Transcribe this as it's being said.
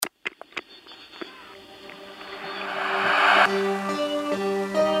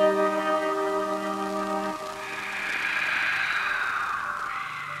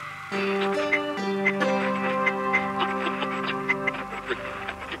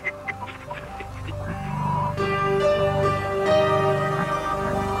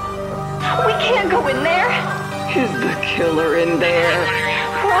Is the killer in there?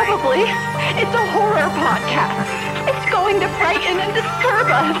 Probably. It's a horror podcast. It's going to frighten and disturb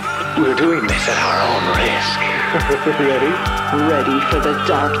us. We're doing this at our own risk. Ready? Ready for the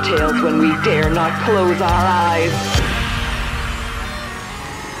dark tales when we dare not close our eyes.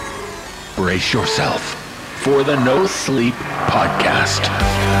 Brace yourself for the No Sleep Podcast.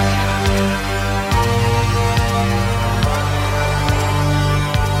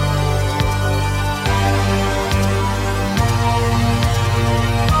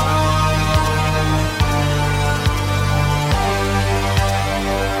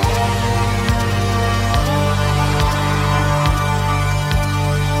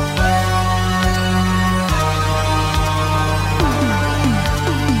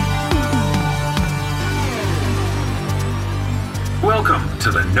 Welcome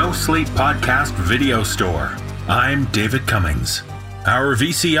to the No Sleep Podcast video store. I'm David Cummings. Our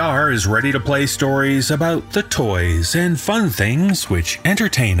VCR is ready to play stories about the toys and fun things which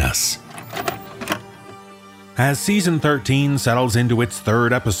entertain us. As Season 13 settles into its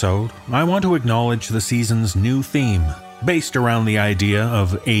third episode, I want to acknowledge the season's new theme, based around the idea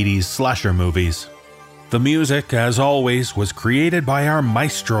of 80s slasher movies. The music, as always, was created by our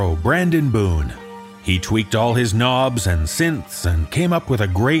maestro, Brandon Boone. He tweaked all his knobs and synths and came up with a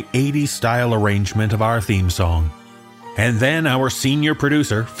great 80s style arrangement of our theme song. And then our senior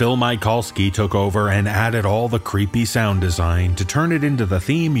producer, Phil Michalski, took over and added all the creepy sound design to turn it into the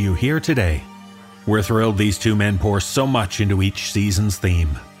theme you hear today. We're thrilled these two men pour so much into each season's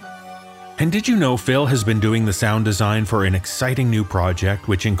theme. And did you know Phil has been doing the sound design for an exciting new project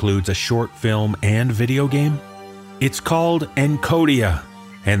which includes a short film and video game? It's called Encodia.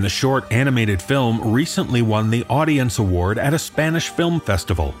 And the short animated film recently won the Audience Award at a Spanish film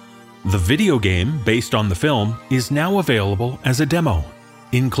festival. The video game, based on the film, is now available as a demo.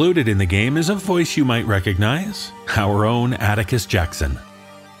 Included in the game is a voice you might recognize, our own Atticus Jackson.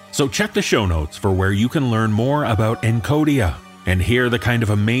 So check the show notes for where you can learn more about Encodia and hear the kind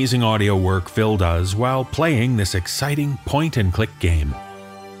of amazing audio work Phil does while playing this exciting point-and-click game.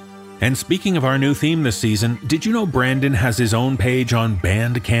 And speaking of our new theme this season, did you know Brandon has his own page on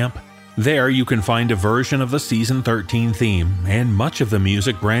Bandcamp? There you can find a version of the Season 13 theme and much of the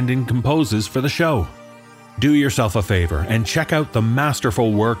music Brandon composes for the show. Do yourself a favor and check out the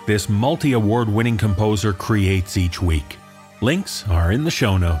masterful work this multi-award-winning composer creates each week. Links are in the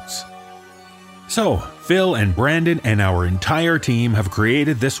show notes. So, Phil and Brandon and our entire team have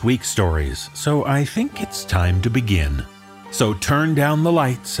created this week's stories, so I think it's time to begin. So turn down the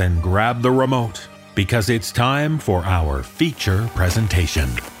lights and grab the remote, because it's time for our feature presentation.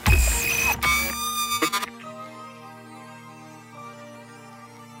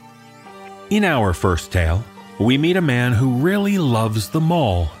 In our first tale, we meet a man who really loves the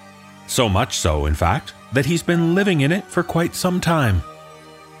mall. So much so, in fact, that he's been living in it for quite some time.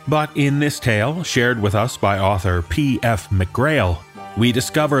 But in this tale, shared with us by author P.F. McGrail, we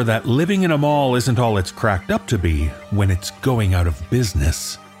discover that living in a mall isn't all it's cracked up to be when it's going out of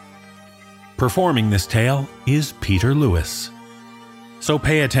business. Performing this tale is Peter Lewis. So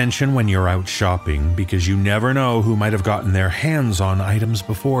pay attention when you're out shopping, because you never know who might have gotten their hands on items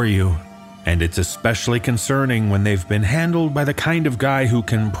before you. And it's especially concerning when they've been handled by the kind of guy who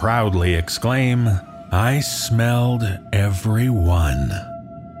can proudly exclaim, "I smelled every one."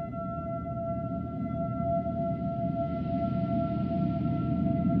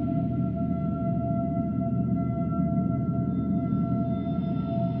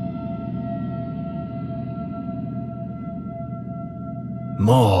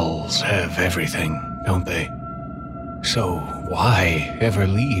 Malls have everything, don't they? So why ever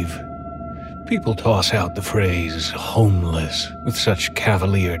leave? People toss out the phrase homeless with such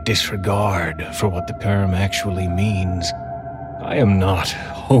cavalier disregard for what the term actually means. I am not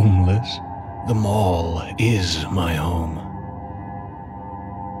homeless. The mall is my home.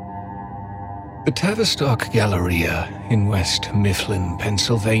 The Tavistock Galleria in West Mifflin,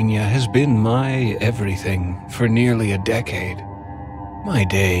 Pennsylvania has been my everything for nearly a decade. My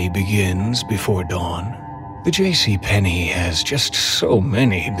day begins before dawn. The JCPenney has just so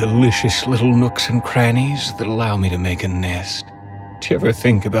many delicious little nooks and crannies that allow me to make a nest. Do you ever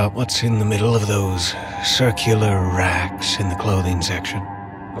think about what's in the middle of those circular racks in the clothing section?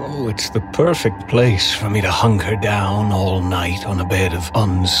 Oh, it's the perfect place for me to hunker down all night on a bed of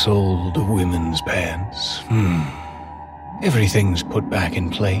unsold women's pants. Everything's put back in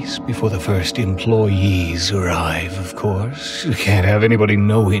place before the first employees arrive, of course. We can't have anybody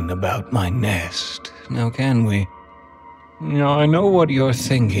knowing about my nest, now can we? Now, I know what you're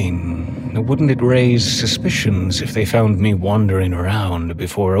thinking. Wouldn't it raise suspicions if they found me wandering around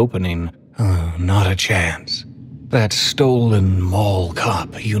before opening? Not a chance. That stolen mall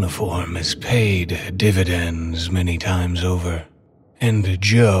cop uniform has paid dividends many times over. And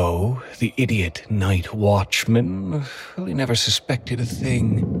Joe, the idiot night watchman, well, he never suspected a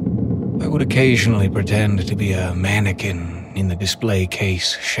thing. I would occasionally pretend to be a mannequin in the display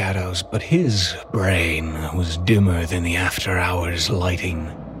case shadows, but his brain was dimmer than the after-hours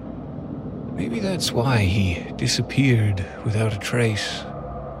lighting. Maybe that's why he disappeared without a trace.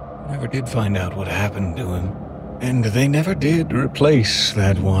 I never did find out what happened to him. And they never did replace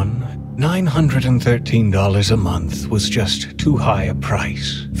that one. $913 a month was just too high a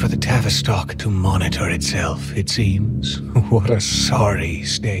price for the Tavistock to monitor itself, it seems. What a sorry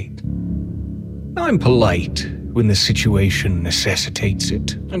state. I'm polite when the situation necessitates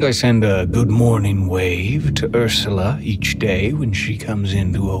it, and I send a good morning wave to Ursula each day when she comes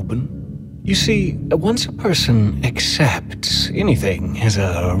in to open. You see, once a person accepts anything as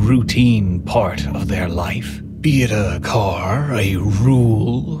a routine part of their life, be it a car, a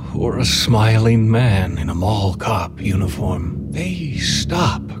rule, or a smiling man in a mall cop uniform, they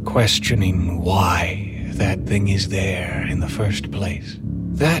stop questioning why that thing is there in the first place.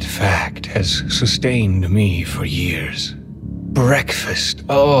 That fact has sustained me for years. Breakfast.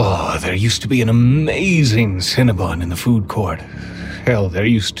 Oh, there used to be an amazing Cinnabon in the food court. Hell, there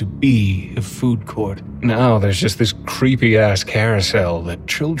used to be a food court. Now there's just this creepy-ass carousel that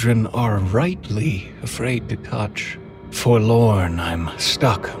children are rightly afraid to touch. Forlorn, I'm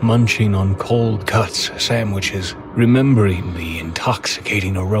stuck munching on cold cuts sandwiches, remembering the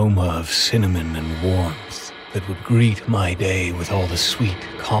intoxicating aroma of cinnamon and warmth that would greet my day with all the sweet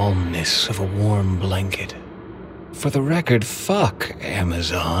calmness of a warm blanket. For the record, fuck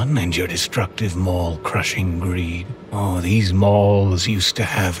Amazon and your destructive mall-crushing greed. Oh, these malls used to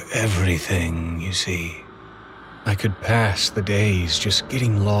have everything, you see. I could pass the days just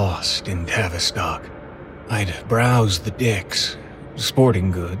getting lost in Tavistock. I'd browse the dicks,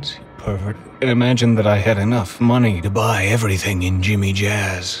 sporting goods, pervert, and imagine that I had enough money to buy everything in Jimmy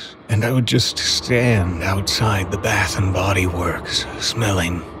Jazz. And I would just stand outside the Bath and Body Works,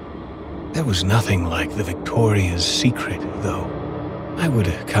 smelling. There was nothing like the Victoria's Secret, though. I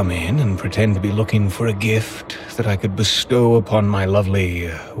would come in and pretend to be looking for a gift that I could bestow upon my lovely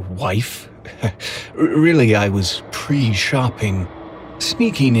wife. Really, I was pre-shopping.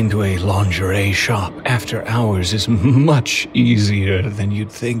 Sneaking into a lingerie shop after hours is much easier than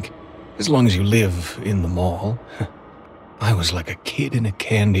you'd think, as long as you live in the mall. I was like a kid in a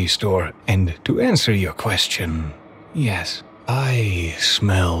candy store, and to answer your question, yes, I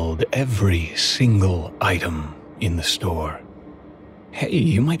smelled every single item in the store. Hey,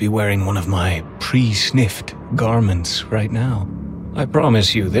 you might be wearing one of my pre-sniffed garments right now. I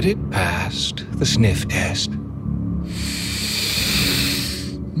promise you that it passed the sniff test.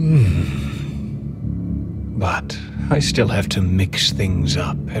 But I still have to mix things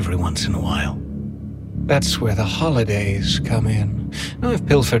up every once in a while. That's where the holidays come in. I've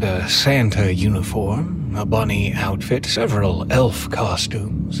pilfered a Santa uniform, a bunny outfit, several elf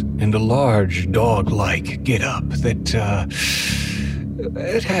costumes, and a large dog-like get-up that,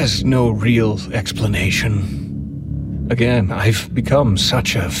 it has no real explanation. Again, I've become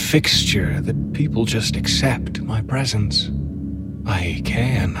such a fixture that people just accept my presence.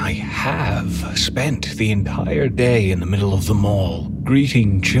 I have spent the entire day in the middle of the mall,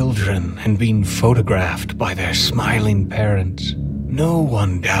 greeting children and being photographed by their smiling parents. No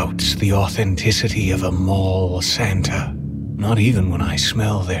one doubts the authenticity of a mall Santa, not even when I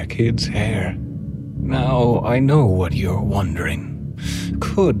smell their kids' hair. Now, I know what you're wondering.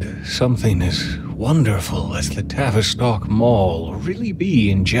 Could something as wonderful as the Tavistock Mall really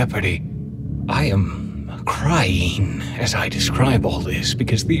be in jeopardy? I am crying as I describe all this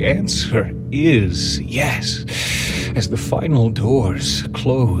because the answer is yes. As the final doors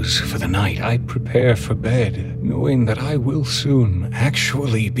close for the night, I prepare for bed, knowing that I will soon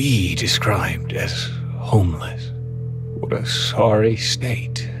actually be described as homeless. What a sorry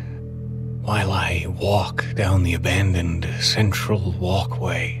state. While I walk down the abandoned central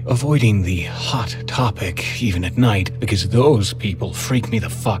walkway, avoiding the hot topic even at night because those people freak me the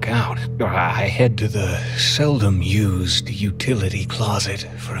fuck out, I head to the seldom-used utility closet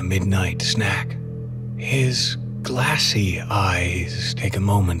for a midnight snack. His glassy eyes take a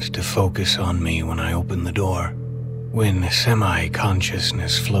moment to focus on me when I open the door. When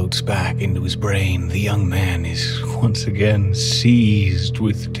semi-consciousness floats back into his brain, the young man is once again seized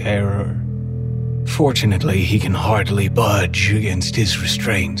with terror. Fortunately, he can hardly budge against his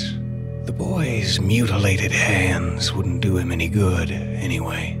restraints. The boy's mutilated hands wouldn't do him any good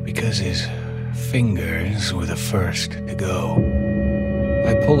anyway, because his fingers were the first to go.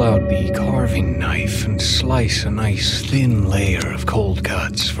 I pull out the carving knife and slice a nice thin layer of cold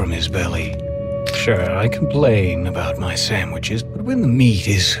cuts from his belly. Sure, I complain about my sandwiches, but when the meat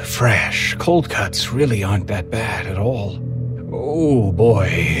is fresh, cold cuts really aren't that bad at all. Oh boy,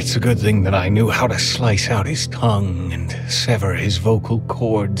 it's a good thing that I knew how to slice out his tongue and sever his vocal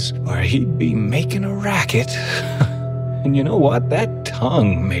cords, or he'd be making a racket. And you know what? That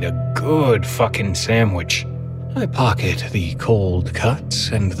tongue made a good fucking sandwich. I pocket the cold cuts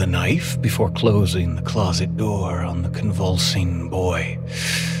and the knife before closing the closet door on the convulsing boy.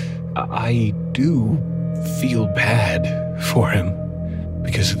 I do feel bad for him,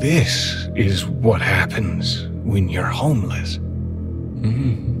 because this is what happens when you're homeless.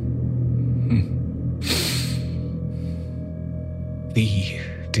 The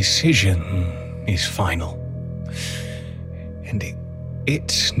decision is final, and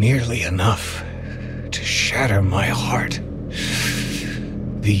it's nearly enough to shatter my heart.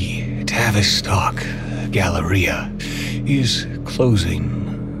 The Tavistock Galleria is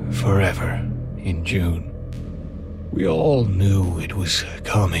closing forever in June. We all knew it was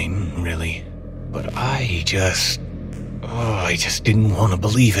coming, really, but I just didn't want to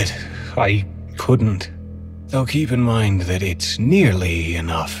believe it. I couldn't. Though keep in mind that it's nearly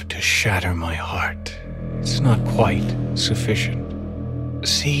enough to shatter my heart. It's not quite sufficient.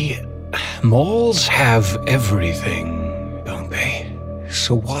 See, malls have everything, don't they?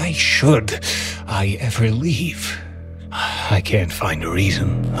 So why should I ever leave? I can't find a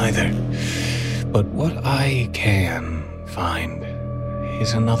reason, either. But what I can find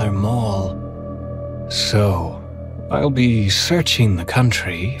is another mall. So, I'll be searching the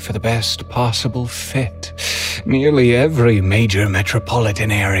country for the best possible fit. Nearly every major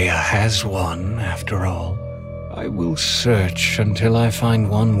metropolitan area has one, after all. I will search until I find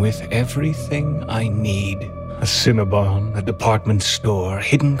one with everything I need. A Cinnabon, a department store,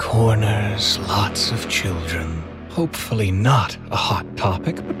 hidden corners, lots of children. Hopefully not a hot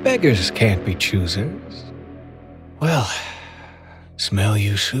topic, but beggars can't be choosers. Well, smell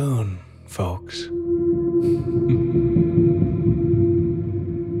you soon, folks.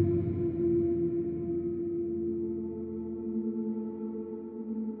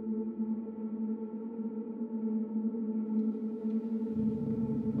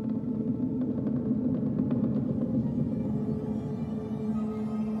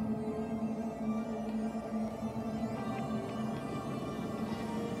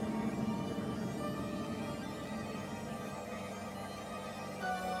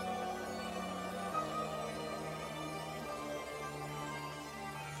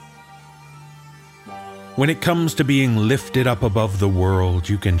 When it comes to being lifted up above the world,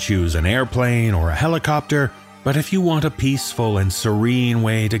 you can choose an airplane or a helicopter, but if you want a peaceful and serene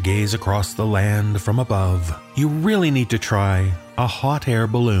way to gaze across the land from above, you really need to try a hot air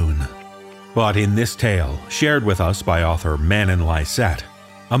balloon. But in this tale, shared with us by author Manon Lysette,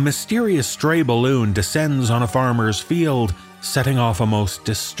 a mysterious stray balloon descends on a farmer's field, setting off a most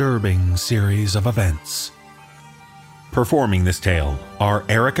disturbing series of events. Performing this tale are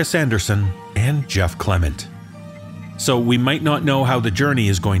Erica Sanderson and Jeff Clement. So we might not know how the journey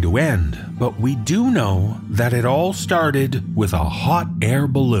is going to end, but we do know that it all started with a hot air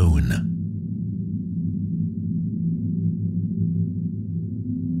balloon.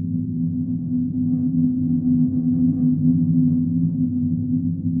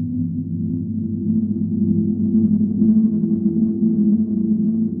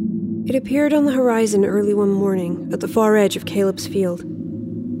 It appeared on the horizon early one morning at the far edge of Caleb's field.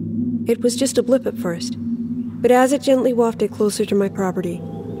 It was just a blip at first, but as it gently wafted closer to my property,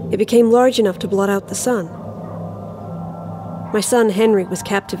 it became large enough to blot out the sun. My son Henry was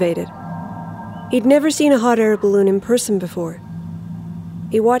captivated. He'd never seen a hot air balloon in person before.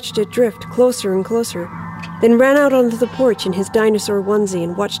 He watched it drift closer and closer, then ran out onto the porch in his dinosaur onesie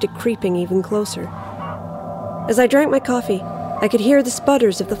and watched it creeping even closer. As I drank my coffee, I could hear the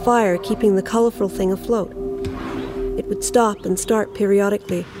sputters of the fire keeping the colorful thing afloat. It would stop and start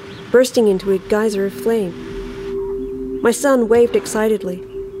periodically, bursting into a geyser of flame. My son waved excitedly,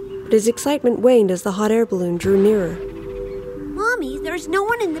 but his excitement waned as the hot air balloon drew nearer. Mommy, there's no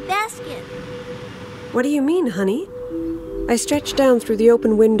one in the basket. What do you mean, honey? I stretched down through the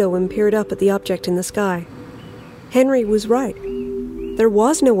open window and peered up at the object in the sky. Henry was right. There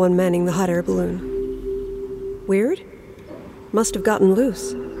was no one manning the hot air balloon. Weird? Must have gotten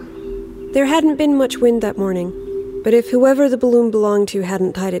loose. There hadn't been much wind that morning, but if whoever the balloon belonged to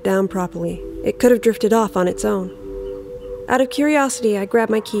hadn't tied it down properly, it could have drifted off on its own. Out of curiosity, I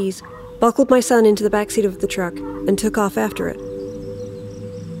grabbed my keys, buckled my son into the backseat of the truck, and took off after it.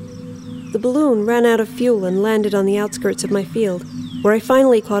 The balloon ran out of fuel and landed on the outskirts of my field, where I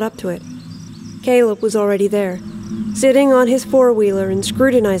finally caught up to it. Caleb was already there, sitting on his four-wheeler and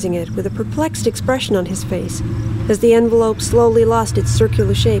scrutinizing it with a perplexed expression on his face as the envelope slowly lost its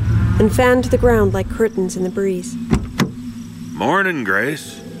circular shape and fanned to the ground like curtains in the breeze. Morning,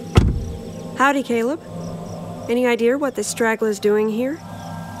 Grace. Howdy, Caleb. Any idea what this straggler's doing here?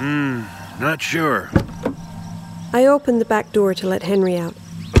 Not sure. I opened the back door to let Henry out.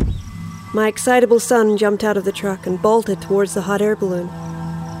 My excitable son jumped out of the truck and bolted towards the hot air balloon.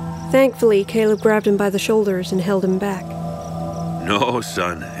 Thankfully, Caleb grabbed him by the shoulders and held him back. No,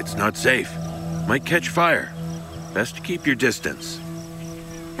 son, it's not safe. Might catch fire. Best to keep your distance.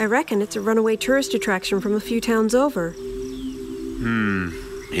 I reckon it's a runaway tourist attraction from a few towns over.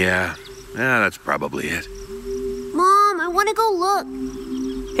 Yeah, that's probably it. Mom, I want to go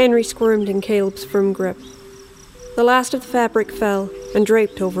look. Henry squirmed in Caleb's firm grip. The last of the fabric fell and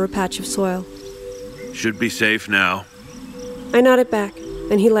draped over a patch of soil. Should be safe now. I nodded back,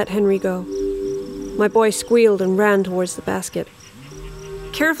 and he let Henry go. My boy squealed and ran towards the basket.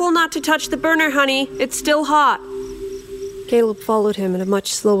 Careful not to touch the burner, honey. It's still hot. Caleb followed him at a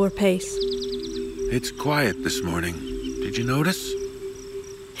much slower pace. It's quiet this morning. Did you notice?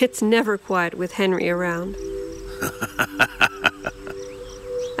 It's never quiet with Henry around.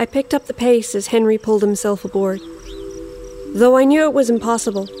 I picked up the pace as Henry pulled himself aboard. Though I knew it was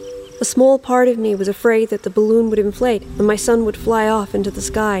impossible, a small part of me was afraid that the balloon would inflate and my son would fly off into the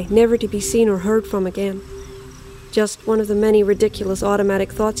sky, never to be seen or heard from again. Just one of the many ridiculous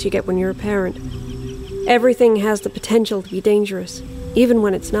automatic thoughts you get when you're a parent. Everything has the potential to be dangerous, even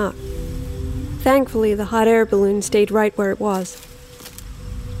when it's not. Thankfully, the hot air balloon stayed right where it was.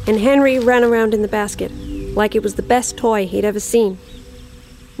 And Henry ran around in the basket, like it was the best toy he'd ever seen.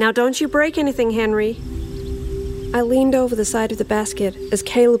 Now don't you break anything, Henry. I leaned over the side of the basket as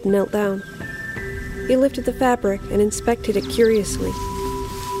Caleb knelt down. He lifted the fabric and inspected it curiously.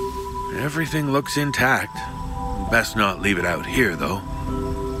 Everything looks intact. Best not leave it out here, though.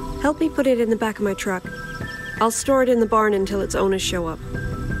 Help me put it in the back of my truck. I'll store it in the barn until its owners show up.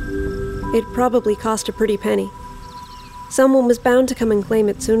 It probably cost a pretty penny. Someone was bound to come and claim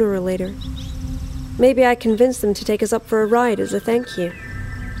it sooner or later. Maybe I convinced them to take us up for a ride as a thank you.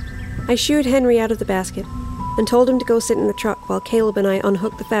 I shooed Henry out of the basket and told him to go sit in the truck while Caleb and I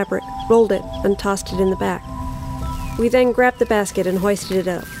unhooked the fabric, rolled it, and tossed it in the back. We then grabbed the basket and hoisted it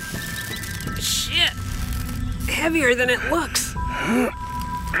up. Shit! Heavier than it looks.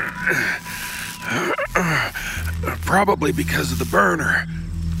 Probably because of the burner.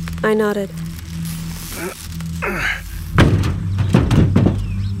 I nodded.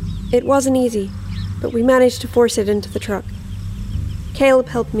 It wasn't easy, but we managed to force it into the truck. Caleb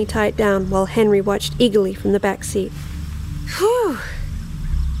helped me tie it down while Henry watched eagerly from the back seat. Whew!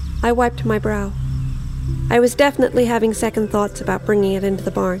 I wiped my brow. I was definitely having second thoughts about bringing it into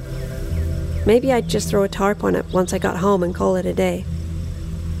the barn. Maybe I'd just throw a tarp on it once I got home and call it a day.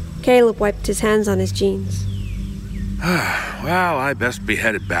 Caleb wiped his hands on his jeans. Well, I best be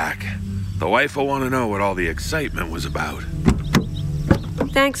headed back. The wife will want to know what all the excitement was about.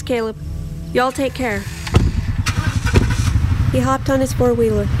 Thanks, Caleb. Y'all take care. He hopped on his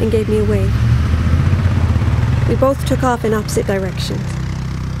four-wheeler and gave me a wave. We both took off in opposite directions.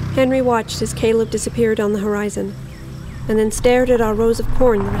 Henry watched as Caleb disappeared on the horizon, and then stared at our rows of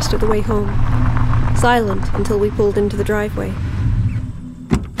corn the rest of the way home, silent until we pulled into the driveway.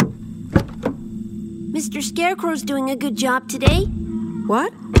 Mr. Scarecrow's doing a good job today.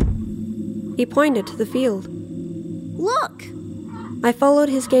 What? He pointed to the field. Look! I followed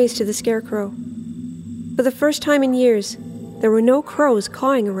his gaze to the scarecrow. For the first time in years, there were no crows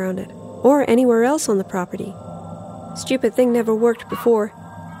cawing around it, or anywhere else on the property. Stupid thing never worked before.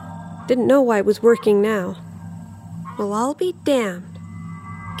 Didn't know why it was working now. Well, I'll be damned.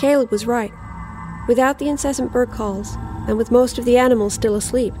 Caleb was right. Without the incessant bird calls, and with most of the animals still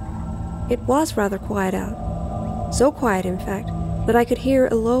asleep, it was rather quiet out. So quiet, in fact, that I could hear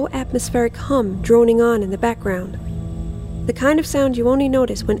a low atmospheric hum droning on in the background. The kind of sound you only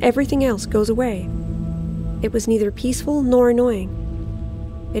notice when everything else goes away. It was neither peaceful nor annoying.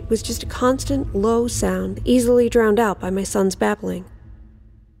 It was just a constant, low sound, easily drowned out by my son's babbling.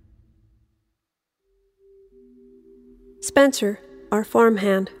 Spencer, our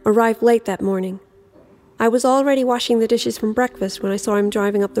farmhand, arrived late that morning. I was already washing the dishes from breakfast when I saw him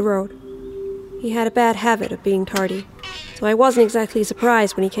driving up the road. He had a bad habit of being tardy, so I wasn't exactly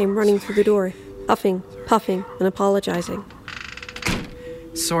surprised when he came running through the door, huffing, puffing, and apologizing.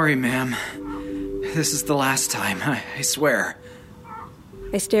 Sorry, ma'am. This is the last time, I swear.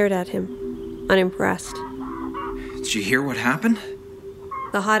 I stared at him, unimpressed. Did you hear what happened?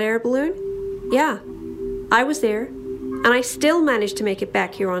 The hot air balloon? Yeah, I was there. and I still managed to make it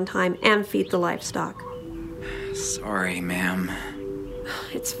back here on time and feed the livestock. Sorry, ma'am.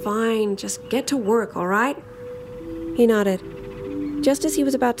 It's fine. Just get to work, all right? He nodded. Just as he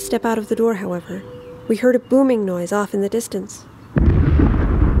was about to step out of the door, however, we heard a booming noise off in the distance.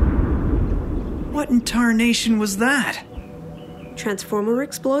 What in tarnation was that? Transformer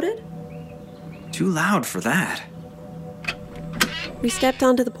exploded? Too loud for that. We stepped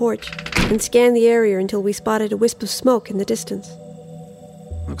onto the porch and scanned the area until we spotted a wisp of smoke in the distance.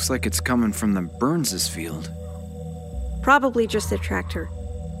 Looks like it's coming from the Burns' field. Probably just the tractor.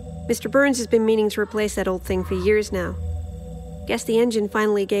 Mr. Burns has been meaning to replace that old thing for years now. Guess the engine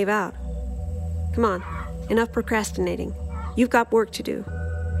finally gave out. Come on, enough procrastinating. You've got work to do.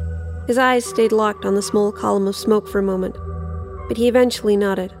 His eyes stayed locked on the small column of smoke for a moment, but he eventually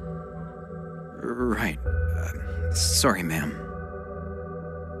nodded. Right. Sorry, ma'am.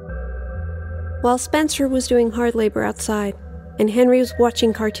 While Spencer was doing hard labor outside, and Henry was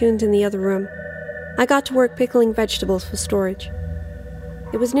watching cartoons in the other room, I got to work pickling vegetables for storage.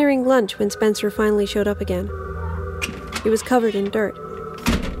 It was nearing lunch when Spencer finally showed up again. He was covered in dirt.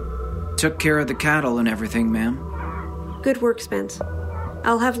 Took care of the cattle and everything, ma'am. Good work, Spence.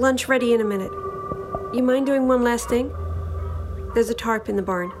 I'll have lunch ready in a minute. You mind doing one last thing? There's a tarp in the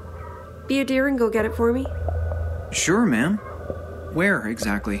barn. Be a dear and go get it for me. Sure, ma'am. Where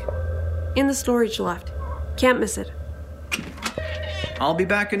exactly? In the storage loft. Can't miss it. I'll be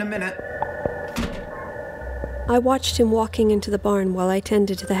back in a minute. I watched him walking into the barn while I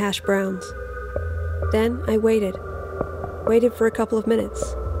tended to the hash browns. Then I waited. Waited for a couple of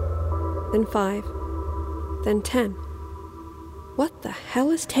minutes. Then 5. Then 10. What the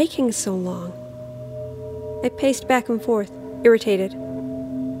hell is taking so long? I paced back and forth, irritated.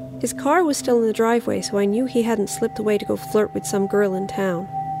 His car was still in the driveway, so I knew he hadn't slipped away to go flirt with some girl in town.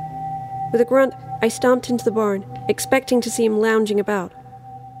 With a grunt, I stomped into the barn, expecting to see him lounging about.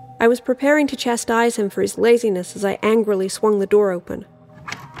 I was preparing to chastise him for his laziness as I angrily swung the door open.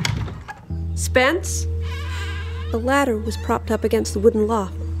 Spence? The ladder was propped up against the wooden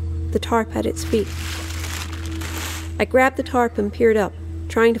loft, the tarp at its feet. I grabbed the tarp and peered up,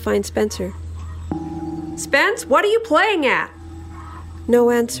 trying to find Spencer. Spence, what are you playing at?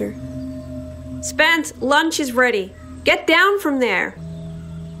 No answer. Spence, lunch is ready. Get down from there.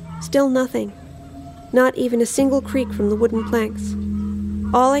 Still nothing. Not even a single creak from the wooden planks.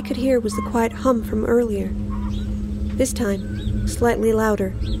 All I could hear was the quiet hum from earlier. This time, slightly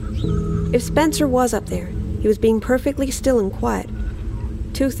louder. If Spencer was up there, he was being perfectly still and quiet.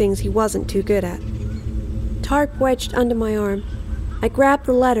 2 things he wasn't too good at. Tarp wedged under my arm. I grabbed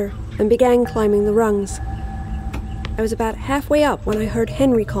the ladder and began climbing the rungs. I was about halfway up when I heard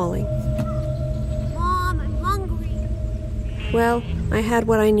Henry calling. Mom, I'm hungry. Well, I had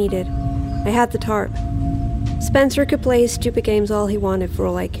what I needed. I had the tarp. Spencer could play his stupid games all he wanted for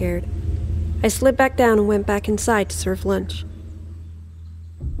all I cared. I slid back down and went back inside to serve lunch.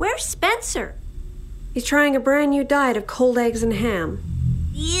 Where's Spencer? He's trying a brand new diet of cold eggs and ham.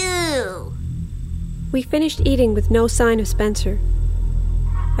 Ew. We finished eating with no sign of Spencer.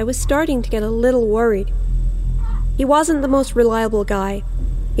 I was starting to get a little worried. He wasn't the most reliable guy.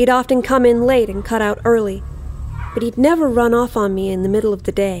 He'd often come in late and cut out early, but he'd never run off on me in the middle of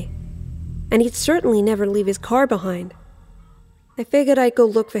the day. And he'd certainly never leave his car behind. I figured I'd go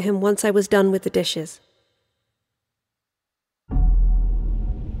look for him once I was done with the dishes.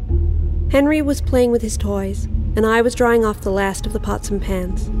 Henry was playing with his toys, and I was drying off the last of the pots and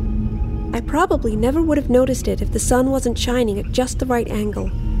pans. I probably never would have noticed it if the sun wasn't shining at just the right angle,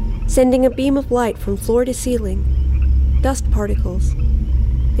 sending a beam of light from floor to ceiling. Dust particles.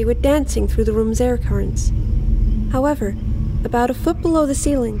 They were dancing through the room's air currents. However, about a foot below the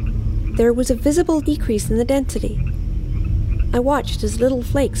ceiling, there was a visible decrease in the density. I watched as little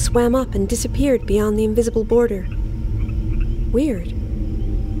flakes swam up and disappeared beyond the invisible border. Weird.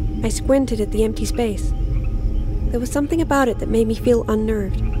 I squinted at the empty space. There was something about it that made me feel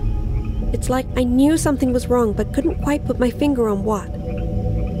unnerved. It's like I knew something was wrong but couldn't quite put my finger on what.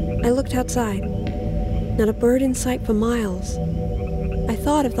 I looked outside. Not a bird in sight for miles. I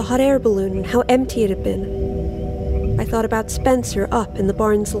thought of the hot air balloon and how empty it had been. I thought about Spencer up in the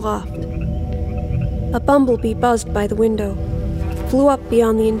barn's loft. A bumblebee buzzed by the window, flew up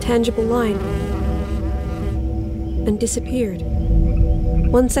beyond the intangible line, and disappeared.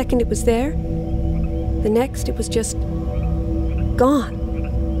 1 second it was there, the next it was just gone.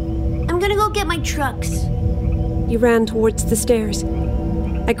 I'm gonna go get my trucks. He ran towards the stairs.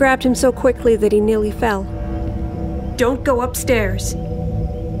 I grabbed him so quickly that he nearly fell. Don't go upstairs.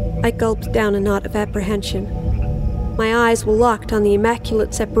 I gulped down a knot of apprehension. My eyes were locked on the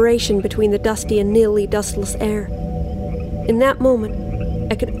immaculate separation between the dusty and nearly dustless air. In that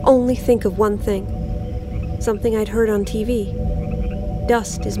moment, I could only think of one thing. Something I'd heard on TV.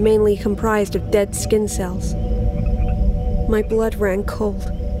 Dust is mainly comprised of dead skin cells. My blood ran cold.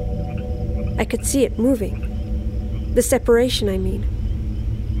 I could see it moving. The separation, I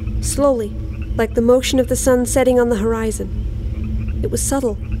mean. Slowly, like the motion of the sun setting on the horizon. It was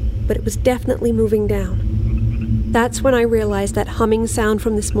subtle, but it was definitely moving down. That's when I realized that humming sound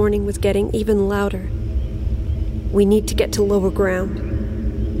from this morning was getting even louder. We need to get to lower ground.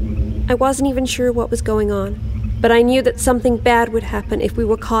 I wasn't even sure what was going on, but I knew that something bad would happen if we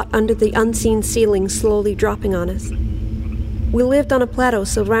were caught under the unseen ceiling slowly dropping on us. We lived on a plateau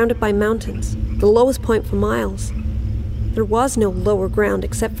surrounded by mountains, the lowest point for miles. There was no lower ground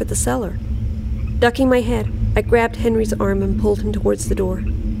except for the cellar. Ducking my head, I grabbed Henry's arm and pulled him towards the door.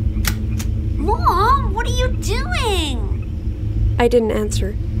 Mom, what are you doing? I didn't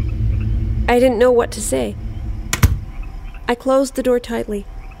answer. I didn't know what to say. I closed the door tightly,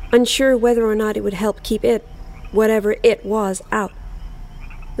 unsure whether or not it would help keep it, whatever it was, out.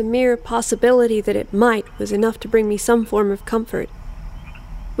 The mere possibility that it might was enough to bring me some form of comfort.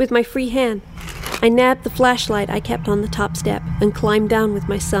 With my free hand, I nabbed the flashlight I kept on the top step and climbed down with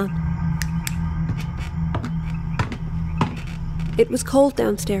my son. It was cold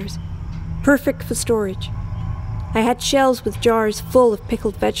downstairs, perfect for storage. I had shelves with jars full of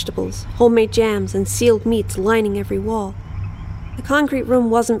pickled vegetables, homemade jams, and sealed meats lining every wall. The concrete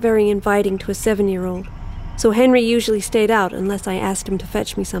room wasn't very inviting to a 7-year-old, so Henry usually stayed out unless I asked him to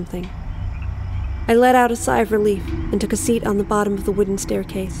fetch me something. I let out a sigh of relief and took a seat on the bottom of the wooden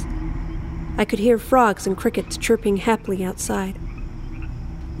staircase. I could hear frogs and crickets chirping happily outside.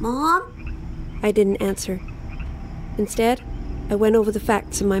 Mom? I didn't answer. Instead, I went over the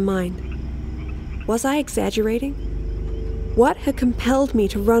facts in my mind. Was I exaggerating? What had compelled me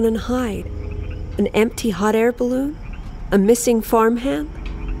to run and hide? An empty hot air balloon? A missing farmhand?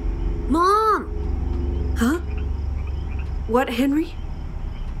 Mom! Huh? What, Henry?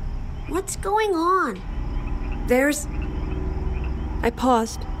 What's going on? I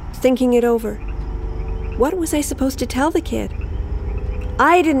paused, thinking it over. What was I supposed to tell the kid?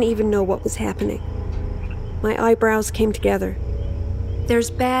 I didn't even know what was happening. My eyebrows came together. There's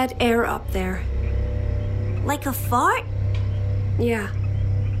bad air up there. Like a fart? Yeah.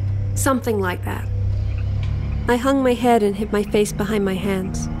 Something like that. I hung my head and hid my face behind my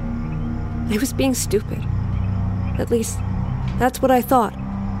hands. I was being stupid. At least, that's what I thought,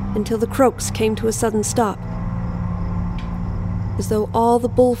 until the croaks came to a sudden stop. As though all the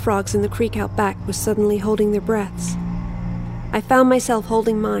bullfrogs in the creek out back were suddenly holding their breaths. I found myself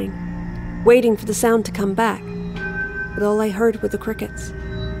holding mine, waiting for the sound to come back, but all I heard were the crickets.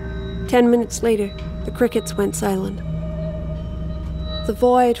 10 minutes later, the crickets went silent. The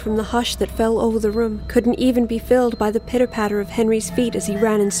void from the hush that fell over the room couldn't even be filled by the pitter-patter of Henry's feet as he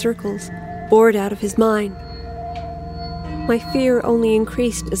ran in circles, bored out of his mind. My fear only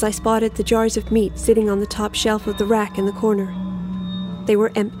increased as I spotted the jars of meat sitting on the top shelf of the rack in the corner. They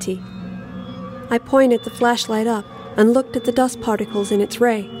were empty. I pointed the flashlight up and looked at the dust particles in its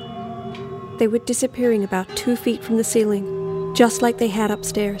ray. They were disappearing about 2 feet from the ceiling, just like they had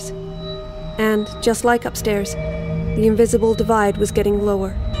upstairs. And, just like upstairs, the invisible divide was getting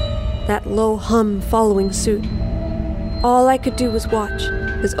lower, that low hum following suit. All I could do was watch,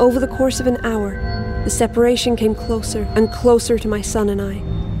 as over the course of an hour, the separation came closer and closer to my son and I,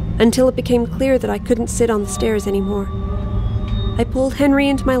 until it became clear that I couldn't sit on the stairs anymore. I pulled Henry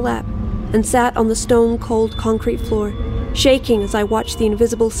into my lap and sat on the stone-cold concrete floor, shaking as I watched the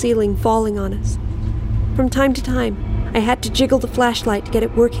invisible ceiling falling on us. From time to time, I had to jiggle the flashlight to get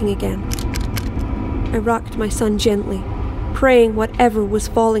it working again. I rocked my son gently, praying whatever was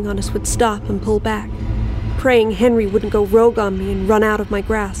falling on us would stop and pull back, praying Henry wouldn't go rogue on me and run out of my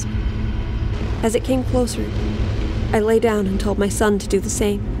grasp. As it came closer, I lay down and told my son to do the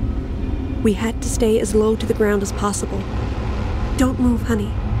same. We had to stay as low to the ground as possible. Don't move,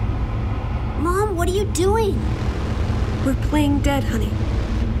 honey. Mom, what are you doing? We're playing dead, honey.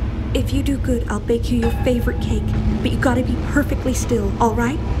 If you do good, I'll bake you your favorite cake, but you gotta be perfectly still, all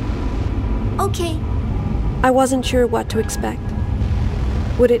right? Okay. I wasn't sure what to expect.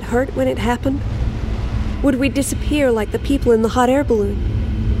 Would it hurt when it happened? Would we disappear like the people in the hot air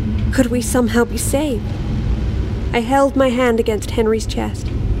balloon? Could we somehow be saved? I held my hand against Henry's chest,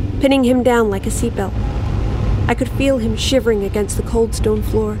 pinning him down like a seatbelt. I could feel him shivering against the cold stone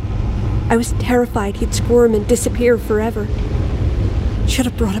floor. I was terrified he'd squirm and disappear forever. Should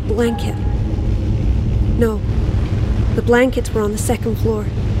have brought a blanket. No, the blankets were on the second floor.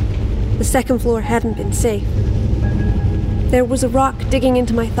 The second floor hadn't been safe. There was a rock digging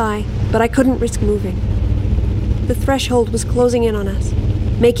into my thigh, but I couldn't risk moving. The threshold was closing in on us,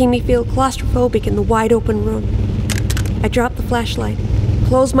 making me feel claustrophobic in the wide-open room. I dropped the flashlight,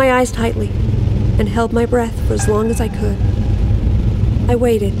 closed my eyes tightly, and held my breath for as long as I could. I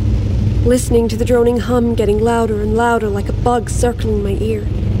waited, listening to the droning hum getting louder and louder like a bug circling my ear.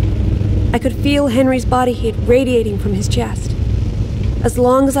 I could feel Henry's body heat radiating from his chest. As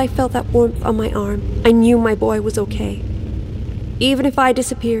long as I felt that warmth on my arm, I knew my boy was okay. Even if I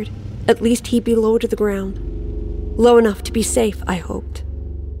disappeared, at least he'd be low to the ground. Low enough to be safe, I hoped.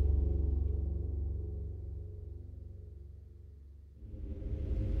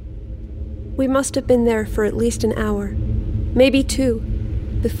 We must have been there for at least an hour, maybe 2,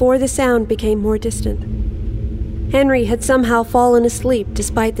 before the sound became more distant. Henry had somehow fallen asleep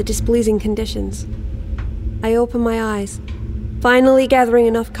despite the displeasing conditions. I opened my eyes, finally gathering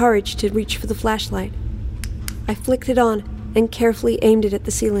enough courage to reach for the flashlight. I flicked it on and carefully aimed it at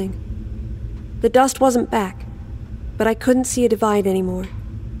the ceiling. The dust wasn't back, but I couldn't see a divide anymore.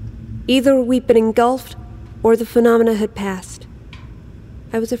 Either we'd been engulfed, or the phenomena had passed.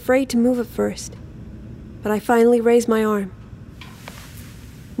 I was afraid to move at first, but I finally raised my arm.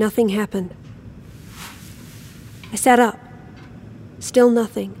 Nothing happened. I sat up. Still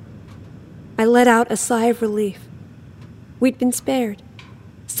nothing. I let out a sigh of relief. We'd been spared.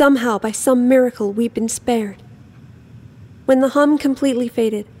 Somehow, by some miracle, we'd been spared. When the hum completely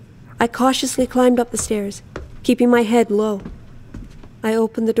faded, I cautiously climbed up the stairs, keeping my head low. I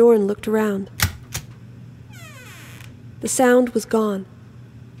opened the door and looked around. The sound was gone.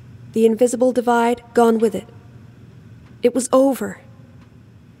 The invisible divide gone with it. It was over.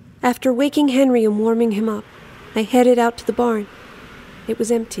 After waking Henry and warming him up, I headed out to the barn. It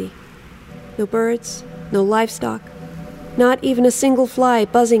was empty. No birds, no livestock, not even a single fly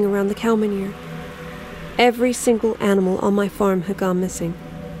buzzing around the cow manure. Every single animal on my farm had gone missing.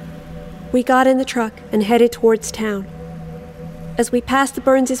 We got in the truck and headed towards town. As we passed the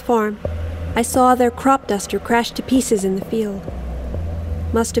Burns' farm, I saw their crop duster crash to pieces in the field.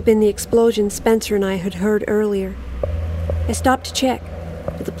 Must have been the explosion Spencer and I had heard earlier. I stopped to check,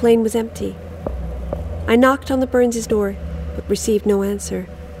 but the plane was empty. I knocked on the Burns' door, but received no answer.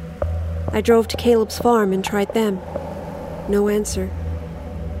 I drove to Caleb's farm and tried them. No answer.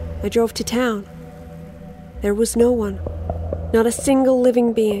 I drove to town. There was no one. Not a single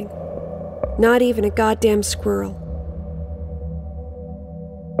living being. Not even a goddamn squirrel.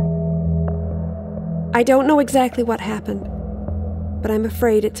 I don't know exactly what happened, but I'm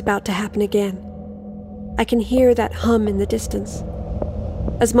afraid it's about to happen again. I can hear that hum in the distance.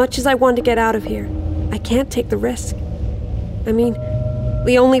 As much as I want to get out of here, I can't take the risk. I mean,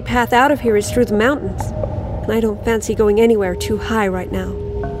 the only path out of here is through the mountains, and I don't fancy going anywhere too high right now.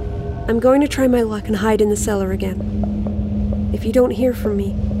 I'm going to try my luck and hide in the cellar again. If you don't hear from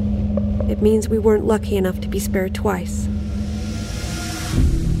me, it means we weren't lucky enough to be spared twice.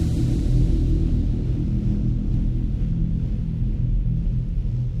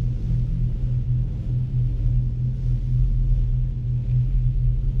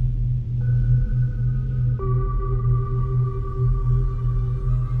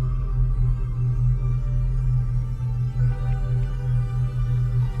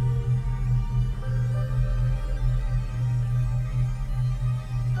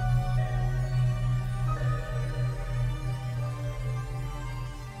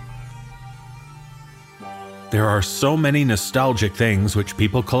 There are so many nostalgic things which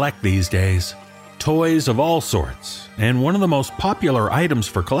people collect these days. Toys of all sorts, and one of the most popular items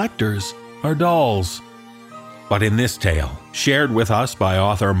for collectors are dolls. But in this tale, shared with us by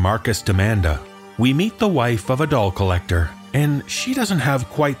author Marcus Demanda, we meet the wife of a doll collector, and she doesn't have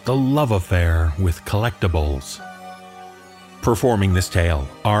quite the love affair with collectibles. Performing this tale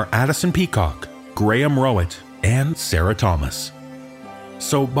are Addison Peacock, Graham Rowett, and Sarah Thomas.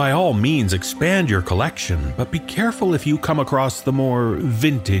 So by all means expand your collection, but be careful if you come across the more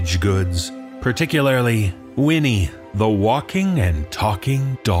vintage goods, particularly Winnie, the walking and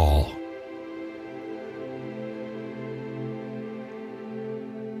talking doll.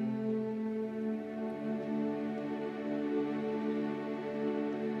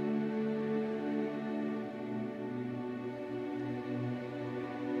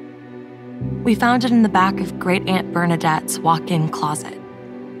 We found it in the back of Great Aunt Bernadette's walk-in closet.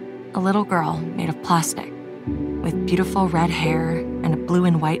 A little girl made of plastic, with beautiful red hair and a blue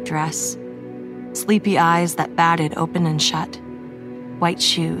and white dress, sleepy eyes that batted open and shut, white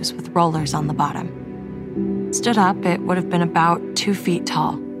shoes with rollers on the bottom. Stood up, it would have been about 2 feet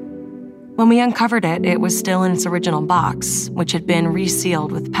tall. When we uncovered it, it was still in its original box, which had been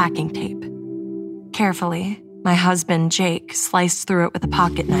resealed with packing tape. Carefully, my husband, Jake, sliced through it with a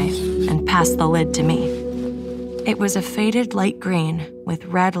pocket knife and passed the lid to me. It was a faded light green with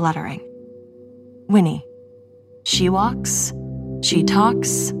red lettering. Winnie. She walks, she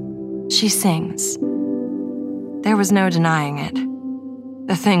talks, she sings. There was no denying it.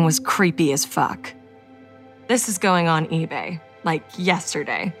 The thing was creepy as fuck. This is going on eBay, like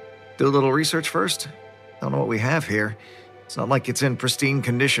yesterday. Do a little research first. Don't know what we have here. It's not like it's in pristine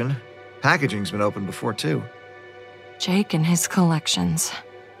condition. Packaging's been opened before, too. Jake and his collections.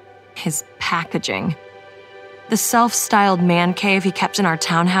 His packaging. The self-styled man cave he kept in our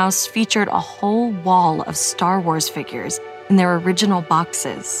townhouse featured a whole wall of Star Wars figures in their original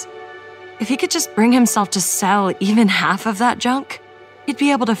boxes. If he could just bring himself to sell even half of that junk, he'd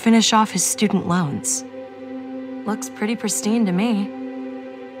be able to finish off his student loans. Looks pretty pristine to me.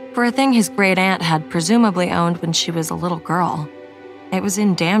 For a thing his great-aunt had presumably owned when she was a little girl, it was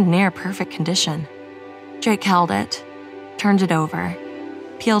in damn near perfect condition. Jake held it, turned it over,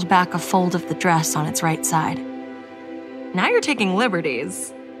 peeled back a fold of the dress on its right side. Now you're taking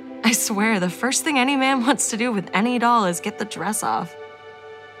liberties. I swear, the first thing any man wants to do with any doll is get the dress off.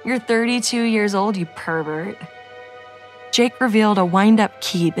 You're 32 years old, you pervert. Jake revealed a wind-up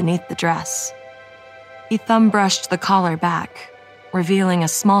key beneath the dress. He thumb-brushed the collar back, revealing a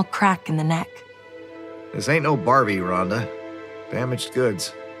small crack in the neck. This ain't no Barbie, Rhonda. Damaged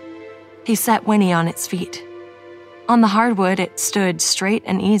goods. He set Winnie on its feet. On the hardwood, it stood straight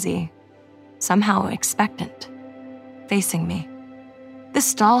and easy, somehow expectant, facing me.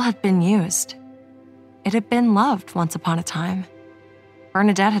 This doll had been used. It had been loved once upon a time.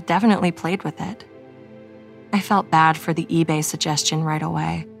 Bernadette had definitely played with it. I felt bad for the eBay suggestion right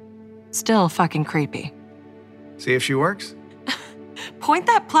away. Still fucking creepy. See if she works? Point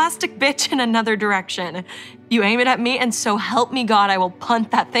that plastic bitch in another direction. You aim it at me, and so help me God, I will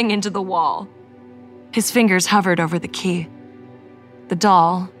punt that thing into the wall. His fingers hovered over the key. The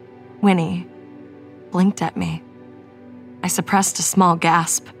doll, Winnie, blinked at me. I suppressed a small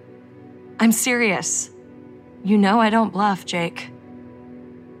gasp. I'm serious. You know I don't bluff, Jake.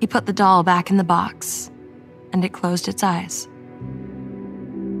 He put the doll back in the box, and it closed its eyes.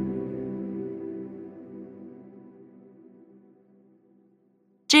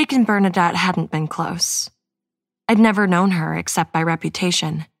 Jake and Bernadette hadn't been close. I'd never known her except by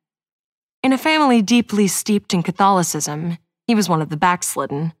reputation. In a family deeply steeped in Catholicism, he was one of the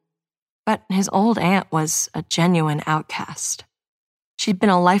backslidden. But his old aunt was a genuine outcast. She'd been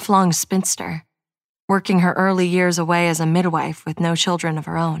a lifelong spinster, working her early years away as a midwife with no children of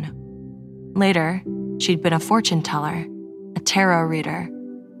her own. Later, she'd been a fortune teller, a tarot reader,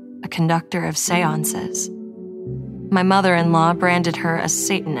 a conductor of seances. My mother-in-law branded her a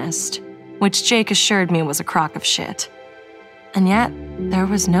Satanist, which Jake assured me was a crock of shit. And yet, there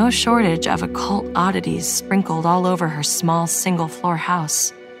was no shortage of occult oddities sprinkled all over her small single-floor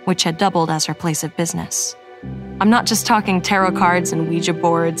house, which had doubled as her place of business. I'm not just talking tarot cards and Ouija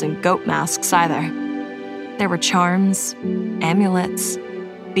boards and goat masks either. There were charms, amulets,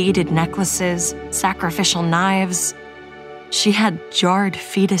 beaded necklaces, sacrificial knives. She had jarred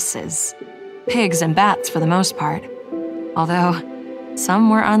fetuses, pigs and bats for the most part, although some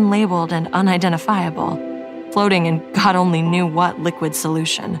were unlabeled and unidentifiable, floating in God only knew what liquid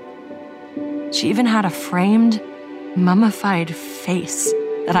solution. She even had a framed, mummified face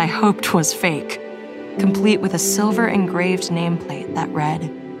that I hoped was fake, complete with a silver engraved nameplate that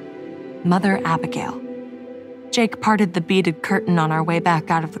read, Mother Abigail. Jake parted the beaded curtain on our way back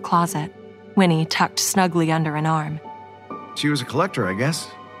out of the closet, Winnie tucked snugly under an arm. She was a collector, I guess,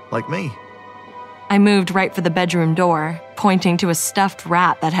 like me. I moved right for the bedroom door, pointing to a stuffed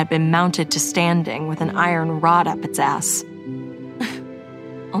rat that had been mounted to standing with an iron rod up its ass.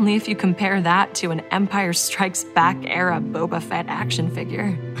 Only if you compare that to an Empire Strikes Back era Boba Fett action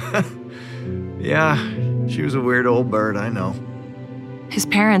figure. Yeah, she was a weird old bird, I know. His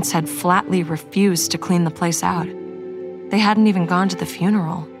parents had flatly refused to clean the place out. They hadn't even gone to the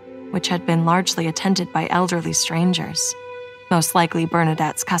funeral, which had been largely attended by elderly strangers, most likely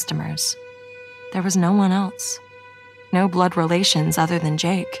Bernadette's customers. There was no one else. No blood relations other than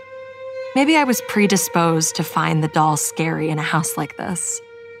Jake. Maybe I was predisposed to find the doll scary in a house like this.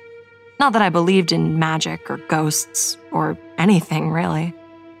 Not that I believed in magic or ghosts or anything, really.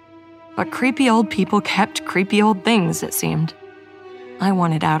 But creepy old people kept creepy old things, it seemed. I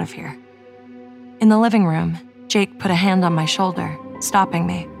wanted out of here. In the living room, Jake put a hand on my shoulder, stopping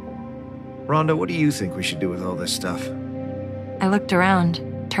me. Rhonda, what do you think we should do with all this stuff? I looked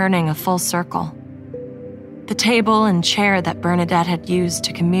around, turning a full circle. The table and chair that Bernadette had used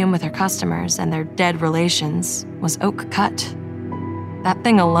to commune with her customers and their dead relations was oak cut. That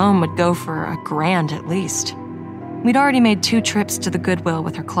thing alone would go for $1,000 at least. We'd already made 2 trips to the Goodwill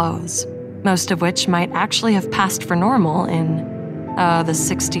with her clothes. most of which might actually have passed for normal in, the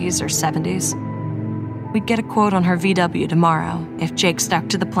 60s or 70s. We'd get a quote on her VW tomorrow if Jake stuck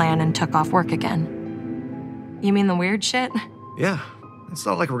to the plan and took off work again. You mean the weird shit? Yeah. It's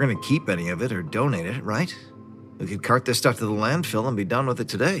not like we're going to keep any of it or donate it, right? We could cart this stuff to the landfill and be done with it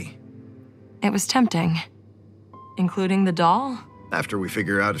today. It was tempting. Including the doll? After we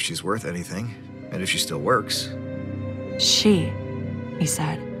figure out if she's worth anything, and if she still works. She, he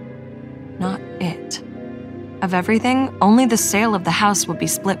said. Not it. Of everything, only the sale of the house would be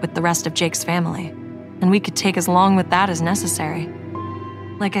split with the rest of Jake's family, and we could take as long with that as necessary.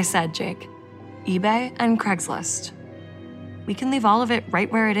 Like I said, Jake, eBay and Craigslist. We can leave all of it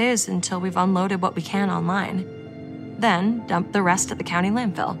right where it is until we've unloaded what we can online. Then dump the rest at the county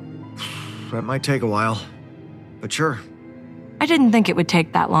landfill. That might take a while, but sure. I didn't think it would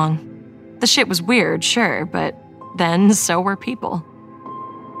take that long. The shit was weird, sure, but then so were people.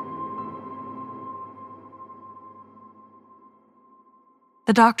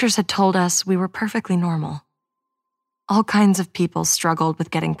 The doctors had told us we were perfectly normal. All kinds of people struggled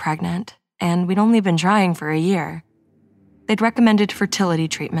with getting pregnant, and we'd only been trying for a year. They'd recommended fertility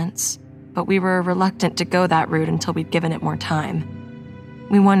treatments, but we were reluctant to go that route until we'd given it more time.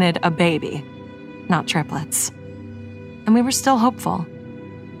 We wanted a baby, not triplets. And we were still hopeful.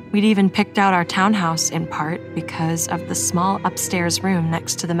 We'd even picked out our townhouse in part because of the small upstairs room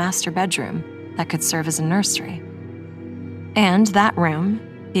next to the master bedroom that could serve as a nursery. And that room,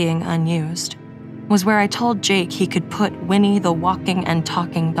 being unused, was where I told Jake he could put Winnie the walking and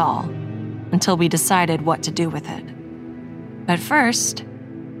talking doll until we decided what to do with it. But first,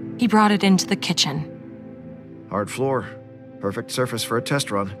 he brought it into the kitchen. Hard floor. Perfect surface for a test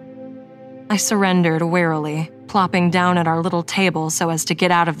run. I surrendered wearily, plopping down at our little table so as to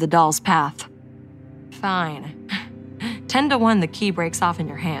get out of the doll's path. Fine. 10-1 the key breaks off in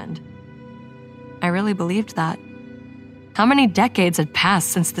your hand. I really believed that. How many decades had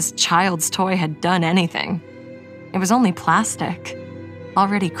passed since this child's toy had done anything? It was only plastic,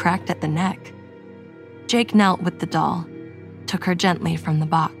 already cracked at the neck. Jake knelt with the doll, took her gently from the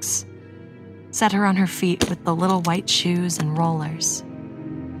box, set her on her feet with the little white shoes and rollers.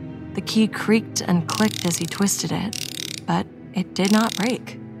 The key creaked and clicked as he twisted it, but it did not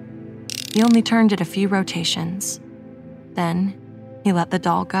break. He only turned it a few rotations. Then he let the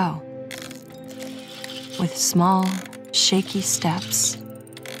doll go. With small, shaky steps,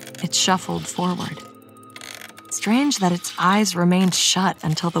 it shuffled forward. Strange that its eyes remained shut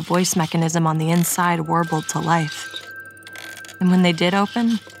until the voice mechanism on the inside warbled to life. And when they did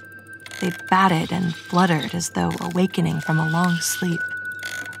open, they batted and fluttered as though awakening from a long sleep.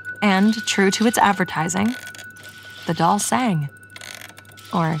 And, true to its advertising, the doll sang.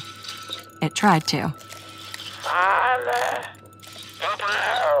 Or, it tried to.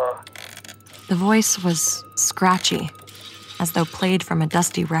 The voice was scratchy, as though played from a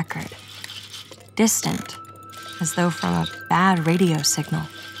dusty record. Distant, as though from a bad radio signal.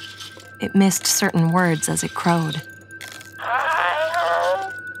 It missed certain words as it crowed.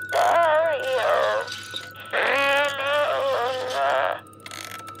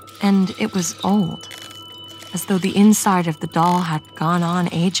 And it was old, as though the inside of the doll had gone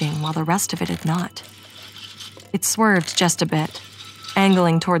on aging while the rest of it had not. It swerved just a bit,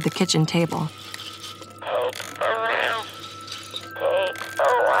 angling toward the kitchen table.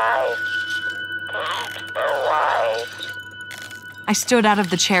 I stood out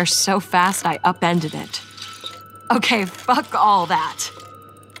of the chair so fast I upended it. Okay, fuck all that.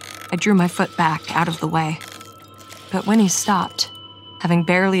 I drew my foot back out of the way. But when he stopped, having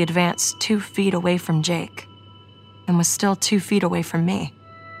barely advanced 2 feet away from Jake, and was still 2 feet away from me,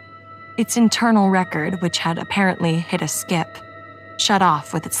 its internal record, which had apparently hit a skip, shut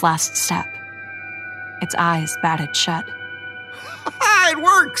off with its last step. Its eyes batted shut. It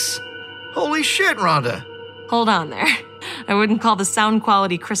works! Holy shit, Rhonda! Hold on there. I wouldn't call the sound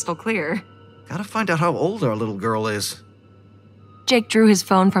quality crystal clear. Gotta find out how old our little girl is. Jake drew his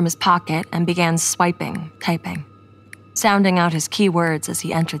phone from his pocket and began swiping, typing, sounding out his keywords as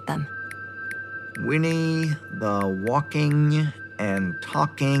he entered them. Winnie the walking and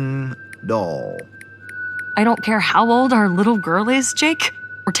talking doll. I don't care how old our little girl is, Jake.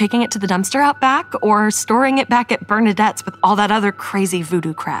 We're taking it to the dumpster out back or storing it back at Bernadette's with all that other crazy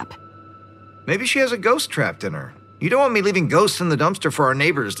voodoo crap. Maybe she has a ghost trapped in her. You don't want me leaving ghosts in the dumpster for our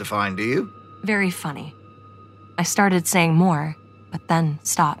neighbors to find, do you? Very funny. I started saying more, but then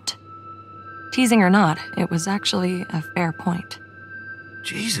stopped. Teasing or not, it was actually a fair point.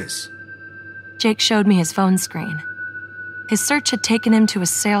 Jesus. Jake showed me his phone screen. His search had taken him to a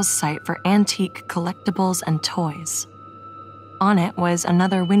sales site for antique collectibles and toys. On it was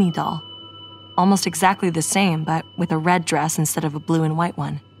another Winnie doll, almost exactly the same, but with a red dress instead of a blue and white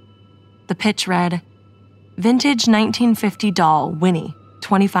one. The pitch read, "Vintage 1950 doll, Winnie,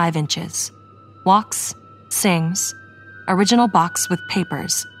 25 inches. Walks, sings, original box with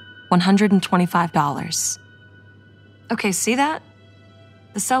papers, $125. Okay, see that?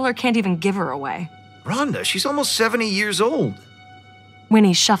 The seller can't even give her away. Rhonda, she's almost 70 years old.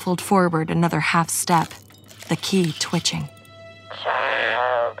 Winnie shuffled forward another half step, the key twitching.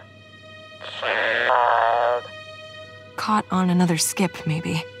 Child. Caught on another skip,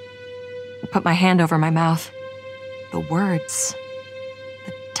 maybe. I put my hand over my mouth. The words.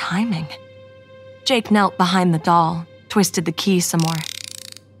 The timing. Jake knelt behind the doll, twisted the key some more.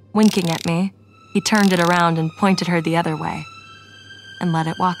 Winking at me, he turned it around and pointed her the other way, and let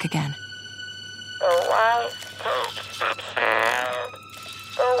it walk again. The wife takes the child.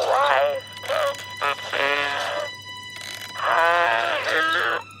 The wife takes the child.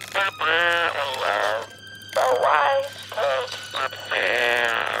 The wife takes the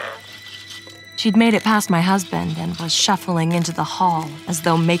child. She'd made it past my husband and was shuffling into the hall as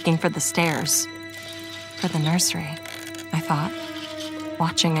though making for the stairs. For the nursery, I thought,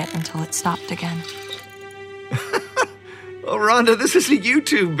 watching it until it stopped again. Oh, Rhonda, this is a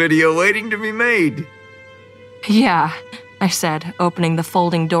YouTube video waiting to be made. Yeah, I said, opening the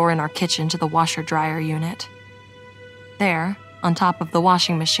folding door in our kitchen to the washer-dryer unit. There, on top of the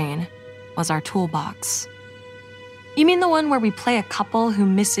washing machine, was our toolbox. You mean the one where we play a couple who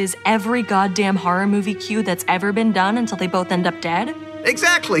misses every goddamn horror movie cue that's ever been done until they both end up dead?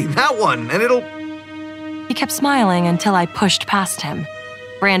 Exactly, that one, and it'll... He kept smiling until I pushed past him,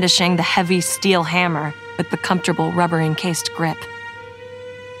 brandishing the heavy steel hammer with the comfortable rubber-encased grip.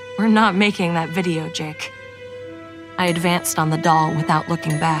 We're not making that video, Jake. I advanced on the doll without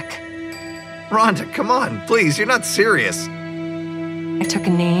looking back. Rhonda, come on, please, you're not serious. I took a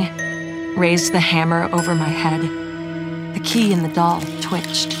knee, raised the hammer over my head. The key in the doll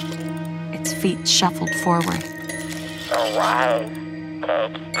twitched. Its feet shuffled forward. The wife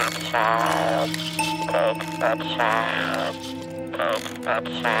takes the child. Takes the child. Takes the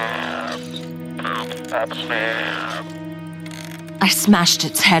child. Takes the child. I smashed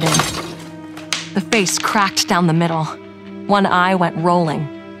its head in. The face cracked down the middle. One eye went rolling,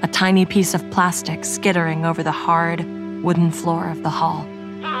 a tiny piece of plastic skittering over the hard, wooden floor of the hall.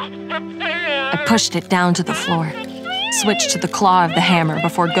 I pushed it down to the floor, switched to the claw of the hammer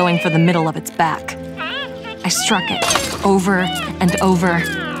before going for the middle of its back. I struck it over and over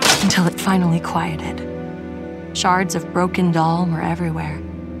until it finally quieted. Shards of broken doll were everywhere.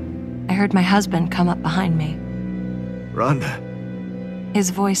 I heard my husband come up behind me. Rhonda. His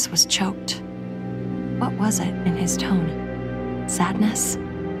voice was choked. What was it in his tone? Sadness?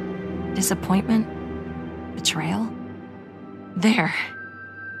 Disappointment? Betrayal? There.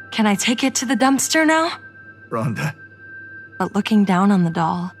 Can I take it to the dumpster now? Rhonda. But looking down on the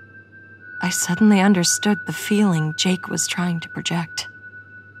doll, I suddenly understood the feeling Jake was trying to project.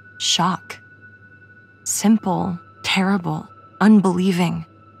 Shock. Simple, terrible, unbelieving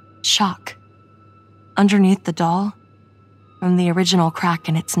shock. Underneath the doll, from the original crack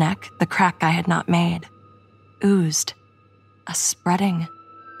in its neck, the crack I had not made, oozed a spreading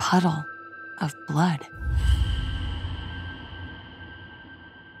puddle of blood.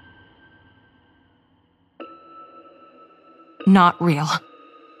 Not real.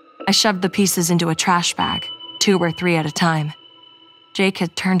 I shoved the pieces into a trash bag, 2 or 3 at a time. Jake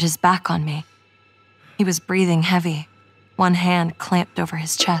had turned his back on me. He was breathing heavy, one hand clamped over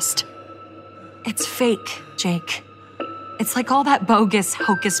his chest. It's fake, Jake. It's like all that bogus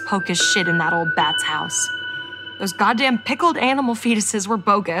hocus-pocus shit in that old bat's house. Those goddamn pickled animal fetuses were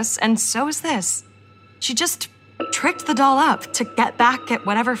bogus, and so is this. She just tricked the doll up to get back at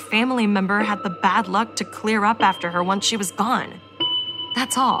whatever family member had the bad luck to clear up after her once she was gone.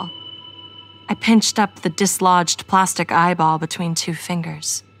 That's all. I pinched up the dislodged plastic eyeball between 2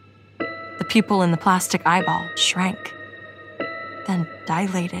 fingers. The pupil in the plastic eyeball shrank, then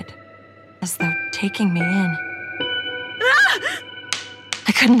dilated, as though taking me in.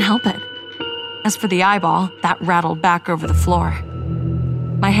 I couldn't help it. As for the eyeball, that rattled back over the floor.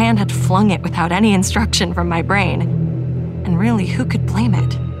 My hand had flung it without any instruction from my brain. And really, who could blame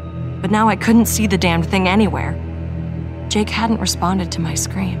it? But now I couldn't see the damned thing anywhere. Jake hadn't responded to my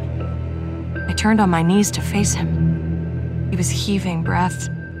scream. I turned on my knees to face him. He was heaving breath,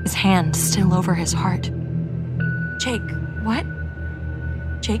 his hand still over his heart. Jake, what?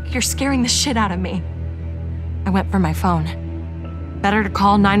 Jake, you're scaring the shit out of me. I went for my phone. Better to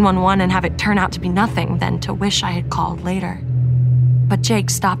call 911 and have it turn out to be nothing than to wish I had called later. But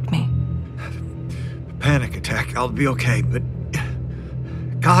Jake stopped me. Panic attack, I'll be okay, but...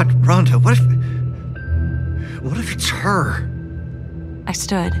 God, Rhonda, what if... What if it's her? I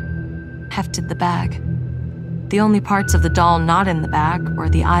stood, hefted the bag. The only parts of the doll not in the bag were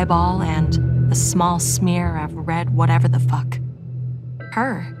the eyeball and the small smear of red whatever the fuck.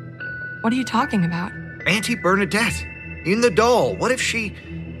 Her? What are you talking about? Auntie Bernadette. In the doll. What if she,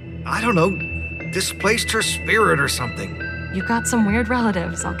 I don't know, displaced her spirit or something? You got some weird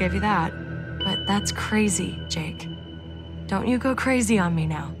relatives, I'll give you that. But that's crazy, Jake. Don't you go crazy on me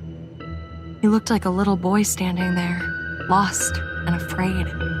now. He looked like a little boy standing there, lost and afraid.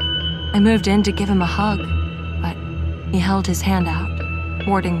 I moved in to give him a hug, but he held his hand out,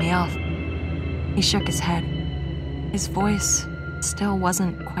 warding me off. He shook his head. His voice still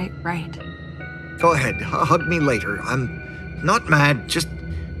wasn't quite right. Go ahead, hug me later. I'm not mad, just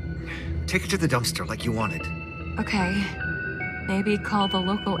take it to the dumpster like you wanted. Okay. Maybe call the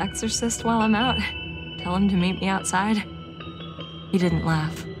local exorcist while I'm out. Tell him to meet me outside. He didn't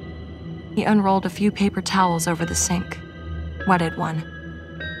laugh. He unrolled a few paper towels over the sink, wetted one.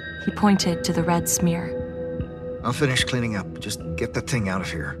 He pointed to the red smear. I'll finish cleaning up. Just get the thing out of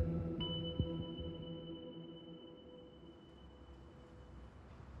here.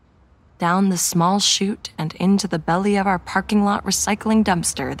 Down the small chute and into the belly of our parking lot recycling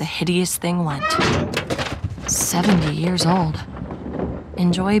dumpster, the hideous thing went. 70 years old.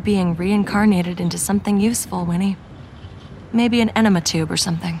 Enjoy being reincarnated into something useful, Winnie. Maybe an enema tube or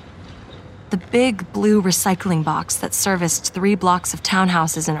something. The big blue recycling box that serviced 3 blocks of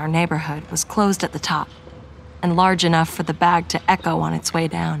townhouses in our neighborhood was closed at the top, and large enough for the bag to echo on its way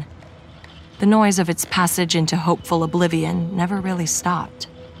down. The noise of its passage into hopeful oblivion never really stopped.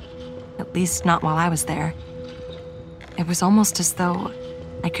 At least not while I was there. It was almost as though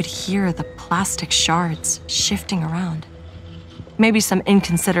I could hear the plastic shards shifting around. Maybe some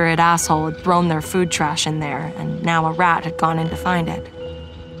inconsiderate asshole had thrown their food trash in there, and now a rat had gone in to find it.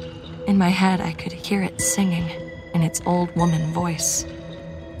 In my head, I could hear it singing in its old woman voice.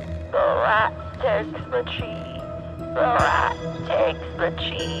 The rat takes the cheese. The rat takes the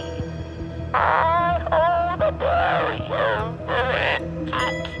cheese. I hold the dairy. The rat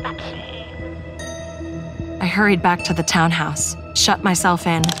takes the cheese. I hurried back to the townhouse, shut myself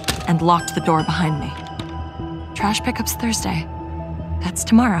in, and locked the door behind me. Trash pickup's Thursday. That's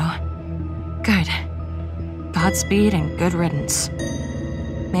tomorrow. Good. Godspeed and good riddance.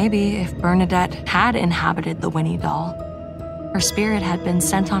 Maybe if Bernadette had inhabited the Winnie doll, her spirit had been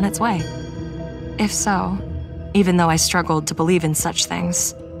sent on its way. If so, even though I struggled to believe in such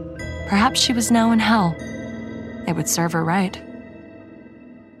things, perhaps she was now in hell. It would serve her right.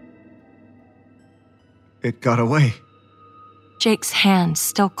 It got away. Jake's hand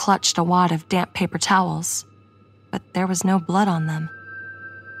still clutched a wad of damp paper towels, but there was no blood on them.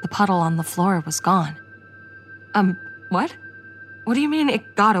 The puddle on the floor was gone. What? What do you mean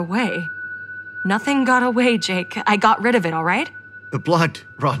it got away? Nothing got away, Jake. I got rid of it, all right? The blood,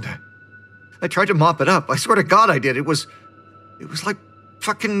 Rhonda. I tried to mop it up. I swear to God I did. It was like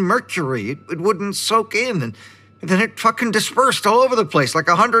fucking mercury. It wouldn't soak in, and then it fucking dispersed all over the place like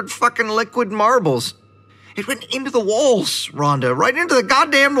 100 fucking liquid marbles. It went into the walls, Rhonda. Right into the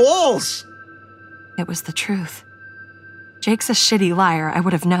goddamn walls. It was the truth. Jake's a shitty liar, I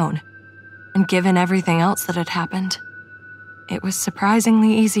would have known. And given everything else that had happened, it was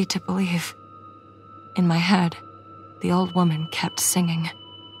surprisingly easy to believe. In my head, the old woman kept singing.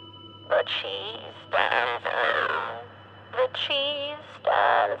 The cheese stands alone. The cheese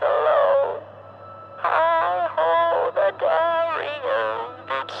stands alone. I hold the dairy.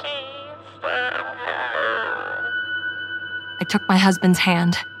 The cheese stands alone. I took my husband's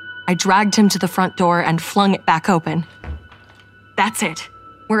hand. I dragged him to the front door and flung it back open. That's it.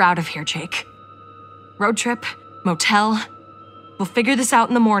 We're out of here, Jake. Road trip, motel. We'll figure this out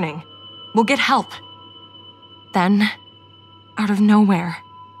in the morning. We'll get help. Then, out of nowhere,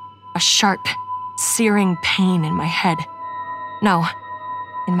 a sharp, searing pain in my head. No,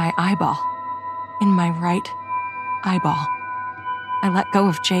 in my eyeball. In my right eyeball. I let go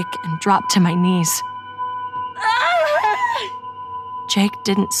of Jake and dropped to my knees. Jake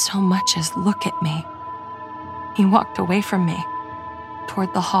didn't so much as look at me. He walked away from me,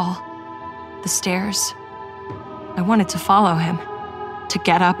 toward the hall, the stairs. I wanted to follow him, to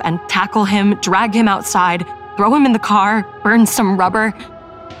get up and tackle him, drag him outside, throw him in the car, burn some rubber.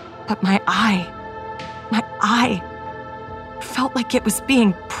 But my eye felt like it was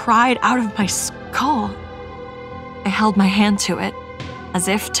being pried out of my skull. I held my hand to it, as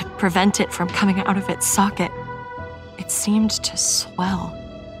if to prevent it from coming out of its socket. It seemed to swell.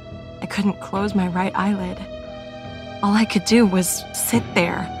 I couldn't close my right eyelid. All I could do was sit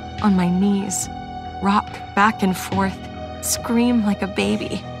there, on my knees, rock back and forth, scream like a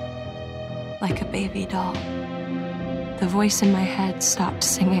baby. like a baby doll. The voice in my head stopped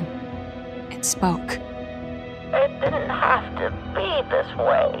singing. It spoke. It didn't have to be this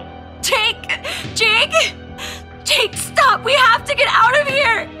way. Jake, stop! We have to get out of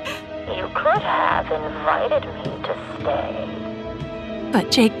here! You could have invited me to stay.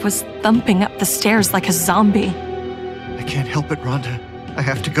 But Jake was thumping up the stairs like a zombie. I can't help it, Rhonda. I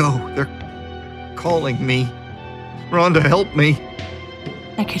have to go. They're calling me. Rhonda, help me.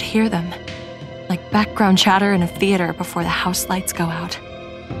 I could hear them, like background chatter in a theater before the house lights go out.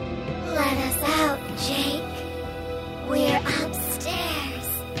 Let us out, Jake. We're upstairs.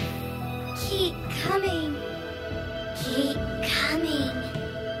 Keep coming. Keep coming.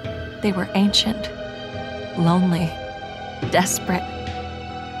 They were ancient, lonely, desperate,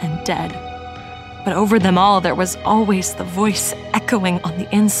 and dead. But over them all, there was always the voice echoing on the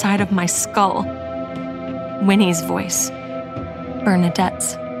inside of my skull. Winnie's voice.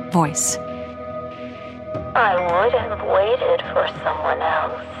 Bernadette's voice. I would have waited for someone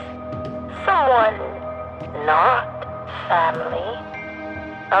else. Someone not family.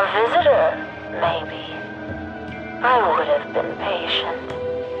 A visitor, maybe. I would have been patient.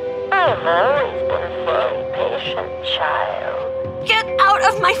 I've always been very patient, child. Get out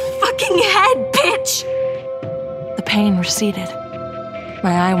of my fucking head, bitch! The pain receded.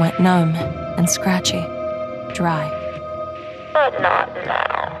 My eye went numb and scratchy, dry. But not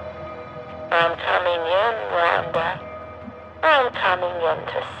now. I'm coming in, Rhonda. I'm coming in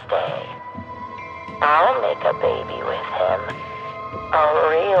to stay. I'll make a baby with him. A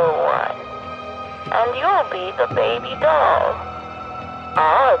real one. And you'll be the baby doll.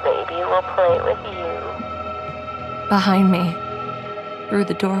 Our baby will play with you. Behind me, through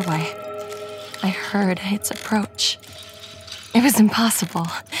the doorway, I heard its approach. It was impossible.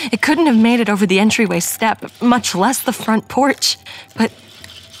 It couldn't have made it over the entryway step, much less the front porch. But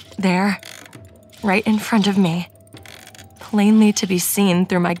there, right in front of me, plainly to be seen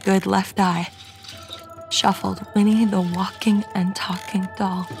through my good left eye, shuffled Winnie the walking and talking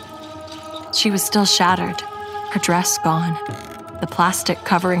doll. She was still shattered, her dress gone, the plastic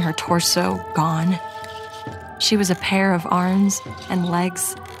covering her torso gone. She was a pair of arms and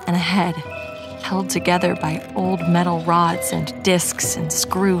legs and a head, held together by old metal rods and discs and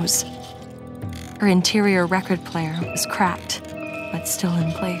screws. Her interior record player was cracked, but still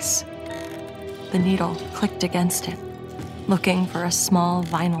in place. The needle clicked against it, looking for a small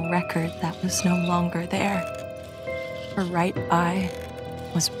vinyl record that was no longer there. Her right eye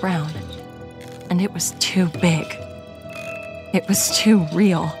was brown, and it was too big. It was too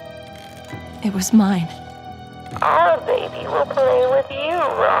real. It was mine. Our baby will play with you,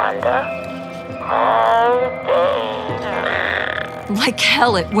 Rhonda. All day. Like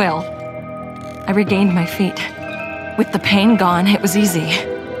hell it will. I regained my feet. With the pain gone, it was easy.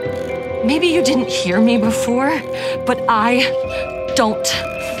 Maybe you didn't hear me before, but I don't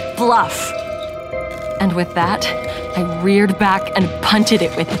bluff. And with that, I reared back and punted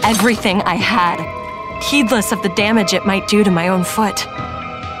it with everything I had, heedless of the damage it might do to my own foot.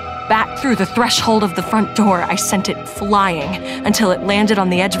 Back through the threshold of the front door, I sent it flying until it landed on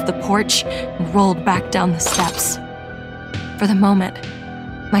the edge of the porch and rolled back down the steps. For the moment,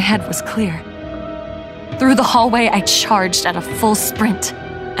 my head was clear. Through the hallway, I charged at a full sprint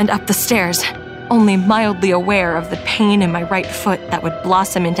and up the stairs, only mildly aware of the pain in my right foot that would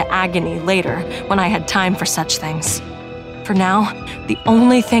blossom into agony later when I had time for such things. For now, the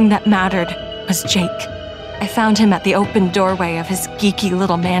only thing that mattered was Jake. I found him at the open doorway of his geeky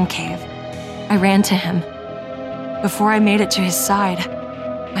little man cave. I ran to him. Before I made it to his side,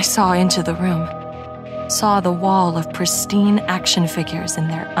 I saw into the room. Saw the wall of pristine action figures in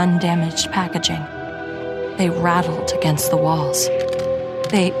their undamaged packaging. They rattled against the walls.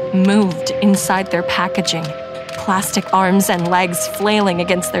 They moved inside their packaging, plastic arms and legs flailing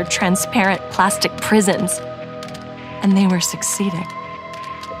against their transparent plastic prisons. And they were succeeding.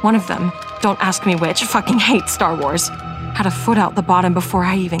 One of them, don't ask me which, fucking hate Star Wars, had a foot out the bottom before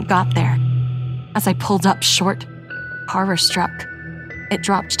I even got there. As I pulled up short, horror struck, it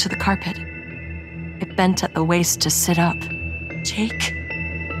dropped to the carpet. It bent at the waist to sit up. Jake?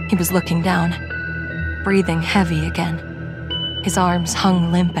 He was looking down, breathing heavy again. His arms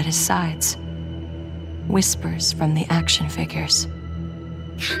hung limp at his sides. Whispers from the action figures.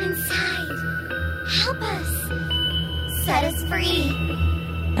 Come inside. Help us. Set us free.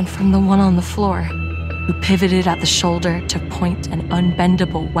 And from the one on the floor, who pivoted at the shoulder to point an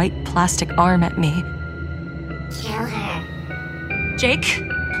unbendable white plastic arm at me. Kill her. Jake,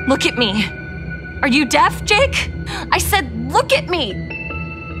 look at me. Are you deaf, Jake? I said, look at me.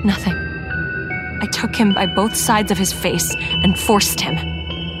 Nothing. I took him by both sides of his face and forced him.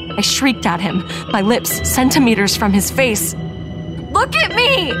 I shrieked at him, my lips centimeters from his face. "Look at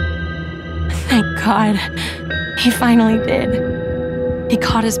me!" Thank God, he finally did. He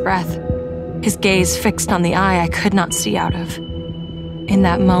caught his breath, his gaze fixed on the eye I could not see out of. In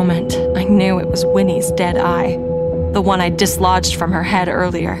that moment, I knew it was Winnie's dead eye, the one I dislodged from her head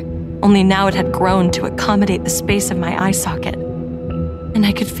earlier, only now it had grown to accommodate the space of my eye socket. And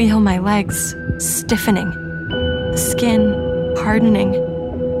I could feel my legs stiffening, the skin hardening.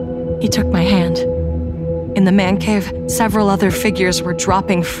 He took my hand. In the man cave, several other figures were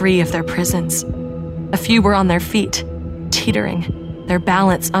dropping free of their prisons. A few were on their feet, teetering, their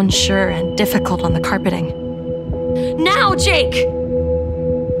balance unsure and difficult on the carpeting. "Now, Jake!"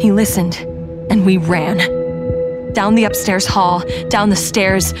 He listened, and we ran. Down the upstairs hall, down the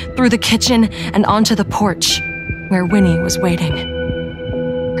stairs, through the kitchen, and onto the porch, where Winnie was waiting.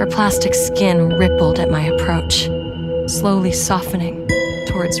 Her plastic skin rippled at my approach, slowly softening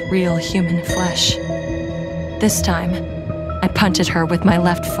towards real human flesh. This time, I punted her with my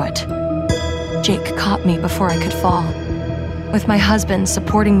left foot. Jake caught me before I could fall. With my husband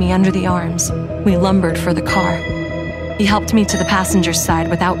supporting me under the arms, we lumbered for the car. He helped me to the passenger's side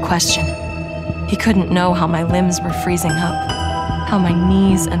without question. He couldn't know how my limbs were freezing up, how my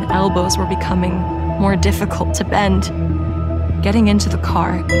knees and elbows were becoming more difficult to bend. Getting into the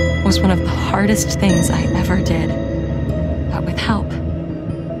car was one of the hardest things I ever did. But with help,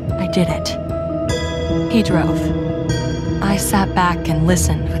 I did it. He drove. I sat back and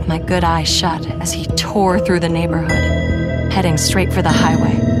listened with my good eye shut as he tore through the neighborhood, heading straight for the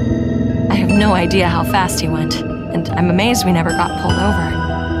highway. I have no idea how fast he went, and I'm amazed we never got pulled over.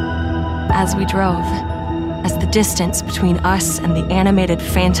 As we drove, as the distance between us and the animated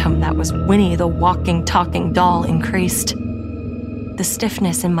phantom that was Winnie the walking, talking doll increased, the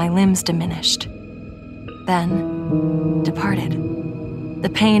stiffness in my limbs diminished, then departed. The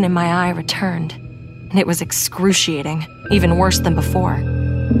pain in my eye returned, and it was excruciating, even worse than before.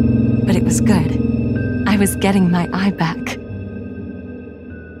 But it was good. I was getting my eye back.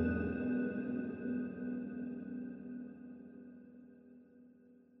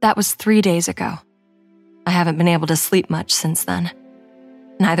 That was 3 days ago. I haven't been able to sleep much since then.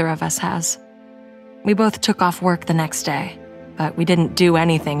 Neither of us has. We both took off work the next day, but we didn't do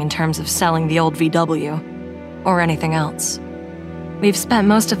anything in terms of selling the old VW or anything else. We've spent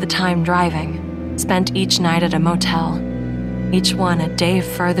most of the time driving, spent each night at a motel, each one a day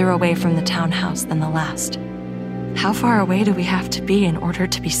further away from the townhouse than the last. How far away do we have to be in order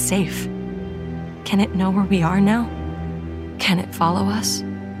to be safe? Can it know where we are now? Can it follow us?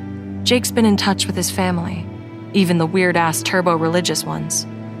 Jake's been in touch with his family, even the weird-ass turbo-religious ones.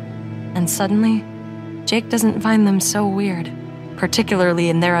 And suddenly, Jake doesn't find them so weird, particularly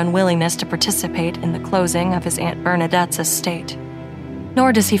in their unwillingness to participate in the closing of his Aunt Bernadette's estate.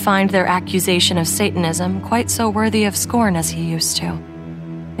 Nor does he find their accusation of Satanism quite so worthy of scorn as he used to.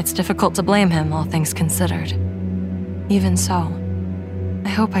 It's difficult to blame him, all things considered. Even so, I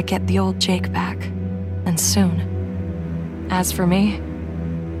hope I get the old Jake back, and soon. As for me,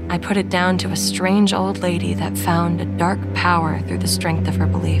 I put it down to a strange old lady that found a dark power through the strength of her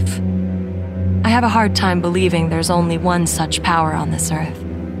belief. I have a hard time believing there's only one such power on this earth,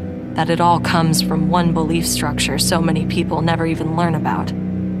 that it all comes from one belief structure so many people never even learn about.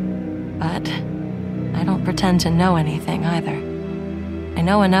 But I don't pretend to know anything either. I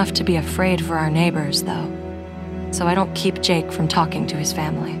know enough to be afraid for our neighbors, though, so I don't keep Jake from talking to his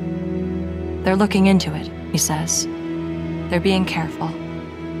family. They're looking into it, he says. They're being careful.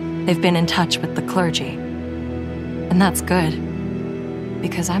 They've been in touch with the clergy. And that's good,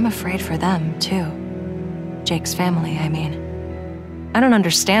 because I'm afraid for them, too. Jake's family, I mean. I don't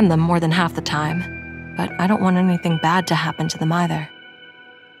understand them more than half the time, but I don't want anything bad to happen to them either.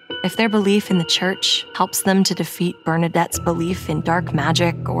 If their belief in the church helps them to defeat Bernadette's belief in dark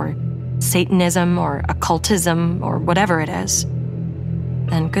magic or Satanism or occultism or whatever it is,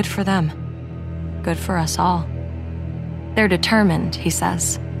 then good for them. Good for us all. They're determined, he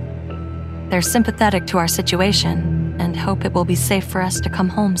says. They're sympathetic to our situation and hope it will be safe for us to come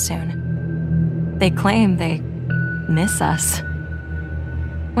home soon. They claim they miss us,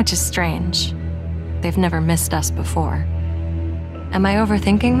 which is strange. They've never missed us before. Am I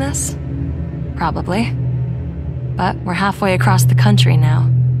overthinking this? Probably. But we're halfway across the country now,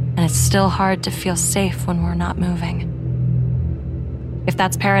 and it's still hard to feel safe when we're not moving. If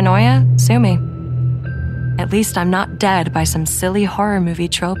that's paranoia, sue me. At least I'm not dead by some silly horror movie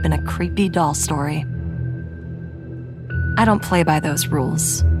trope in a creepy doll story. I don't play by those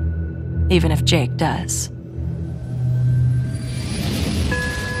rules, even if Jake does.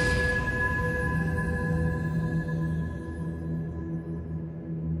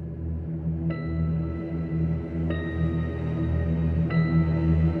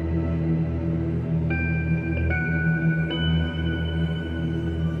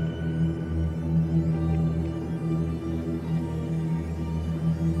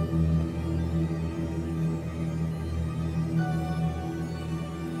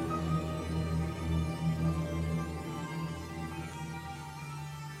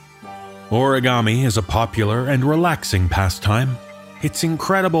 Origami is a popular and relaxing pastime. It's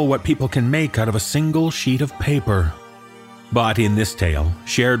incredible what people can make out of a single sheet of paper. But in this tale,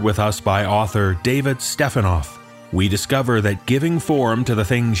 shared with us by author David Stefanoff, we discover that giving form to the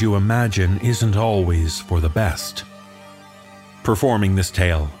things you imagine isn't always for the best. Performing this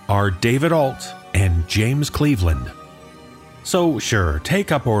tale are David Alt and James Cleveland. So sure,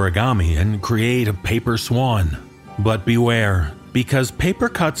 take up origami and create a paper swan. But beware, because paper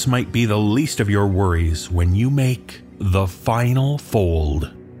cuts might be the least of your worries when you make the final fold.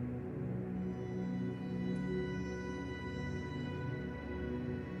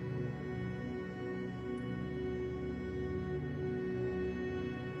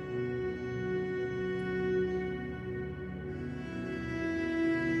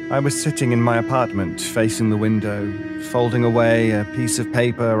 I was sitting in my apartment, facing the window, folding away a piece of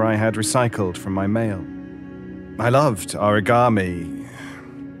paper I had recycled from my mail. I loved origami,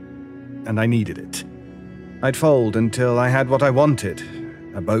 and I needed it. I'd fold until I had what I wanted.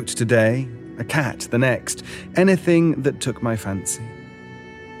 A boat today, a cat the next, anything that took my fancy.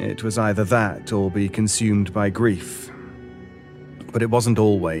 It was either that or be consumed by grief. But it wasn't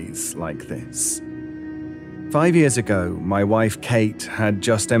always like this. 5 years ago, my wife Kate had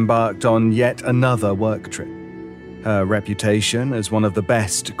just embarked on yet another work trip. Her reputation as one of the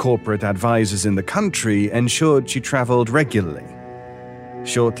best corporate advisors in the country ensured she traveled regularly.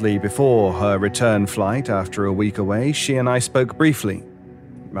 Shortly before her return flight after a week away, she and I spoke briefly.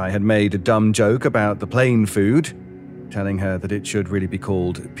 I had made a dumb joke about the plane food, telling her that it should really be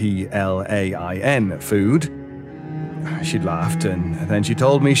called PLAIN food. She laughed, and then she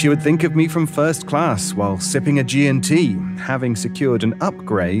told me she would think of me from first class while sipping a G&T, having secured an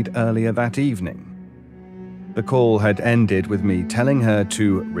upgrade earlier that evening. The call had ended with me telling her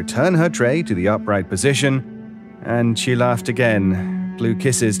to return her tray to the upright position, and she laughed again, blew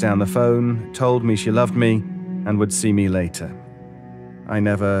kisses down the phone, told me she loved me, and would see me later. I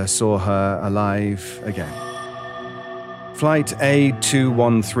never saw her alive again. Flight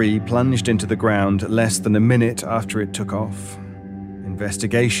A213 plunged into the ground less than a minute after it took off.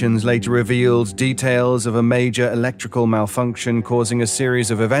 Investigations later revealed details of a major electrical malfunction causing a series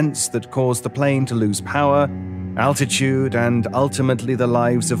of events that caused the plane to lose power, altitude, and ultimately the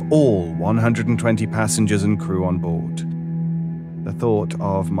lives of all 120 passengers and crew on board. The thought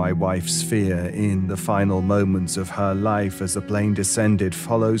of my wife's fear in the final moments of her life as the plane descended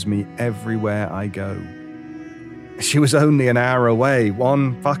follows me everywhere I go. She was only an hour away,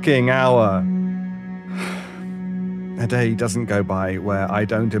 1 fucking hour. A day doesn't go by where I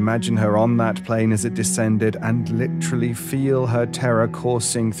don't imagine her on that plane as it descended and literally feel her terror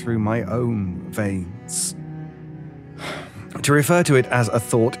coursing through my own veins. To refer to it as a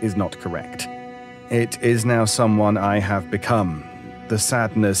thought is not correct. It is now someone I have become. The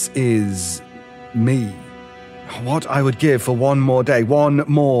sadness is me. What I would give for one more day, one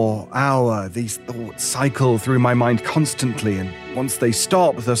more hour. These thoughts cycle through my mind constantly, and once they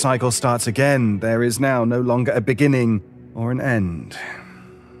stop, the cycle starts again. There is now no longer a beginning or an end.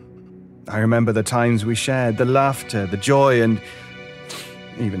 I remember the times we shared, the laughter, the joy, and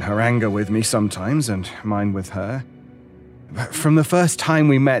even her anger with me sometimes, and mine with her. From the first time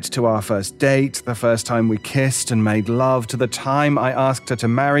we met to our first date, the first time we kissed and made love, to the time I asked her to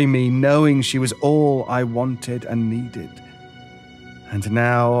marry me, knowing she was all I wanted and needed. And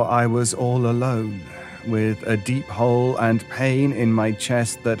now I was all alone, with a deep hole and pain in my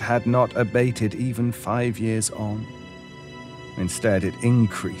chest that had not abated even 5 years on. Instead, it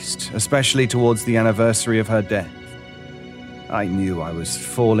increased, especially towards the anniversary of her death. I knew I was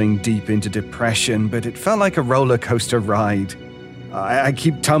falling deep into depression, but it felt like a roller coaster ride. I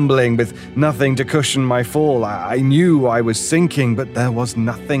keep tumbling with nothing to cushion my fall. I knew I was sinking, but there was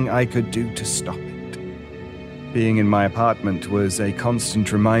nothing I could do to stop it. Being in my apartment was a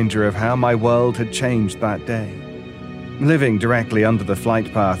constant reminder of how my world had changed that day. Living directly under the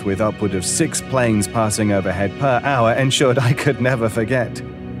flight path with upward of 6 planes passing overhead per hour ensured I could never forget.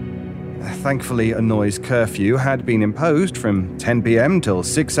 Thankfully, a noise curfew had been imposed from 10 p.m. till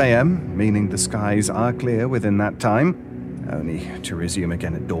 6 a.m., meaning the skies are clear within that time, only to resume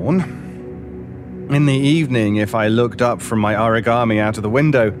again at dawn. In the evening, if I looked up from my origami out of the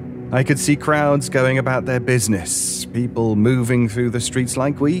window, I could see crowds going about their business, people moving through the streets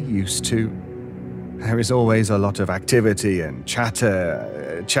like we used to. There is always a lot of activity and chatter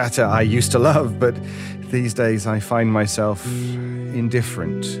I used to love, but these days I find myself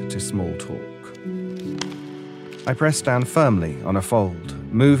indifferent to small talk. I pressed down firmly on a fold,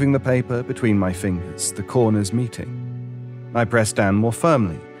 moving the paper between my fingers, the corners meeting. I pressed down more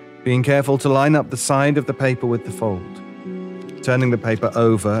firmly, being careful to line up the side of the paper with the fold. Turning the paper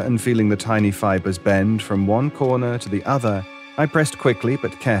over and feeling the tiny fibers bend from one corner to the other, I pressed quickly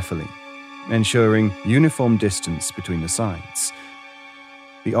but carefully, ensuring uniform distance between the sides.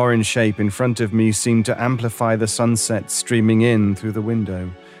 The orange shape in front of me seemed to amplify the sunset streaming in through the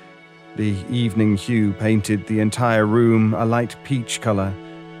window. The evening hue painted the entire room a light peach color,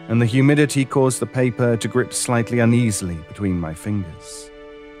 and the humidity caused the paper to grip slightly uneasily between my fingers.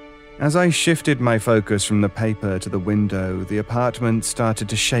 As I shifted my focus from the paper to the window, the apartment started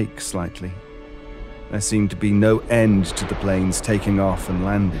to shake slightly. There seemed to be no end to the planes taking off and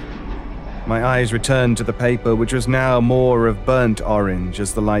landing. My eyes returned to the paper, which was now more of burnt orange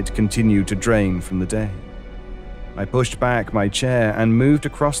as the light continued to drain from the day. I pushed back my chair and moved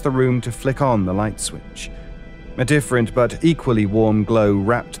across the room to flick on the light switch. A different but equally warm glow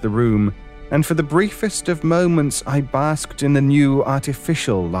wrapped the room, and for the briefest of moments I basked in the new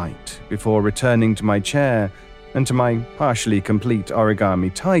artificial light before returning to my chair and to my partially complete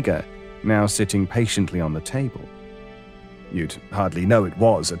origami tiger, now sitting patiently on the table. You'd hardly know it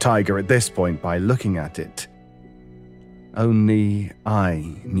was a tiger at this point by looking at it. Only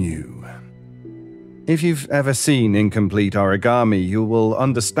I knew. If you've ever seen incomplete origami, you will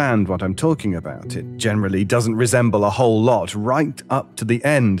understand what I'm talking about. It generally doesn't resemble a whole lot right up to the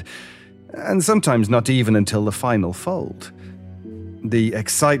end, and sometimes not even until the final fold. The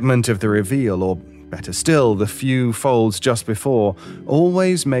excitement of the reveal, or better still, the few folds just before,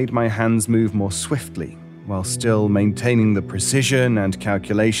 always made my hands move more swiftly, while still maintaining the precision and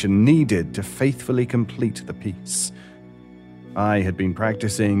calculation needed to faithfully complete the piece. I had been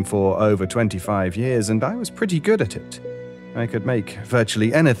practicing for over 25 years, and I was pretty good at it. I could make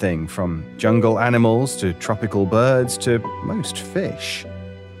virtually anything from jungle animals to tropical birds to most fish.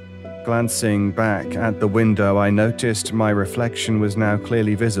 Glancing back at the window, I noticed my reflection was now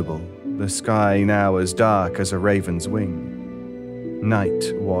clearly visible, the sky now as dark as a raven's wing.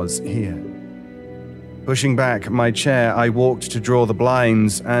 Night was here. Pushing back my chair, I walked to draw the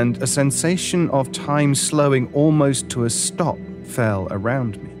blinds, and a sensation of time slowing almost to a stop fell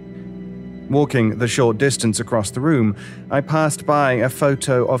around me. Walking the short distance across the room, I passed by a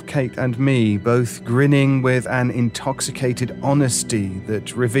photo of Kate and me, both grinning with an intoxicated honesty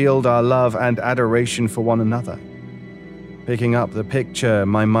that revealed our love and adoration for one another. Picking up the picture,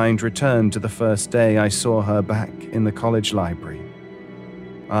 my mind returned to the first day I saw her back in the college library.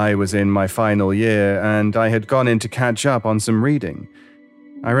 I was in my final year, and I had gone in to catch up on some reading.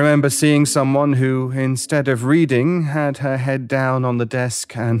 I remember seeing someone who, instead of reading, had her head down on the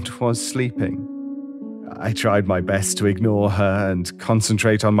desk and was sleeping. I tried my best to ignore her and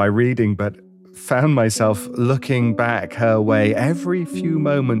concentrate on my reading, but found myself looking back her way every few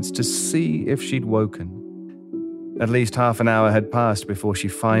moments to see if she'd woken. At least half an hour had passed before she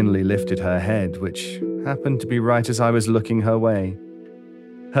finally lifted her head, which happened to be right as I was looking her way.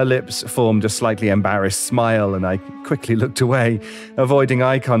 Her lips formed a slightly embarrassed smile, and I quickly looked away, avoiding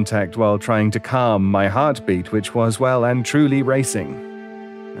eye contact while trying to calm my heartbeat, which was well and truly racing.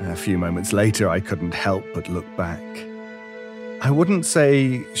 A few moments later, I couldn't help but look back. I wouldn't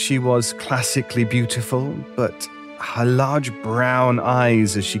say she was classically beautiful, but her large brown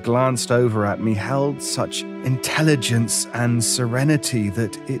eyes as she glanced over at me held such intelligence and serenity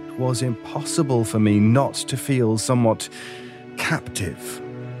that it was impossible for me not to feel somewhat captive.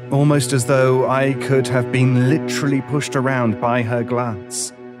 Almost as though I could have been literally pushed around by her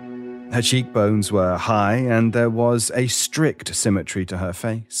glance. Her cheekbones were high, and there was a strict symmetry to her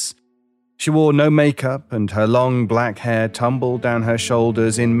face. She wore no makeup, and her long black hair tumbled down her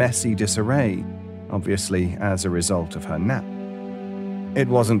shoulders in messy disarray, obviously as a result of her nap. It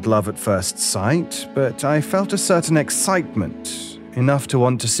wasn't love at first sight, but I felt a certain excitement, enough to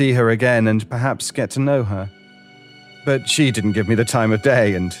want to see her again and perhaps get to know her. But she didn't give me the time of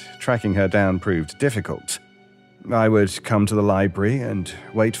day, and tracking her down proved difficult. I would come to the library and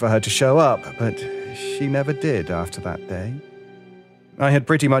wait for her to show up, but she never did after that day. I had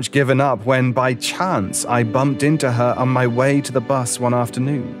pretty much given up when, by chance, I bumped into her on my way to the bus one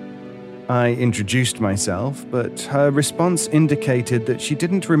afternoon. I introduced myself, but her response indicated that she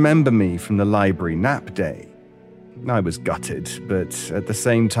didn't remember me from the library nap day. I was gutted, but at the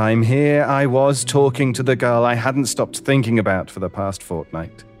same time, here I was talking to the girl I hadn't stopped thinking about for the past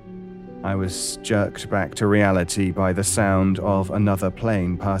fortnight. I was jerked back to reality by the sound of another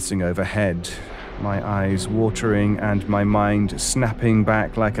plane passing overhead, my eyes watering and my mind snapping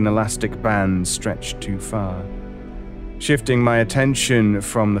back like an elastic band stretched too far. Shifting my attention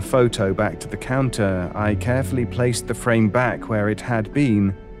from the photo back to the counter, I carefully placed the frame back where it had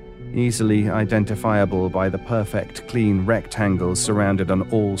been, easily identifiable by the perfect clean rectangles surrounded on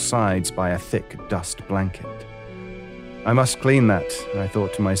all sides by a thick dust blanket. I must clean that, I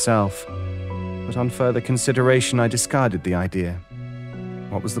thought to myself. But on further consideration, I discarded the idea.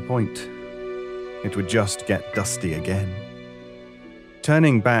 What was the point? It would just get dusty again.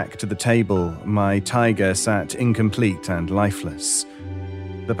 Turning back to the table, my tiger sat incomplete and lifeless.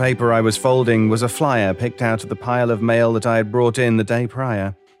 The paper I was folding was a flyer picked out of the pile of mail that I had brought in the day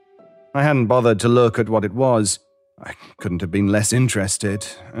prior. I hadn't bothered to look at what it was. I couldn't have been less interested,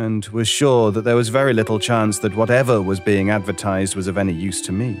 and was sure that there was very little chance that whatever was being advertised was of any use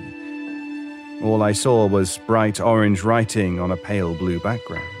to me. All I saw was bright orange writing on a pale blue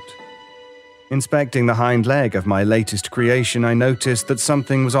background. Inspecting the hind leg of my latest creation, I noticed that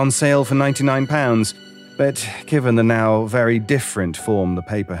something was on sale for £99, but given the now very different form the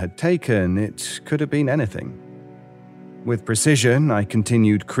paper had taken, it could have been anything. With precision, I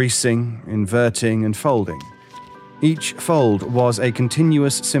continued creasing, inverting, and folding. Each fold was a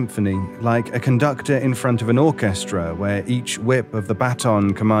continuous symphony, like a conductor in front of an orchestra where each whip of the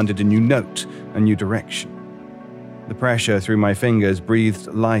baton commanded a new note, a new direction. The pressure through my fingers breathed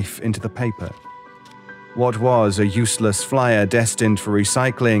life into the paper. What was a useless flyer destined for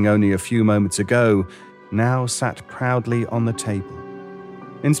recycling only a few moments ago now sat proudly on the table.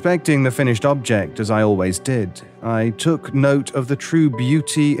 Inspecting the finished object as I always did, I took note of the true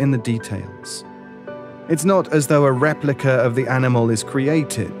beauty in the details. It's not as though a replica of the animal is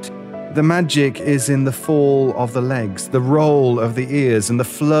created. The magic is in the fall of the legs, the roll of the ears, and the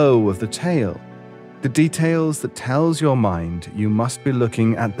flow of the tail. The details that tells your mind you must be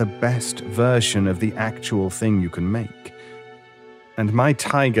looking at the best version of the actual thing you can make. And my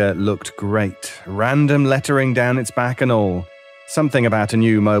tiger looked great, random lettering down its back and all. Something about a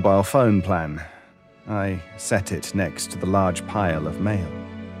new mobile phone plan. I set it next to the large pile of mail.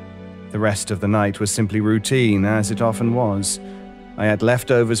 The rest of the night was simply routine, as it often was. I had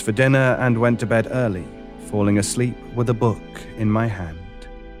leftovers for dinner and went to bed early, falling asleep with a book in my hand.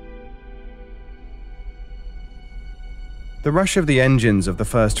 The rush of the engines of the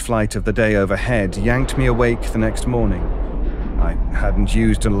first flight of the day overhead yanked me awake the next morning. I hadn't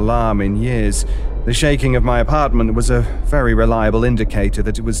used an alarm in years. The shaking of my apartment was a very reliable indicator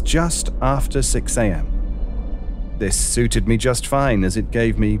that it was just after 6 a.m. This suited me just fine, as it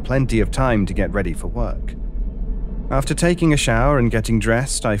gave me plenty of time to get ready for work. After taking a shower and getting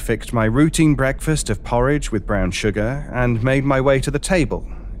dressed, I fixed my routine breakfast of porridge with brown sugar and made my way to the table,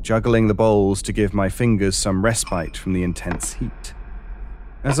 juggling the bowls to give my fingers some respite from the intense heat.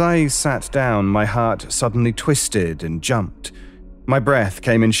 As I sat down, my heart suddenly twisted and jumped. My breath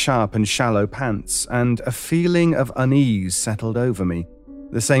came in sharp and shallow pants, and a feeling of unease settled over me,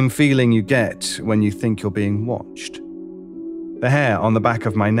 the same feeling you get when you think you're being watched. The hair on the back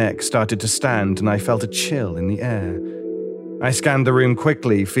of my neck started to stand, and I felt a chill in the air. I scanned the room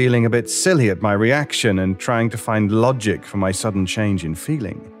quickly, feeling a bit silly at my reaction and trying to find logic for my sudden change in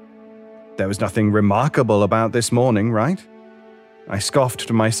feeling. There was nothing remarkable about this morning, right? I scoffed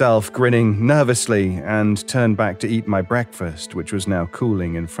to myself, grinning nervously, and turned back to eat my breakfast, which was now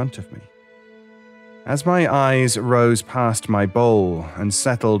cooling in front of me. As my eyes rose past my bowl and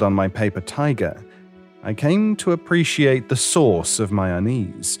settled on my paper tiger, I came to appreciate the source of my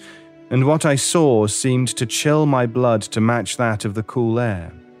unease, and what I saw seemed to chill my blood to match that of the cool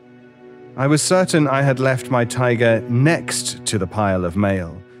air. I was certain I had left my tiger next to the pile of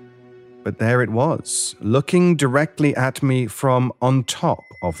mail, but there it was, looking directly at me from on top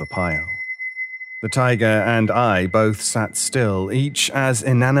of the pile. The tiger and I both sat still, each as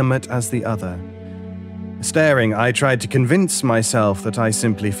inanimate as the other. Staring, I tried to convince myself that I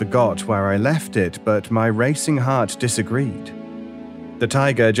simply forgot where I left it, but my racing heart disagreed. The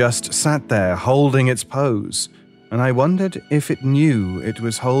tiger just sat there, holding its pose, and I wondered if it knew it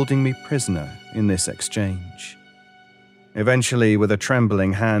was holding me prisoner in this exchange. Eventually, with a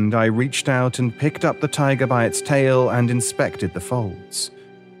trembling hand, I reached out and picked up the tiger by its tail and inspected the folds.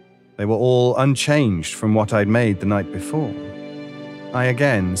 They were all unchanged from what I'd made the night before. I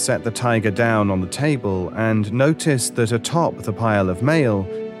again set the tiger down on the table and noticed that atop the pile of mail,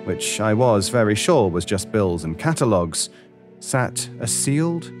 which I was very sure was just bills and catalogues, sat a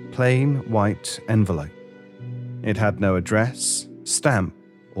sealed, plain white envelope. It had no address, stamp,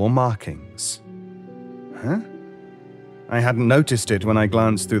 or markings. Huh? I hadn't noticed it when I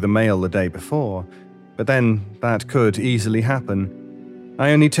glanced through the mail the day before, but then that could easily happen.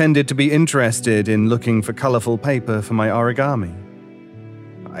 I only tended to be interested in looking for colorful paper for my origami.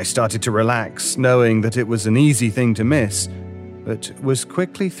 I started to relax, knowing that it was an easy thing to miss, but was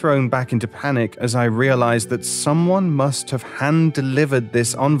quickly thrown back into panic as I realized that someone must have hand-delivered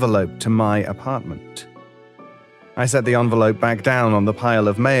this envelope to my apartment. I set the envelope back down on the pile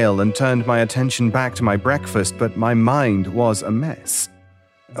of mail and turned my attention back to my breakfast, but my mind was a mess.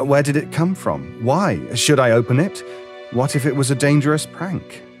 Where did it come from? Why? Should I open it? What if it was a dangerous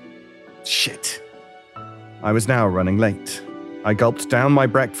prank? Shit. I was now running late. I gulped down my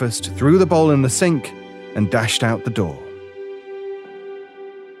breakfast, threw the bowl in the sink, and dashed out the door.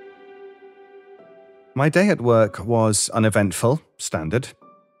 My day at work was uneventful, standard,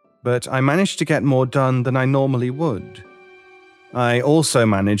 but I managed to get more done than I normally would. I also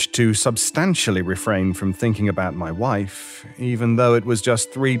managed to substantially refrain from thinking about my wife, even though it was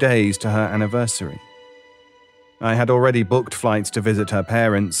just 3 days to her anniversary. I had already booked flights to visit her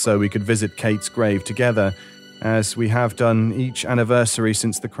parents so we could visit Kate's grave together, as we have done each anniversary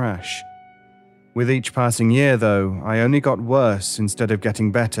since the crash. With each passing year, though, I only got worse instead of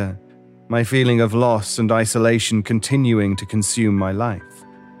getting better, my feeling of loss and isolation continuing to consume my life.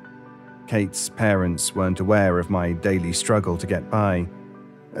 Kate's parents weren't aware of my daily struggle to get by.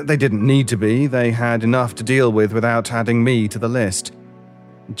 They didn't need to be, they had enough to deal with without adding me to the list.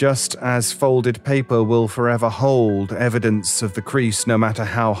 Just as folded paper will forever hold evidence of the crease no matter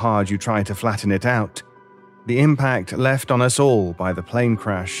how hard you try to flatten it out, the impact left on us all by the plane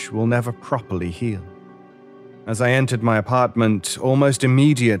crash will never properly heal. As I entered my apartment, almost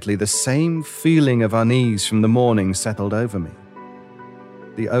immediately the same feeling of unease from the morning settled over me.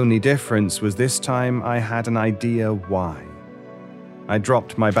 The only difference was this time I had an idea why. I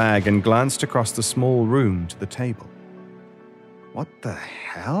dropped my bag and glanced across the small room to the table. What the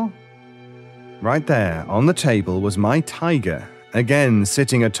hell? Right there, on the table, was my tiger, again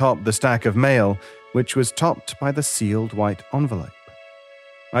sitting atop the stack of mail, which was topped by the sealed white envelope.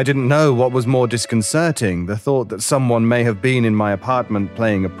 I didn't know what was more disconcerting, the thought that someone may have been in my apartment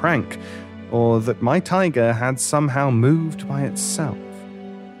playing a prank, or that my tiger had somehow moved by itself.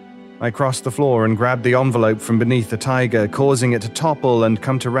 I crossed the floor and grabbed the envelope from beneath the tiger, causing it to topple and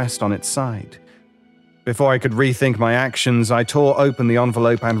come to rest on its side. Before I could rethink my actions, I tore open the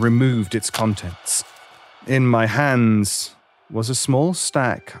envelope and removed its contents. In my hands was a small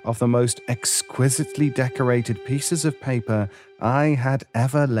stack of the most exquisitely decorated pieces of paper I had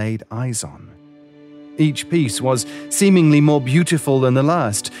ever laid eyes on. Each piece was seemingly more beautiful than the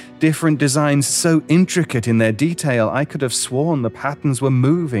last, different designs so intricate in their detail I could have sworn the patterns were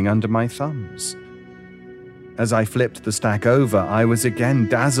moving under my thumbs. As I flipped the stack over, I was again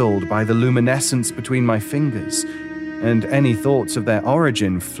dazzled by the luminescence between my fingers, and any thoughts of their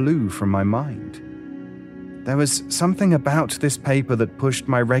origin flew from my mind. There was something about this paper that pushed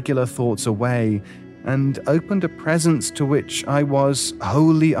my regular thoughts away and opened a presence to which I was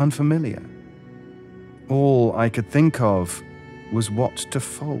wholly unfamiliar. All I could think of was what to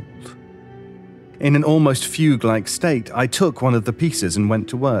fold. In an almost fugue-like state, I took one of the pieces and went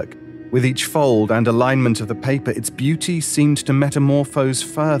to work. With each fold and alignment of the paper, its beauty seemed to metamorphose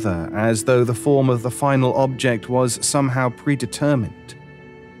further, as though the form of the final object was somehow predetermined.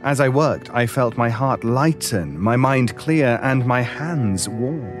 As I worked, I felt my heart lighten, my mind clear, and my hands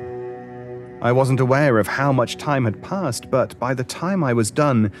warm. I wasn't aware of how much time had passed, but by the time I was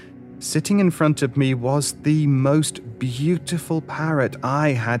done, sitting in front of me was the most beautiful parrot I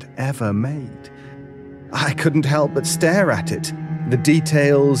had ever made. I couldn't help but stare at it. The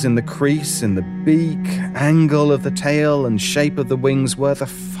details in the crease in the beak, angle of the tail, and shape of the wings were the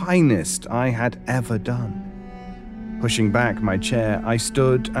finest I had ever done. Pushing back my chair, I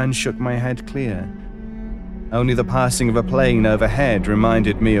stood and shook my head clear. Only the passing of a plane overhead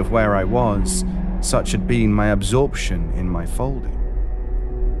reminded me of where I was. Such had been my absorption in my folding.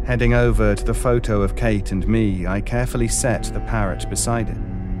 Heading over to the photo of Kate and me, I carefully set the parrot beside it.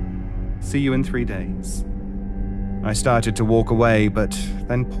 See you in 3 days. I started to walk away, but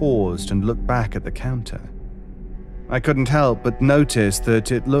then paused and looked back at the counter. I couldn't help but notice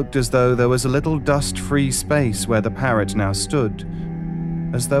that it looked as though there was a little dust-free space where the parrot now stood,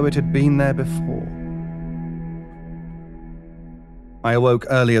 as though it had been there before. I awoke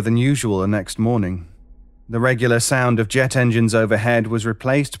earlier than usual the next morning. The regular sound of jet engines overhead was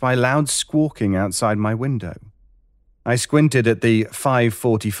replaced by loud squawking outside my window. I squinted at the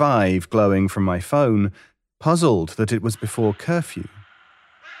 5:45 glowing from my phone, puzzled that it was before curfew.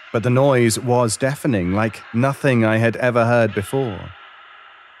 But the noise was deafening, like nothing I had ever heard before.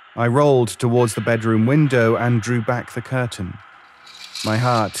 I rolled towards the bedroom window and drew back the curtain. My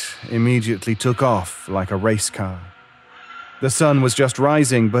heart immediately took off like a race car. The sun was just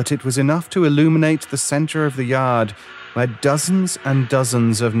rising, but it was enough to illuminate the center of the yard, where dozens and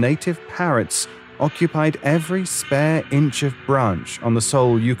dozens of native parrots occupied every spare inch of branch on the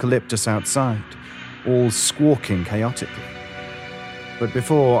sole eucalyptus outside, all squawking chaotically. But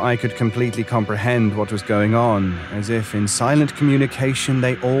before I could completely comprehend what was going on, as if in silent communication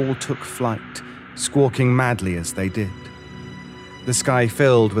they all took flight, squawking madly as they did. The sky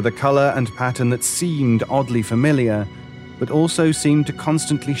filled with a color and pattern that seemed oddly familiar, but also seemed to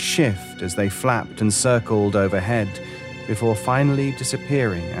constantly shift as they flapped and circled overhead, before finally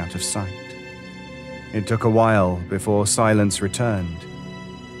disappearing out of sight. It took a while before silence returned.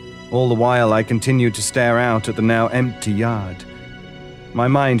 All the while I continued to stare out at the now empty yard. My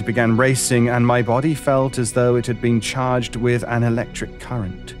mind began racing and my body felt as though it had been charged with an electric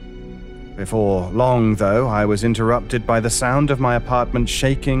current. Before long, though, I was interrupted by the sound of my apartment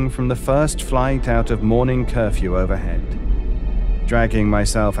shaking from the first flight out of morning curfew overhead. Dragging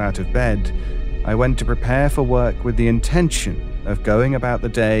myself out of bed, I went to prepare for work with the intention of going about the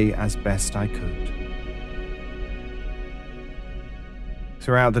day as best I could.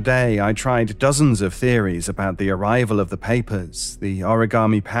 Throughout the day, I tried dozens of theories about the arrival of the papers, the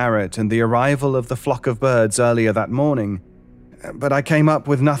origami parrot, and the arrival of the flock of birds earlier that morning, but I came up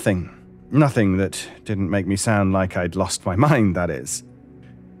with nothing. Nothing that didn't make me sound like I'd lost my mind, that is.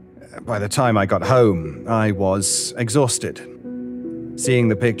 By the time I got home, I was exhausted. Seeing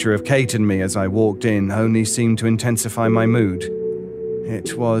the picture of Kate and me as I walked in only seemed to intensify my mood.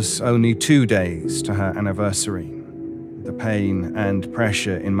 It was only 2 days to her anniversary. The pain and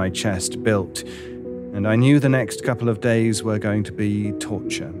pressure in my chest built, and I knew the next couple of days were going to be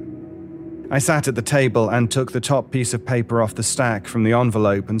torture. I sat at the table and took the top piece of paper off the stack from the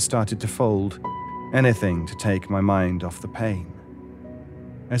envelope and started to fold. Anything to take my mind off the pain.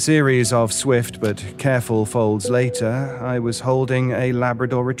 A series of swift but careful folds later, I was holding a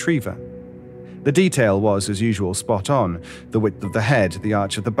Labrador Retriever. The detail was, as usual, spot on. The width of the head, the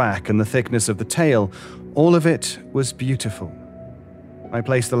arch of the back, and the thickness of the tail, all of it was beautiful. I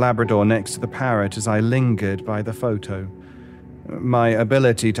placed the Labrador next to the parrot as I lingered by the photo. My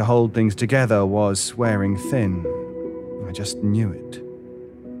ability to hold things together was wearing thin. I just knew it.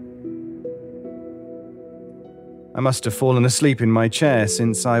 I must have fallen asleep in my chair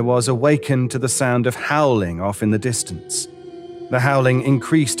since I was awakened to the sound of howling off in the distance. The howling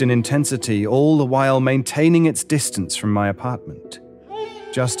increased in intensity, all the while maintaining its distance from my apartment.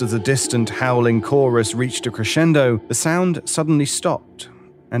 Just as the distant howling chorus reached a crescendo, the sound suddenly stopped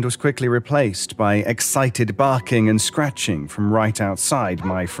and was quickly replaced by excited barking and scratching from right outside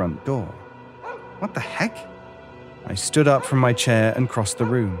my front door. What the heck? I stood up from my chair and crossed the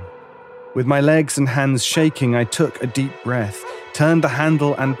room. With my legs and hands shaking, I took a deep breath, turned the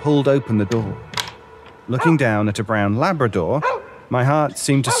handle and pulled open the door. Looking down at a brown Labrador, my heart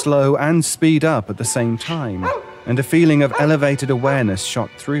seemed to slow and speed up at the same time, and a feeling of elevated awareness shot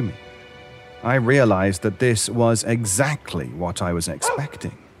through me. I realized that this was exactly what I was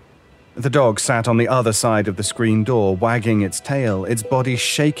expecting. The dog sat on the other side of the screen door, wagging its tail, its body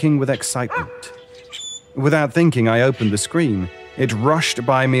shaking with excitement. Without thinking, I opened the screen. It rushed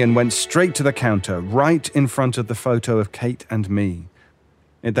by me and went straight to the counter, right in front of the photo of Kate and me.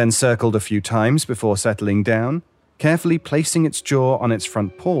 It then circled a few times before settling down, carefully placing its jaw on its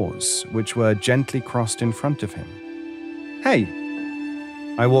front paws, which were gently crossed in front of him. "Hey!"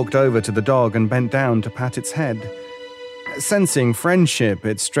 I walked over to the dog and bent down to pat its head. Sensing friendship,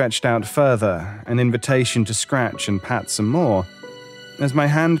 it stretched out further, an invitation to scratch and pat some more. As my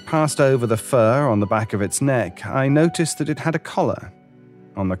hand passed over the fur on the back of its neck, I noticed that it had a collar.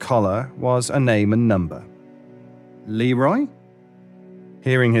 On the collar was a name and number. Leroy?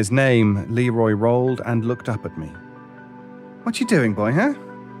 Hearing his name, Leroy rolled and looked up at me. "What you doing, boy, huh?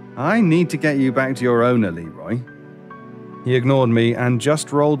 I need to get you back to your owner, Leroy." He ignored me and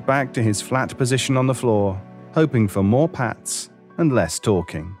just rolled back to his flat position on the floor, hoping for more pats and less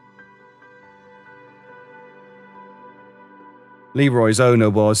talking. Leroy's owner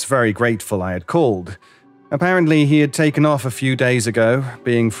was very grateful I had called. Apparently, he had taken off a few days ago,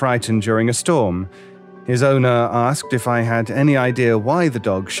 being frightened during a storm. His owner asked if I had any idea why the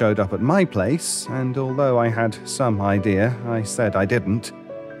dog showed up at my place, and although I had some idea, I said I didn't.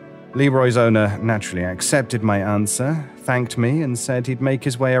 Leroy's owner naturally accepted my answer, thanked me, and said he'd make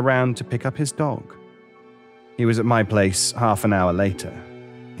his way around to pick up his dog. He was at my place half an hour later.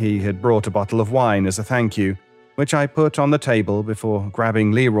 He had brought a bottle of wine as a thank you, which I put on the table before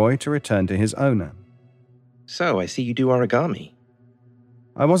grabbing Leroy to return to his owner. "So, I see you do origami."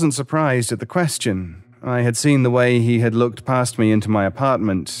 I wasn't surprised at the question. I had seen the way he had looked past me into my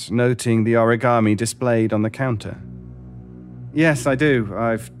apartment, noting the origami displayed on the counter. "Yes, I do.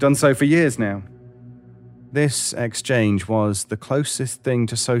 I've done so for years now." This exchange was the closest thing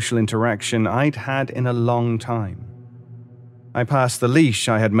to social interaction I'd had in a long time. I passed the leash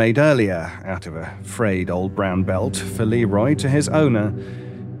I had made earlier, out of a frayed old brown belt, for Leroy to his owner.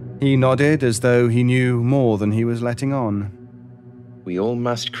 He nodded as though he knew more than he was letting on. We all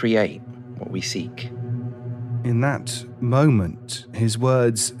must create what we seek. In that moment, his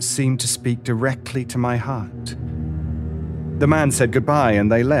words seemed to speak directly to my heart. The man said goodbye and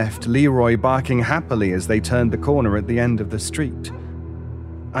they left, Leroy barking happily as they turned the corner at the end of the street.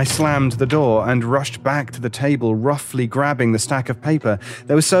 I slammed the door and rushed back to the table, roughly grabbing the stack of paper.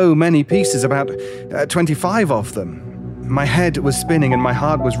 There were so many pieces, about 25 of them. My head was spinning and my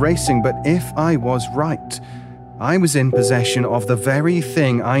heart was racing, but if I was right, I was in possession of the very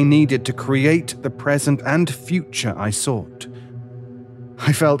thing I needed to create the present and future I sought.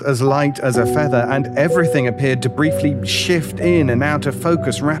 I felt as light as a feather, and everything appeared to briefly shift in and out of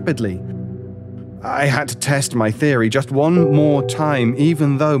focus rapidly. I had to test my theory just one more time,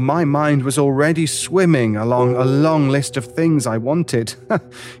 even though my mind was already swimming along a long list of things I wanted.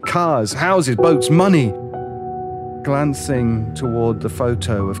 Cars, houses, boats, money. Glancing toward the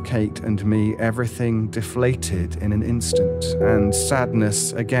photo of Kate and me, everything deflated in an instant, and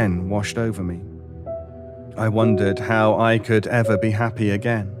sadness again washed over me. I wondered how I could ever be happy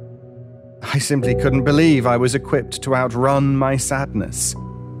again. I simply couldn't believe I was equipped to outrun my sadness.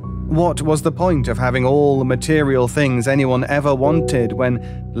 What was the point of having all the material things anyone ever wanted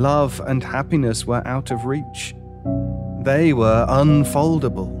when love and happiness were out of reach? They were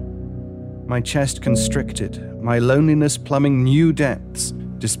unfoldable. My chest constricted, my loneliness plumbing new depths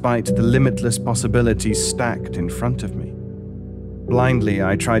despite the limitless possibilities stacked in front of me. Blindly,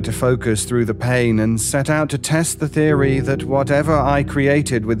 I tried to focus through the pain and set out to test the theory that whatever I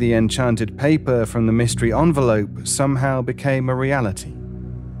created with the enchanted paper from the mystery envelope somehow became a reality.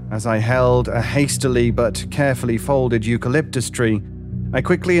 As I held a hastily but carefully folded eucalyptus tree, I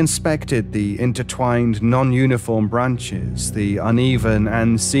quickly inspected the intertwined, non-uniform branches, the uneven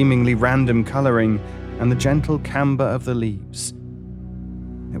and seemingly random coloring, and the gentle camber of the leaves.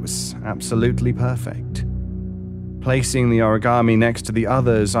 It was absolutely perfect. Placing the origami next to the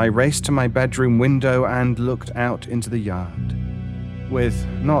others, I raced to my bedroom window and looked out into the yard. With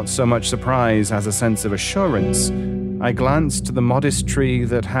not so much surprise as a sense of assurance, I glanced to the modest tree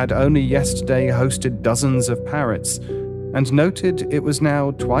that had only yesterday hosted dozens of parrots, and noted it was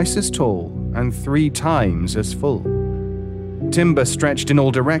now twice as tall and 3 times as full. Timber stretched in all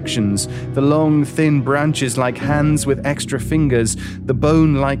directions, the long, thin branches like hands with extra fingers, the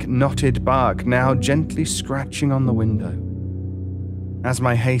bone-like knotted bark now gently scratching on the window. As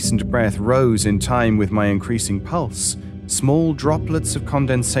my hastened breath rose in time with my increasing pulse, small droplets of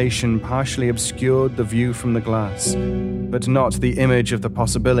condensation partially obscured the view from the glass, but not the image of the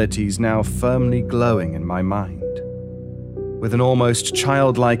possibilities now firmly glowing in my mind. With an almost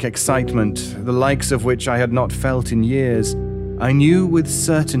childlike excitement, the likes of which I had not felt in years, I knew with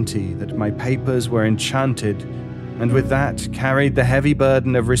certainty that my papers were enchanted, and with that carried the heavy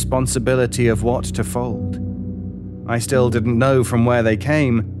burden of responsibility of what to fold. I still didn't know from where they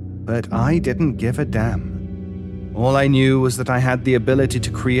came, but I didn't give a damn. All I knew was that I had the ability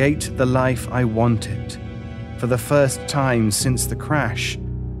to create the life I wanted. For the first time since the crash,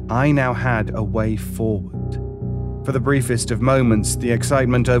 I now had a way forward. For the briefest of moments, the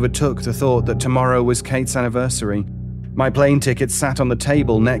excitement overtook the thought that tomorrow was Kate's anniversary. My plane ticket sat on the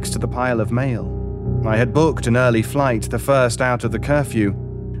table next to the pile of mail. I had booked an early flight, the first out of the curfew.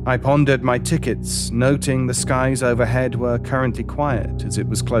 I pondered my tickets, noting the skies overhead were currently quiet as it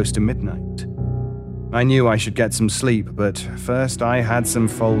was close to midnight. I knew I should get some sleep, but first I had some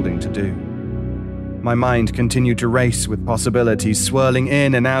folding to do. My mind continued to race with possibilities, swirling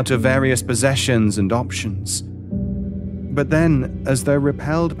in and out of various possessions and options. But then, as though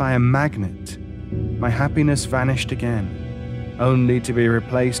repelled by a magnet, my happiness vanished again, only to be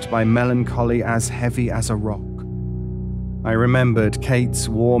replaced by melancholy as heavy as a rock. I remembered Kate's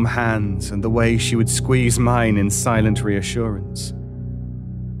warm hands and the way she would squeeze mine in silent reassurance.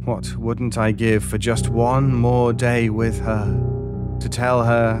 What wouldn't I give for just one more day with her, to tell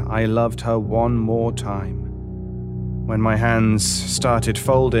her I loved her one more time? When my hands started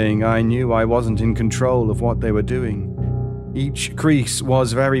folding, I knew I wasn't in control of what they were doing. Each crease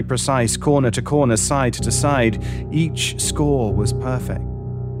was very precise, corner to corner, side to side. Each score was perfect.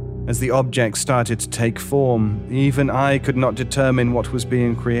 As the object started to take form, even I could not determine what was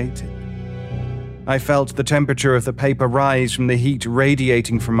being created. I felt the temperature of the paper rise from the heat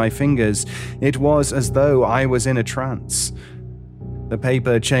radiating from my fingers. It was as though I was in a trance. The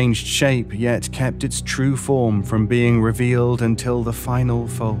paper changed shape, yet kept its true form from being revealed until the final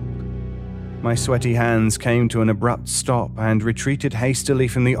fold. My sweaty hands came to an abrupt stop and retreated hastily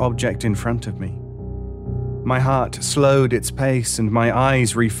from the object in front of me. My heart slowed its pace and my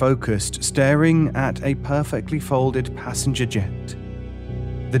eyes refocused, staring at a perfectly folded passenger jet.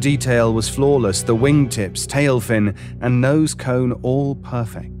 The detail was flawless, the wingtips, tail fin, and nose cone all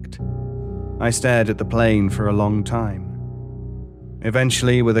perfect. I stared at the plane for a long time.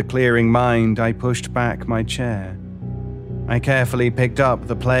 Eventually, with a clearing mind, I pushed back my chair. I carefully picked up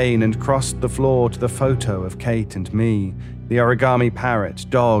the plane and crossed the floor to the photo of Kate and me, the origami parrot,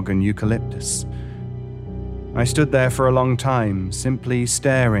 dog, and eucalyptus. I stood there for a long time, simply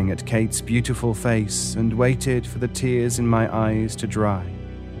staring at Kate's beautiful face and waited for the tears in my eyes to dry.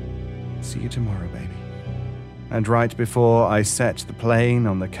 See you tomorrow, baby. And right before I set the plane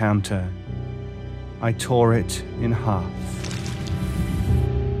on the counter, I tore it in half.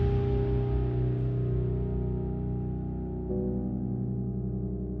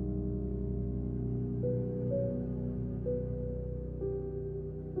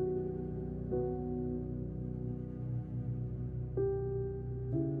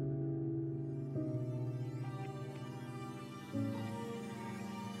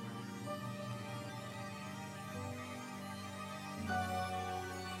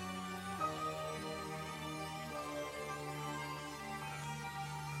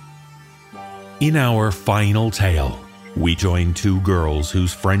 In our final tale, we join two girls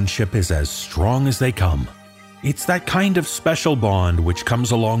whose friendship is as strong as they come. It's that kind of special bond which comes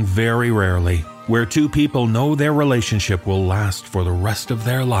along very rarely, where two people know their relationship will last for the rest of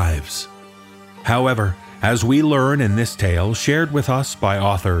their lives. However, as we learn in this tale shared with us by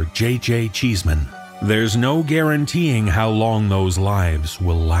author J.J. Cheeseman, there's no guaranteeing how long those lives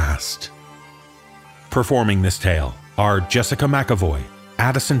will last. Performing this tale are Jessica McAvoy,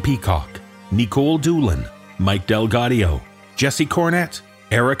 Addison Peacock, Nicole Doolin, Mike Delgadio, Jesse Cornett,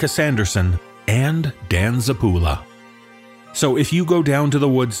 Erica Sanderson, and Dan Zapula. So if you go down to the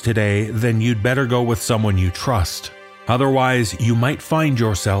woods today, then you'd better go with someone you trust. Otherwise, you might find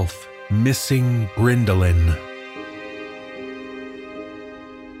yourself missing Brindalin.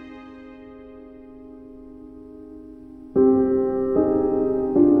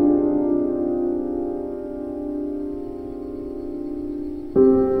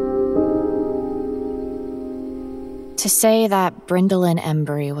 To say that Brindalin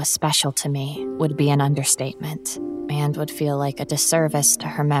Embry was special to me would be an understatement, and would feel like a disservice to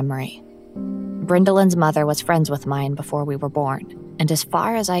her memory. Brindalin's mother was friends with mine before we were born, and as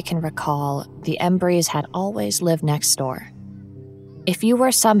far as I can recall, the Embrys had always lived next door. If you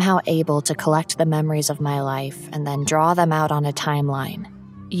were somehow able to collect the memories of my life and then draw them out on a timeline,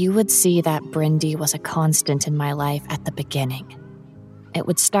 you would see that Brindy was a constant in my life at the beginning. It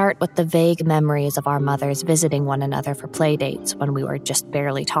would start with the vague memories of our mothers visiting one another for playdates when we were just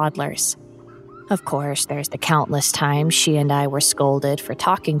barely toddlers. Of course, there's the countless times she and I were scolded for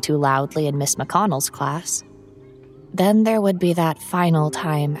talking too loudly in Miss McConnell's class. Then there would be that final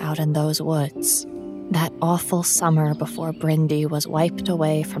time out in those woods, that awful summer before Brindy was wiped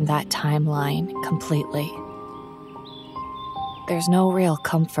away from that timeline completely. There's no real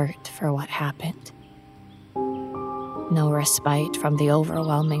comfort for what happened. No respite from the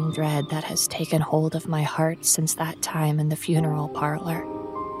overwhelming dread that has taken hold of my heart since that time in the funeral parlor.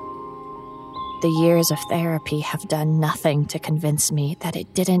 The years of therapy have done nothing to convince me that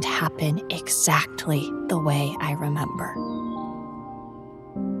it didn't happen exactly the way I remember.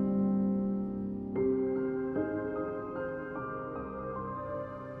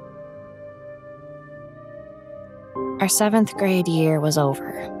 Our 7th grade year was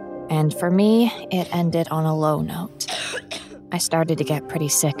over. And for me, it ended on a low note. I started to get pretty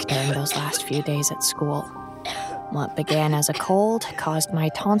sick during those last few days at school. What began as a cold caused my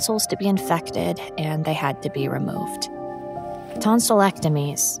tonsils to be infected, and they had to be removed.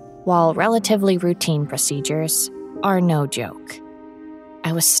 Tonsillectomies, while relatively routine procedures, are no joke.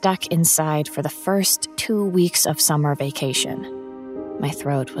 I was stuck inside for the first 2 weeks of summer vacation. My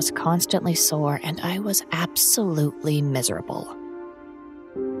throat was constantly sore, and I was absolutely miserable.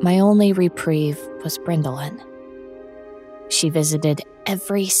 My only reprieve was Brindalin. She visited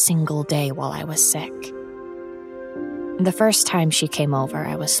every single day while I was sick. The first time she came over,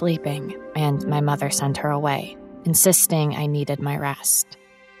 I was sleeping, and my mother sent her away, insisting I needed my rest.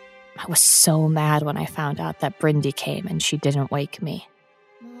 I was so mad when I found out that Brindy came and she didn't wake me.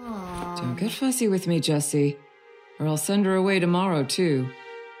 Don't get fussy with me, Jessie, or I'll send her away tomorrow, too.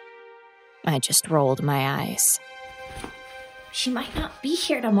 I just rolled my eyes. She might not be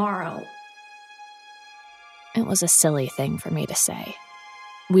here tomorrow. It was a silly thing for me to say.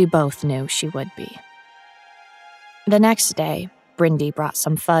 We both knew she would be. The next day, Brindy brought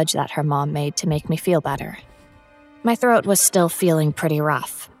some fudge that her mom made to make me feel better. My throat was still feeling pretty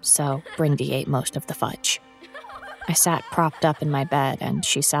rough, so Brindy ate most of the fudge. I sat propped up in my bed, and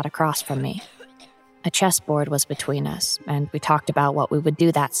she sat across from me. A chessboard was between us, and we talked about what we would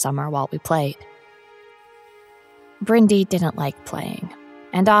do that summer while we played. Brindy didn't like playing,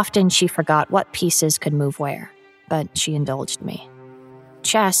 and often she forgot what pieces could move where, but she indulged me.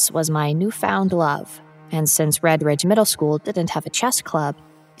 Chess was my newfound love, and since Red Ridge Middle School didn't have a chess club,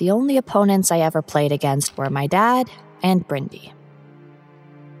 the only opponents I ever played against were my dad and Brindy.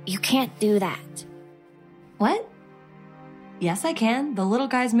 You can't do that. What? Yes, I can. The little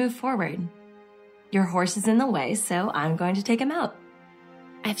guys move forward. Your horse is in the way, so I'm going to take him out.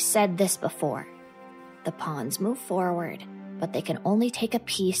 I've said this before. The pawns move forward, but they can only take a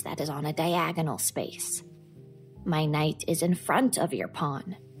piece that is on a diagonal space. My knight is in front of your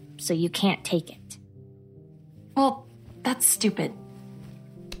pawn, so you can't take it. Well, that's stupid.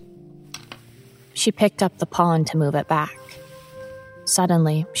 She picked up the pawn to move it back.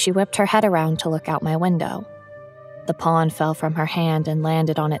 Suddenly, she whipped her head around to look out my window. The pawn fell from her hand and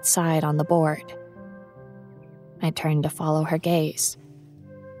landed on its side on the board. I turned to follow her gaze.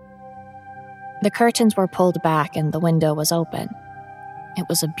 The curtains were pulled back and the window was open. It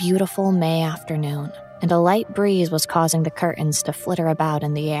was a beautiful May afternoon, and a light breeze was causing the curtains to flitter about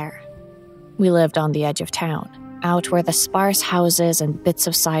in the air. We lived on the edge of town, out where the sparse houses and bits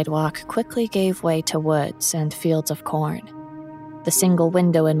of sidewalk quickly gave way to woods and fields of corn. The single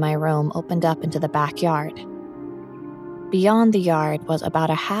window in my room opened up into the backyard. Beyond the yard was about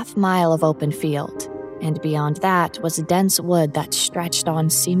a half-mile of open field, and beyond that was dense wood that stretched on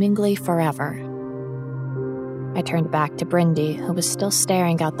seemingly forever. I turned back to Brindy, who was still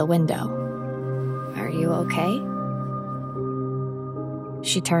staring out the window. Are you okay?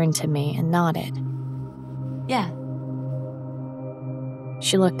 She turned to me and nodded. Yeah.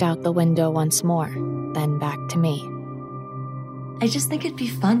 She looked out the window once more, then back to me. I just think it'd be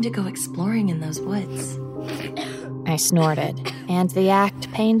fun to go exploring in those woods. I snorted, and the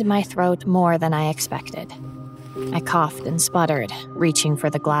act pained my throat more than I expected. I coughed and sputtered, reaching for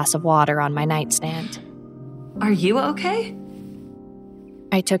the glass of water on my nightstand. Are you okay?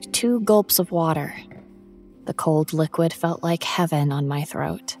 I took 2 gulps of water. The cold liquid felt like heaven on my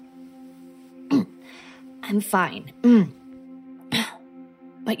throat. I'm fine.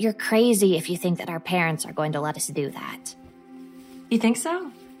 But you're crazy if you think that our parents are going to let us do that. You think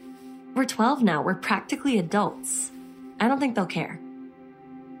so? We're 12 now. We're practically adults. I don't think they'll care.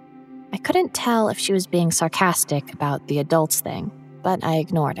 I couldn't tell if she was being sarcastic about the adults thing, but I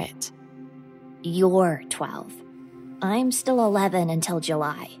ignored it. You're 12. I'm still 11 until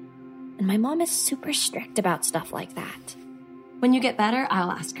July. And my mom is super strict about stuff like that. When you get better,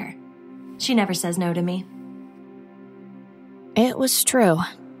 I'll ask her. She never says no to me. It was true.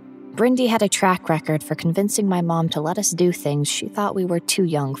 Brindy had a track record for convincing my mom to let us do things she thought we were too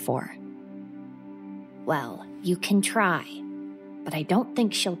young for. Well, you can try, but I don't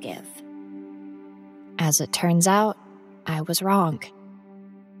think she'll give. As it turns out, I was wrong.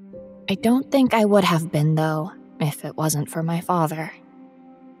 I don't think I would have been, though, if it wasn't for my father.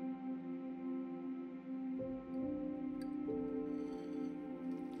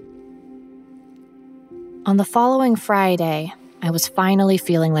 On the following Friday, I was finally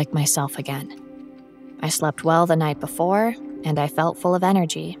feeling like myself again. I slept well the night before, and I felt full of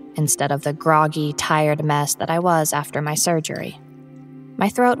energy instead of the groggy, tired mess that I was after my surgery. My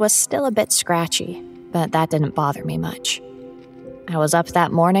throat was still a bit scratchy, but that didn't bother me much. I was up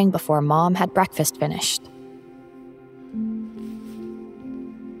that morning before Mom had breakfast finished.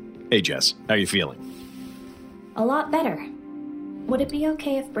 Hey, Jess, how you feeling? A lot better. Would it be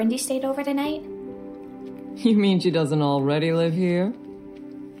okay if Brindy stayed over tonight? You mean she doesn't already live here?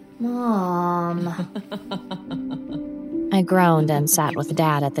 Mom. I groaned and sat with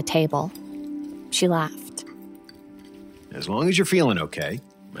Dad at the table. She laughed. As long as you're feeling okay,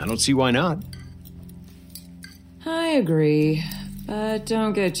 I don't see why not. I agree, but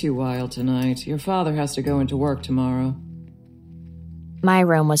don't get too wild tonight. Your father has to go into work tomorrow. My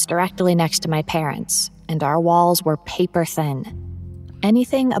room was directly next to my parents', and our walls were paper thin.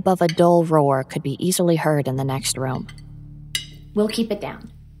 Anything above a dull roar could be easily heard in the next room. We'll keep it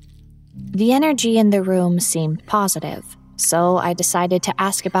down. The energy in the room seemed positive, so I decided to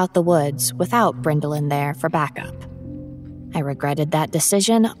ask about the woods without Brindlin there for backup. I regretted that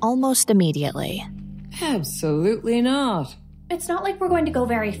decision almost immediately. Absolutely not. It's not like we're going to go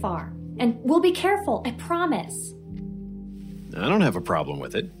very far. And we'll be careful, I promise. I don't have a problem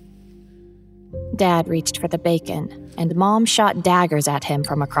with it. Dad reached for the bacon, and Mom shot daggers at him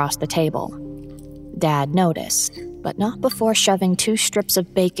from across the table. Dad noticed, but not before shoving 2 strips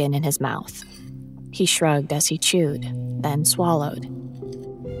of bacon in his mouth. He shrugged as he chewed, then swallowed.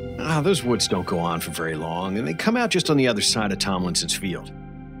 Those woods don't go on for very long, and they come out just on the other side of Tomlinson's field.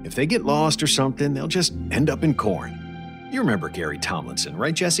 If they get lost or something, they'll just end up in corn. You remember Gary Tomlinson,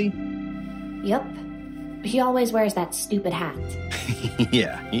 right, Jesse? Yup. He always wears that stupid hat.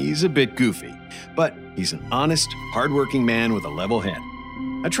 Yeah, he's a bit goofy, but he's an honest, hardworking man with a level head.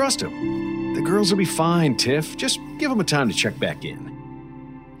 I trust him. The girls will be fine, Tiff. Just give them a time to check back in.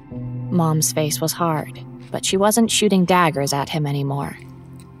 Mom's face was hard, but she wasn't shooting daggers at him anymore.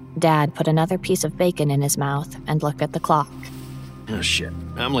 Dad put another piece of bacon in his mouth and looked at the clock. Oh, shit.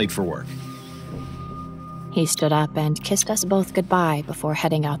 I'm late for work. He stood up and kissed us both goodbye before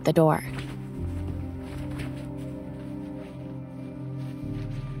heading out the door.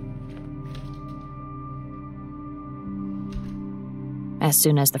 As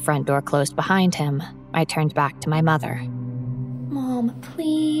soon as the front door closed behind him, I turned back to my mother. Mom,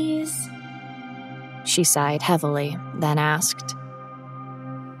 please. She sighed heavily, then asked,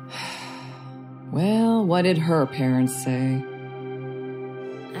 Well, what did her parents say?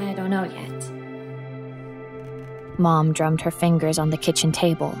 I don't know yet. Mom drummed her fingers on the kitchen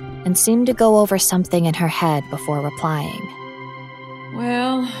table and seemed to go over something in her head before replying.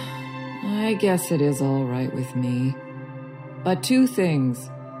 Well, I guess it is all right with me. But 2 things.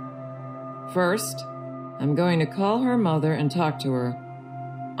 First, I'm going to call her mother and talk to her.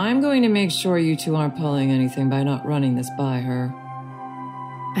 I'm going to make sure you 2 aren't pulling anything by not running this by her.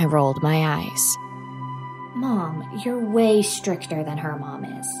 I rolled my eyes. Mom, you're way stricter than her mom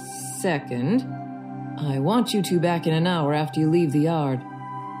is. Second, I want you 2 back in an hour after you leave the yard.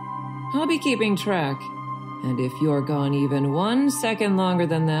 I'll be keeping track, and if you're gone even 1 second longer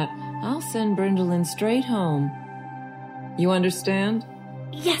than that, I'll send Brindlin straight home. You understand?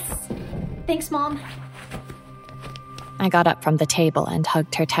 Yes. Thanks, Mom. I got up from the table and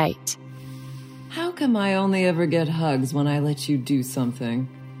hugged her tight. How come I only ever get hugs when I let you do something?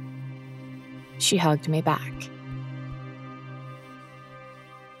 She hugged me back.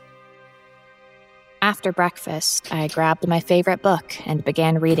 After breakfast, I grabbed my favorite book and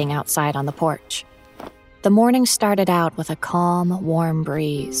began reading outside on the porch. The morning started out with a calm, warm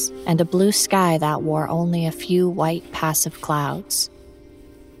breeze and a blue sky that wore only a few white, passive clouds.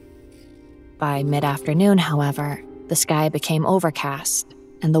 By mid-afternoon, however, the sky became overcast,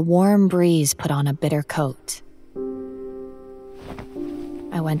 and the warm breeze put on a bitter coat.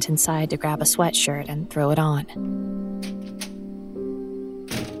 I went inside to grab a sweatshirt and throw it on.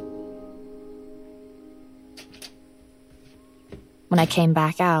 When I came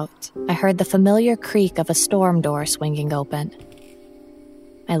back out, I heard the familiar creak of a storm door swinging open.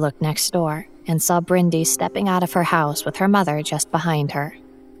 I looked next door and saw Brindy stepping out of her house with her mother just behind her.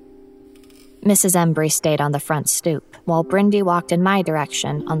 Mrs. Embry stayed on the front stoop, while Brindy walked in my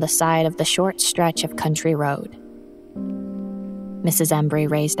direction on the side of the short stretch of country road. Mrs. Embry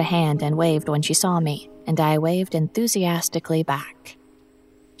raised a hand and waved when she saw me, and I waved enthusiastically back.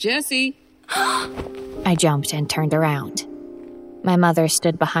 Jessie! I jumped and turned around. My mother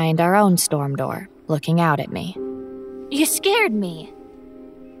stood behind our own storm door, looking out at me. You scared me.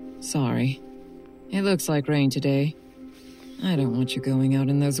 Sorry. It looks like rain today. I don't want you going out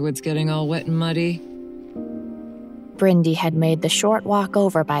in those woods getting all wet and muddy. Brindy had made the short walk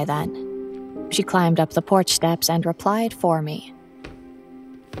over by then. She climbed up the porch steps and replied for me.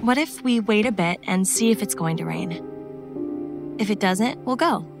 What if we wait a bit and see if it's going to rain? If it doesn't, we'll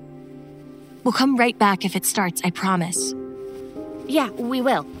go. We'll come right back if it starts, I promise. Yeah, we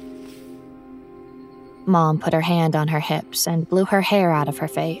will. Mom put her hand on her hips and blew her hair out of her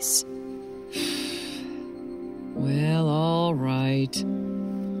face. Well, all right.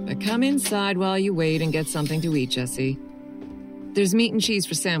 But come inside while you wait and get something to eat, Jessie. There's meat and cheese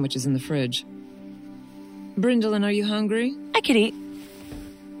for sandwiches in the fridge. Brindlin, are you hungry? I could eat.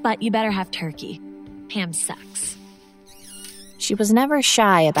 But you better have turkey. Ham sucks. She was never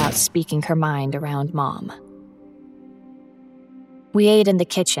shy about speaking her mind around Mom. We ate in the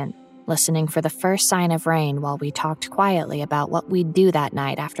kitchen, listening for the first sign of rain while we talked quietly about what we'd do that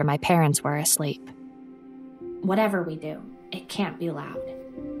night after my parents were asleep. Whatever we do, it can't be loud.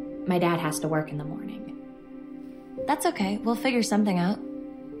 My dad has to work in the morning. That's okay. We'll figure something out.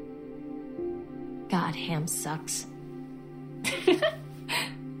 God, ham sucks.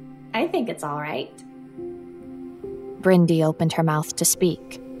 I think it's all right. Brindy opened her mouth to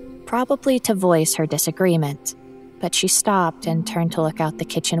speak, probably to voice her disagreement, but she stopped and turned to look out the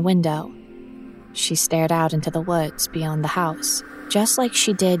kitchen window. She stared out into the woods beyond the house, just like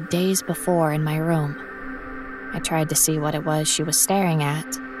she did days before in my room. I tried to see what it was she was staring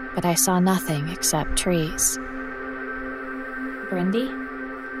at, but I saw nothing except trees. Brindy,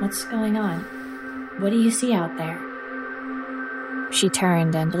 what's going on? What do you see out there? She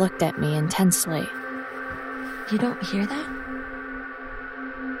turned and looked at me intensely. You don't hear that?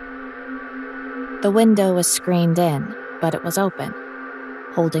 The window was screened in, but it was open.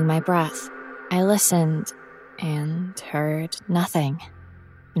 Holding my breath, I listened and heard nothing.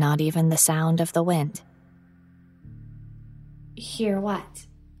 Not even the sound of the wind. Hear what?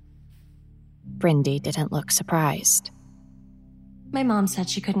 Brindy didn't look surprised. My mom said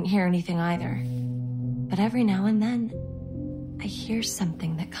she couldn't hear anything either. But every now and then, I hear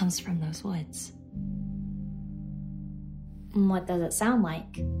something that comes from those woods. What does it sound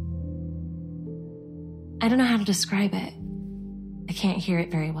like? I don't know how to describe it. I can't hear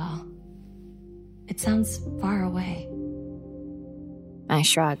it very well. It sounds far away. I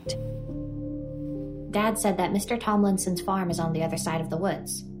shrugged. Dad said that Mr. Tomlinson's farm is on the other side of the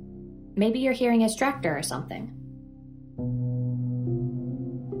woods. Maybe you're hearing his tractor or something.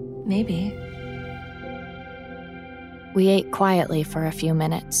 Maybe. We ate quietly for a few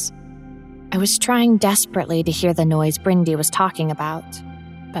minutes. I was trying desperately to hear the noise Brindy was talking about,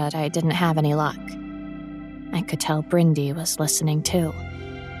 but I didn't have any luck. I could tell Brindy was listening too.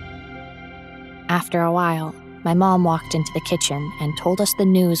 After a while, my mom walked into the kitchen and told us the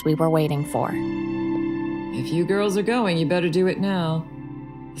news we were waiting for. If you girls are going, you better do it now.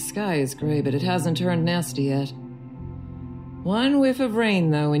 The sky is gray, but it hasn't turned nasty yet. One whiff of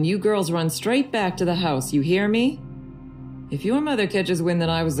rain, though, and you girls run straight back to the house, you hear me? If your mother catches wind that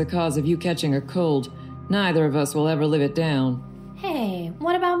I was the cause of you catching a cold, neither of us will ever live it down. Hey,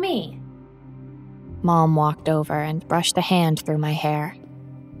 what about me? Mom walked over and brushed a hand through my hair.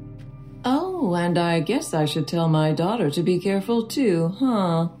 Oh, and I guess I should tell my daughter to be careful too,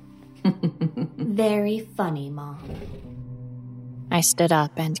 huh? Very funny, Mom. I stood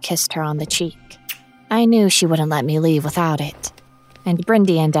up and kissed her on the cheek. I knew she wouldn't let me leave without it, and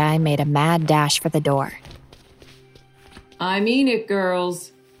Brindy and I made a mad dash for the door. I mean it,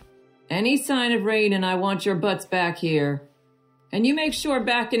 girls. Any sign of rain and I want your butts back here. And you make sure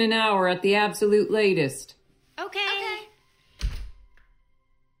back in an hour at the absolute latest. Okay.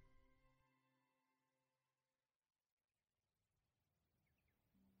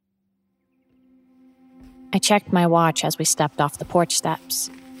 I checked my watch as we stepped off the porch steps.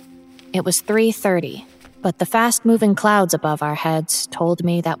 It was 3:30, but the fast-moving clouds above our heads told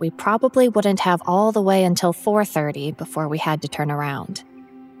me that we probably wouldn't have all the way until 4:30 before we had to turn around.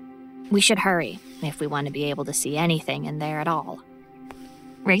 We should hurry if we want to be able to see anything in there at all.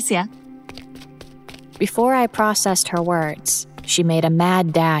 Racia. Before I processed her words, she made a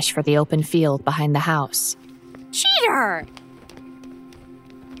mad dash for the open field behind the house. Cheater!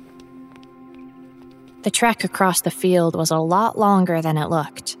 The trek across the field was a lot longer than it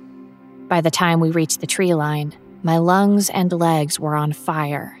looked. By the time we reached the tree line, my lungs and legs were on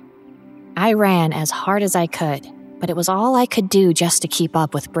fire. I ran as hard as I could, but it was all I could do just to keep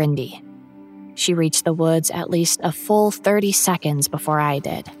up with Brindy. She reached the woods at least a full 30 seconds before I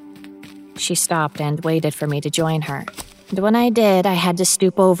did. She stopped and waited for me to join her, and when I did, I had to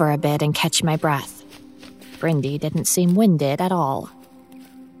stoop over a bit and catch my breath. Brindy didn't seem winded at all.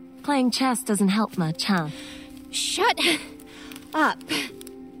 Playing chess doesn't help much, huh? Shut up.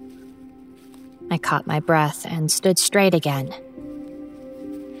 I caught my breath and stood straight again.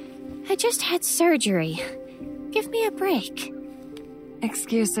 I just had surgery. Give me a break.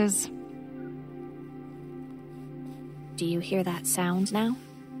 Excuses. Do you hear that sound now?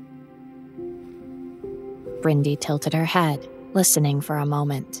 Brindy tilted her head, listening for a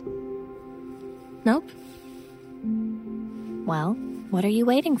moment. Nope. Well, what are you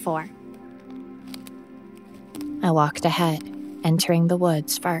waiting for? I walked ahead, entering the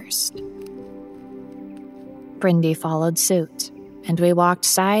woods first. Brindy followed suit, and we walked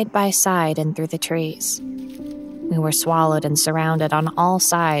side by side in through the trees. We were swallowed and surrounded on all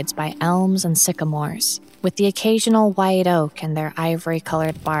sides by elms and sycamores, with the occasional white oak and their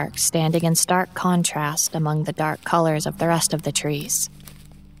ivory-colored bark standing in stark contrast among the dark colors of the rest of the trees.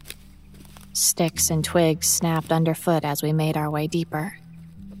 Sticks and twigs snapped underfoot as we made our way deeper.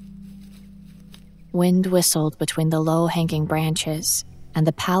 Wind whistled between the low-hanging branches, and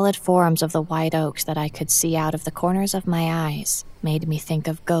the pallid forms of the white oaks that I could see out of the corners of my eyes made me think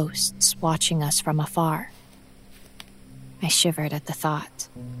of ghosts watching us from afar. I shivered at the thought,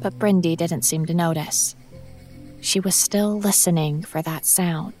 but Brindy didn't seem to notice. She was still listening for that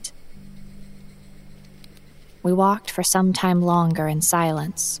sound. We walked for some time longer in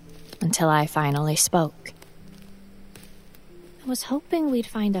silence, until I finally spoke. I was hoping we'd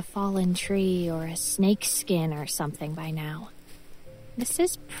find a fallen tree or a snake skin or something by now. This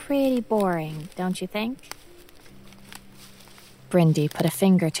is pretty boring, don't you think? Brindy put a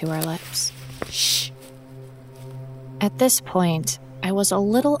finger to her lips. Shh. At this point, I was a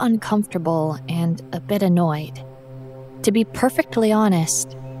little uncomfortable and a bit annoyed. To be perfectly honest,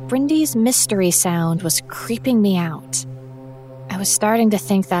 Brindy's mystery sound was creeping me out. I was starting to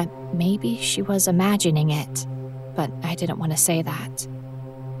think that maybe she was imagining it, but I didn't want to say that.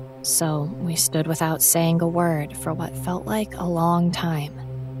 So we stood without saying a word for what felt like a long time.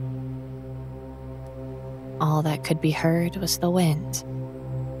 All that could be heard was the wind.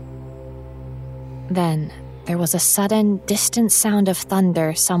 Then there was a sudden, distant sound of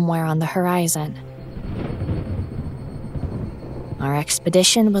thunder somewhere on the horizon. Our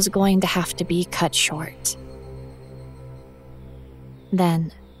expedition was going to have to be cut short.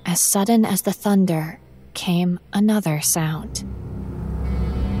 Then, as sudden as the thunder, came another sound.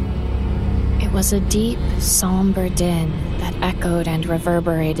 It was a deep, somber din that echoed and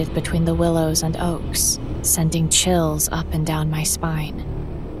reverberated between the willows and oaks, sending chills up and down my spine.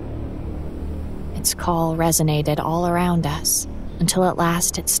 Its call resonated all around us, until at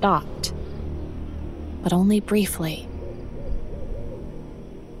last it stopped. But only briefly.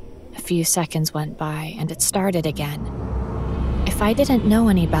 A few seconds went by, and it started again. If I didn't know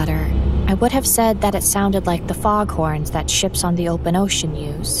any better, I would have said that it sounded like the foghorns that ships on the open ocean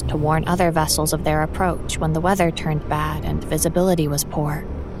use to warn other vessels of their approach when the weather turned bad and visibility was poor.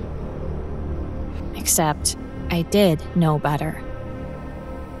 Except, I did know better.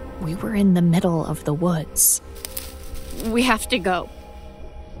 We were in the middle of the woods. We have to go.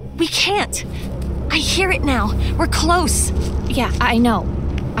 We can't. I hear it now. We're close. Yeah, I know.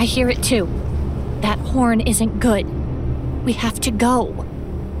 I hear it too. That horn isn't good. We have to go.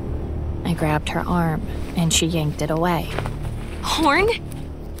 I grabbed her arm, and she yanked it away. Horn?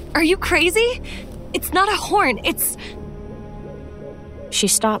 Are you crazy? It's not a horn, it's... She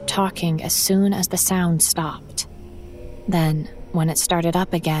stopped talking as soon as the sound stopped. Then, when it started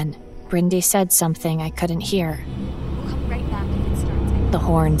up again, Brindy said something I couldn't hear. We'll come right back if it starts. The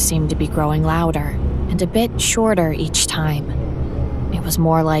horn seemed to be growing louder, and a bit shorter each time. It was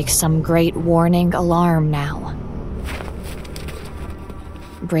more like some great warning alarm now.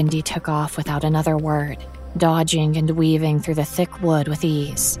 Brindy took off without another word, dodging and weaving through the thick wood with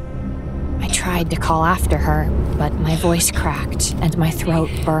ease. I tried to call after her, but my voice cracked and my throat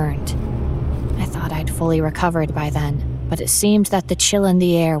burned. I thought I'd fully recovered by then, but it seemed that the chill in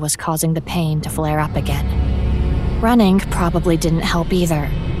the air was causing the pain to flare up again. Running probably didn't help either,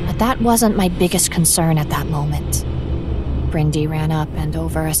 but that wasn't my biggest concern at that moment. Brindy ran up and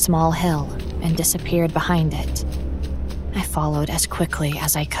over a small hill and disappeared behind it. I followed as quickly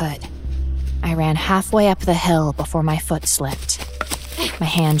as I could. I ran halfway up the hill before my foot slipped. My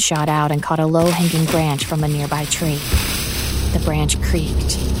hand shot out and caught a low-hanging branch from a nearby tree. The branch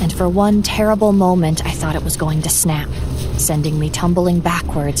creaked, and for one terrible moment I thought it was going to snap, sending me tumbling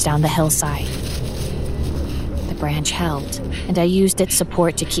backwards down the hillside. The branch held, and I used its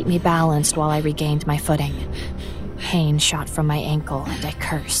support to keep me balanced while I regained my footing. Pain shot from my ankle, and I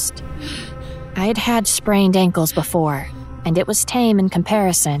cursed. I'd had sprained ankles before, and it was tame in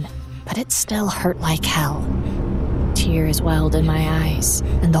comparison, but it still hurt like hell. Tears welled in my eyes,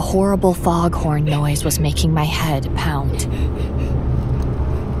 and the horrible foghorn noise was making my head pound.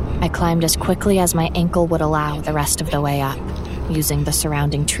 I climbed as quickly as my ankle would allow the rest of the way up, using the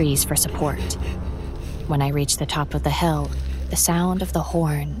surrounding trees for support. When I reached the top of the hill, the sound of the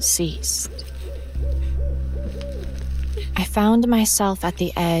horn ceased. I found myself at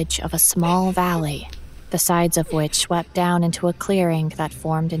the edge of a small valley, the sides of which swept down into a clearing that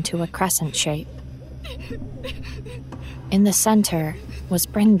formed into a crescent shape. In the center was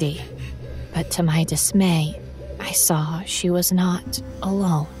Brindy, but to my dismay, I saw she was not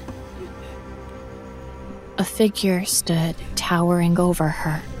alone. A figure stood towering over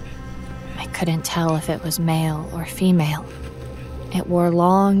her. I couldn't tell if it was male or female. It wore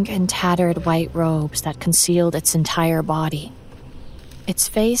long and tattered white robes that concealed its entire body. Its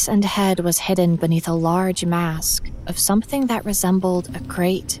face and head was hidden beneath a large mask of something that resembled a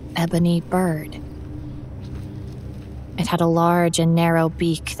great ebony bird. It had a large and narrow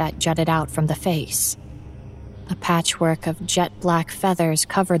beak that jutted out from the face. A patchwork of jet black feathers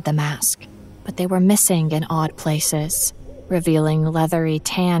covered the mask, but they were missing in odd places, revealing leathery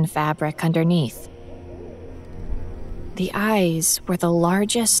tan fabric underneath. The eyes were the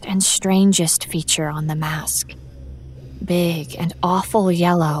largest and strangest feature on the mask. Big and awful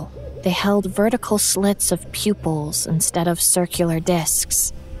yellow, they held vertical slits of pupils instead of circular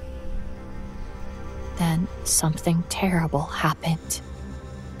discs. Then something terrible happened.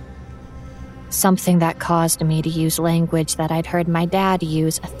 Something that caused me to use language that I'd heard my dad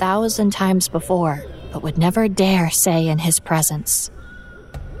use 1,000 times before, but would never dare say in his presence.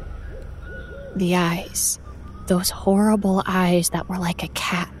 The eyes Those horrible eyes that were like a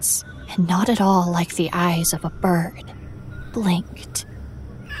cat's, and not at all like the eyes of a bird, blinked.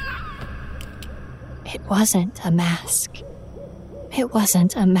 It wasn't a mask. It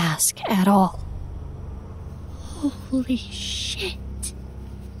wasn't a mask at all. Holy shit.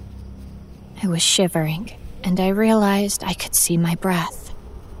 I was shivering, and I realized I could see my breath.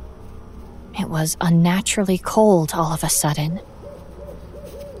 It was unnaturally cold all of a sudden.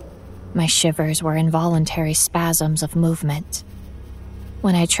 My shivers were involuntary spasms of movement.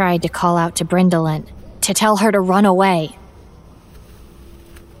 When I tried to call out to Brindolin, to tell her to run away,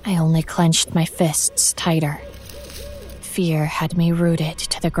 I only clenched my fists tighter. Fear had me rooted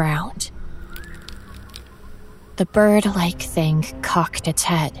to the ground. The bird-like thing cocked its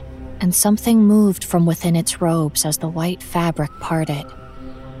head, and something moved from within its robes as the white fabric parted.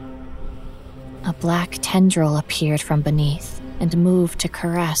 A black tendril appeared from beneath and moved to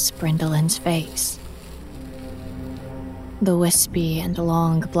caress Brindolin's face. The wispy and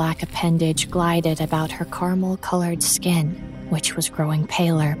long black appendage glided about her caramel-colored skin, which was growing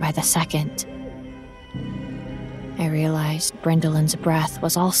paler by the second. I realized Brindolin's breath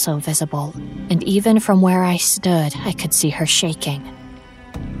was also visible, and even from where I stood, I could see her shaking.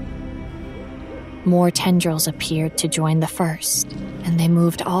 More tendrils appeared to join the first, and they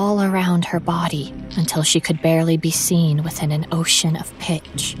moved all around her body until she could barely be seen within an ocean of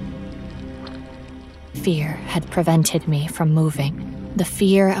pitch. Fear had prevented me from moving, the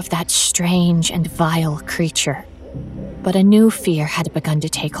fear of that strange and vile creature. But a new fear had begun to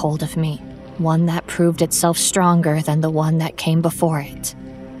take hold of me, one that proved itself stronger than the one that came before it.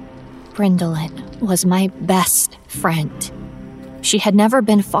 Brindolin was my best friend. She had never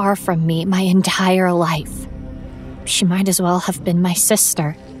been far from me my entire life. She might as well have been my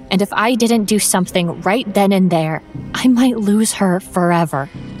sister, and if I didn't do something right then and there, I might lose her forever.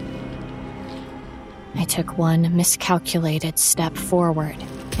 I took one miscalculated step forward,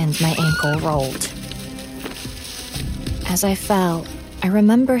 and my ankle rolled. As I fell, I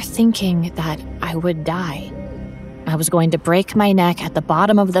remember thinking that I would die. I was going to break my neck at the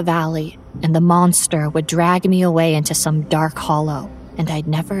bottom of the valley, and the monster would drag me away into some dark hollow, and I'd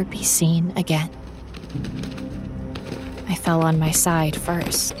never be seen again. I fell on my side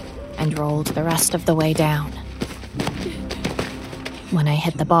first, and rolled the rest of the way down. When I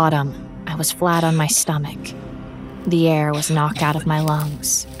hit the bottom, I was flat on my stomach. The air was knocked out of my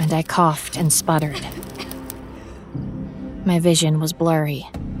lungs, and I coughed and sputtered. My vision was blurry,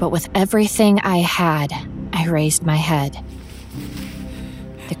 but with everything I had, I raised my head.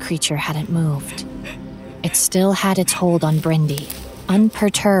 The creature hadn't moved. It still had its hold on Brindy,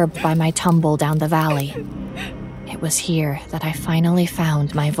 unperturbed by my tumble down the valley. It was here that I finally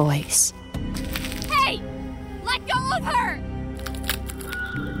found my voice. Hey! Let go of her!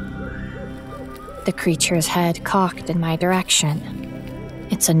 The creature's head cocked in my direction.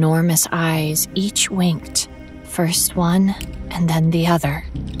 Its enormous eyes each winked, first one and then the other.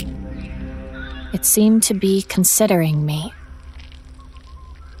 It seemed to be considering me.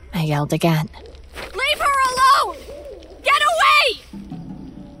 I yelled again. Leave her alone! Get away!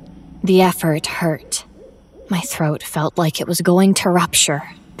 The effort hurt. My throat felt like it was going to rupture,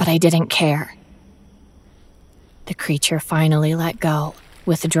 but I didn't care. The creature finally let go,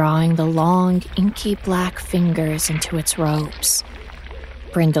 withdrawing the long, inky black fingers into its robes.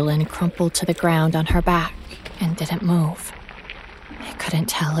 Brindolin crumpled to the ground on her back and didn't move. I couldn't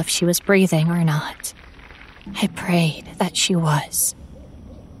tell if she was breathing or not. I prayed that she was.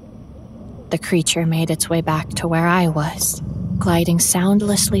 The creature made its way back to where I was, gliding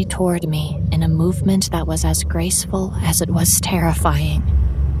soundlessly toward me in a movement that was as graceful as it was terrifying.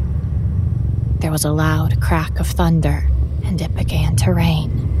 There was a loud crack of thunder, and it began to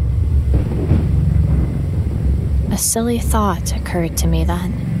rain. A silly thought occurred to me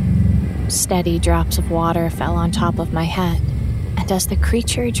then. Steady drops of water fell on top of my head, and as the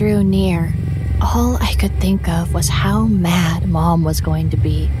creature drew near, all I could think of was how mad Mom was going to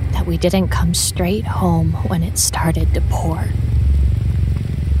be that we didn't come straight home when it started to pour.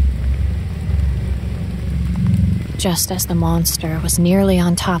 Just as the monster was nearly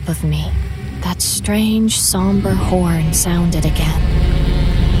on top of me, that strange, somber horn sounded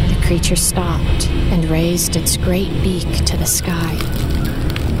again. The creature stopped and raised its great beak to the sky.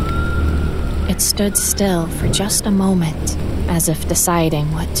 It stood still for just a moment, as if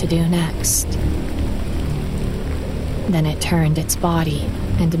deciding what to do next. Then it turned its body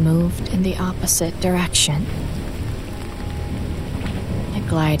and moved in the opposite direction. It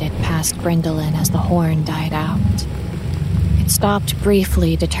glided past Brindolin as the horn died out. It stopped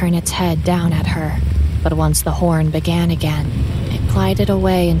briefly to turn its head down at her, but once the horn began again, it glided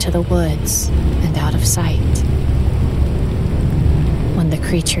away into the woods and out of sight. When the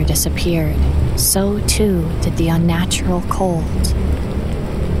creature disappeared, so too did the unnatural cold.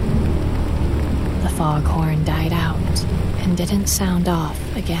 The foghorn died out and didn't sound off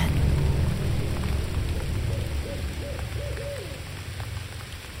again.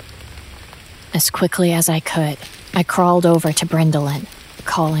 As quickly as I could, I crawled over to Brindalyn,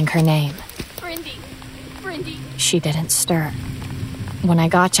 calling her name. Brindy. She didn't stir. When I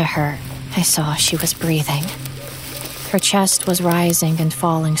got to her, I saw she was breathing. Her chest was rising and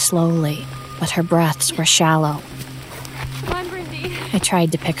falling slowly, but her breaths were shallow. Come on, Brindy. I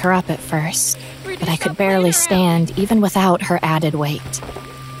tried to pick her up at first, but I could barely stand even without her added weight.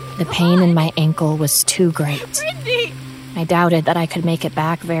 The pain in my ankle was too great. Brindy! I doubted that I could make it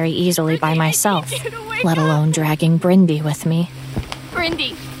back very easily by myself, let alone dragging Brindy with me.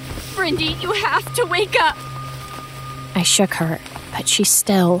 Brindy, you have to wake up. I shook her, but she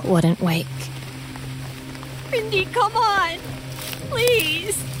still wouldn't wake. Brindy, come on.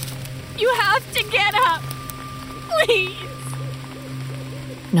 Please. You have to get up. Please.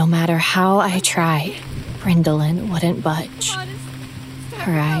 No matter how I tried, Brindalyn wouldn't budge.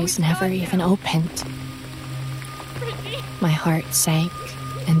 Her eyes never even opened. My heart sank,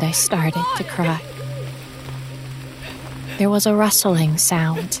 and I started to cry. There was a rustling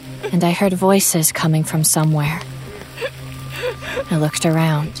sound, and I heard voices coming from somewhere. I looked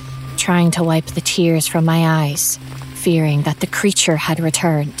around, trying to wipe the tears from my eyes, fearing that the creature had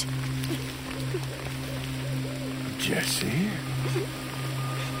returned. Jessie?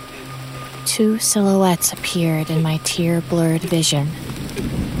 Two silhouettes appeared in my tear-blurred vision.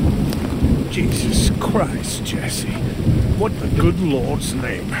 Jesus Christ, Jessie. What the good Lord's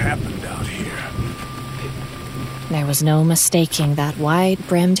name happened out here? There was no mistaking that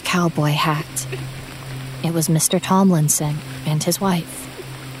wide-brimmed cowboy hat. It was Mr. Tomlinson and his wife.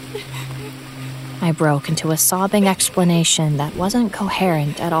 I broke into a sobbing explanation that wasn't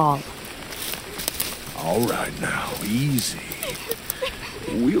coherent at all. All right now, easy.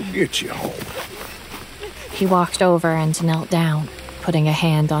 We'll get you home. He walked over and knelt down, putting a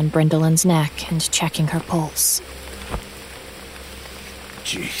hand on Brindalyn's neck and checking her pulse.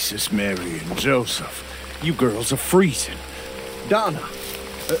 Jesus, Mary and Joseph, you girls are freezing. Donna,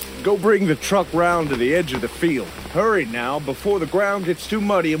 go bring the truck round to the edge of the field. Hurry now, before the ground gets too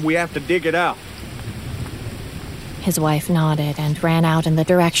muddy and we have to dig it out. His wife nodded and ran out in the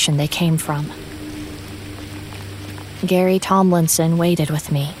direction they came from. Gary Tomlinson waited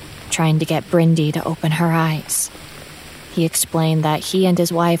with me, trying to get Brindy to open her eyes. He explained that he and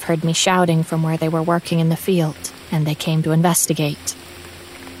his wife heard me shouting from where they were working in the field, and they came to investigate.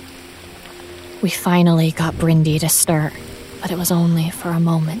 We finally got Brindy to stir, but it was only for a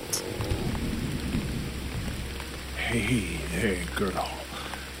moment. Hey there, girl.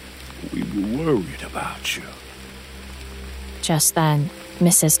 We were worried about you. Just then,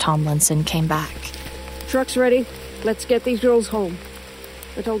 Mrs. Tomlinson came back. Truck's ready. Let's get these girls home.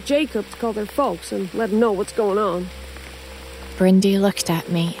 I told Jacob to call their folks and let them know what's going on. Brindy looked at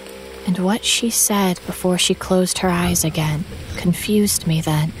me, and what she said before she closed her eyes again confused me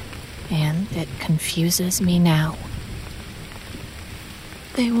then, and it confuses me now.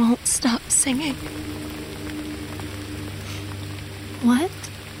 They won't stop singing. What?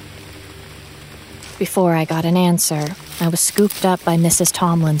 Before I got an answer, I was scooped up by Mrs.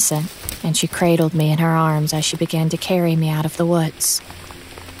 Tomlinson, and she cradled me in her arms as she began to carry me out of the woods.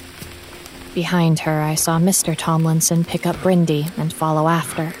 Behind her, I saw Mr. Tomlinson pick up Brindy and follow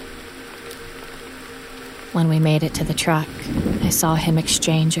after. When we made it to the truck, I saw him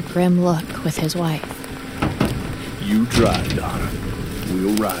exchange a grim look with his wife. You drive, Donna.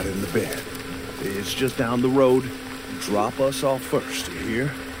 We'll ride in the bed. It's just down the road. Drop us off first, you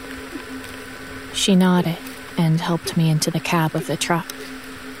hear? She nodded and helped me into the cab of the truck.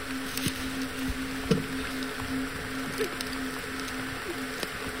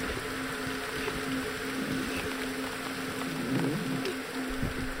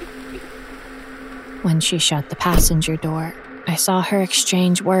 When she shut the passenger door, I saw her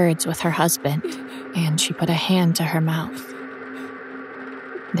exchange words with her husband, and she put a hand to her mouth.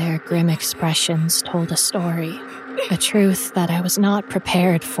 Their grim expressions told a story, a truth that I was not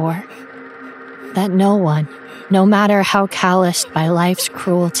prepared for. That no one, no matter how calloused by life's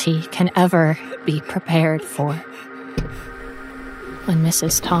cruelty, can ever be prepared for. When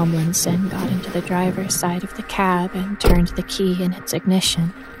Mrs. Tomlinson got into the driver's side of the cab and turned the key in its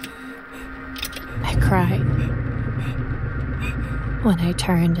ignition, I cried. When I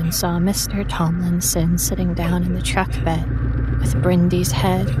turned and saw Mr. Tomlinson sitting down in the truck bed, with Brindy's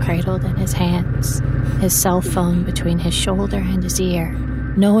head cradled in his hands, his cell phone between his shoulder and his ear,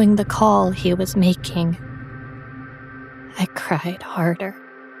 knowing the call he was making. I cried harder.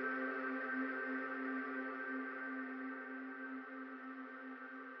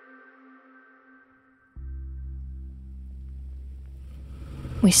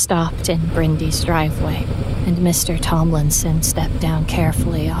 We stopped in Brindy's driveway, and Mr. Tomlinson stepped down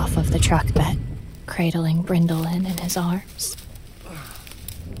carefully off of the truck bed, cradling Brindlin in his arms.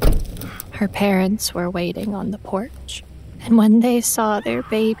 Her parents were waiting on the porch, and when they saw their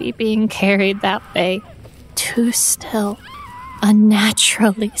baby being carried that way, too still,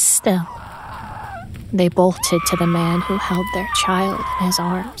 unnaturally still, they bolted to the man who held their child in his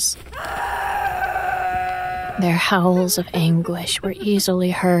arms. Their howls of anguish were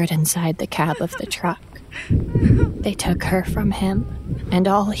easily heard inside the cab of the truck. They took her from him, and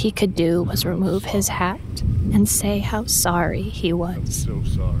all he could do was remove his hat and say how sorry he was. So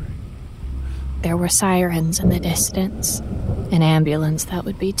sorry. There were sirens in the distance, an ambulance that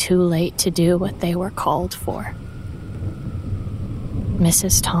would be too late to do what they were called for.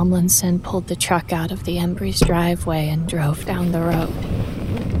 Mrs. Tomlinson pulled the truck out of the Embry's driveway and drove down the road.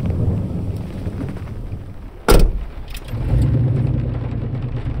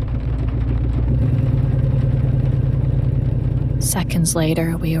 Seconds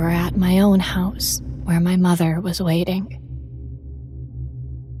later, we were at my own house, where my mother was waiting.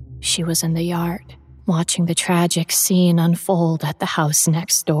 She was in the yard, watching the tragic scene unfold at the house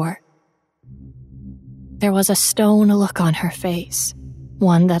next door. There was a stone look on her face,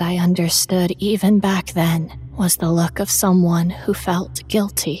 one that I understood even back then was the look of someone who felt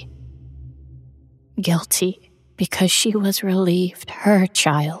guilty. Guilty because she was relieved her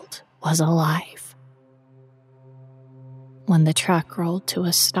child was alive. When the truck rolled to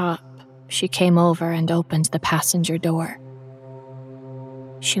a stop, she came over and opened the passenger door.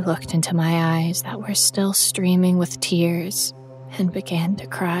 She looked into my eyes that were still streaming with tears and began to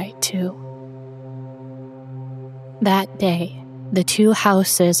cry too. That day, the two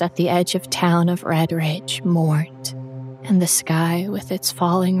houses at the edge of town of Red Ridge mourned, and the sky with its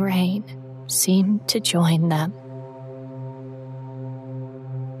falling rain seemed to join them.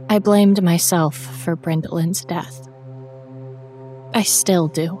 I blamed myself for Brindlin's death. I still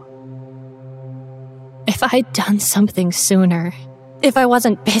do. If I'd done something sooner, if I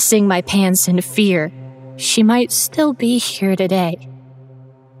wasn't pissing my pants in fear, she might still be here today.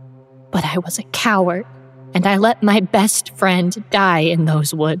 But I was a coward, and I let my best friend die in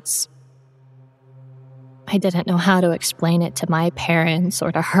those woods. I didn't know how to explain it to my parents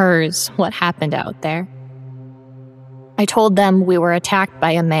or to hers what happened out there. I told them we were attacked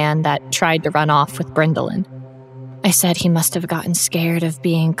by a man that tried to run off with Brindlin. I said he must have gotten scared of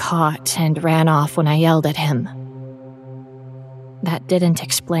being caught and ran off when I yelled at him. That didn't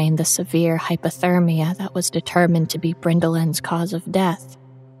explain the severe hypothermia that was determined to be Brindlin's cause of death.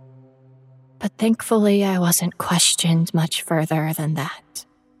 But thankfully, I wasn't questioned much further than that.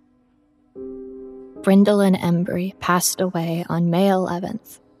 Brindlin Embry passed away on May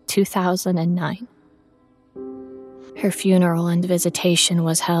 11th, 2009. Her funeral and visitation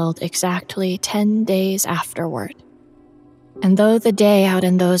was held exactly 10 days afterward. And though the day out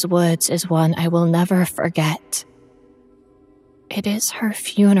in those woods is one I will never forget, it is her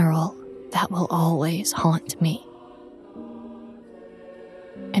funeral that will always haunt me.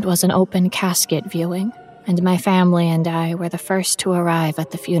 It was an open casket viewing, and my family and I were the first to arrive at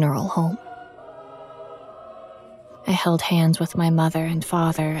the funeral home. I held hands with my mother and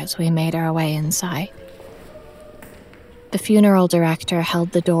father as we made our way inside. The funeral director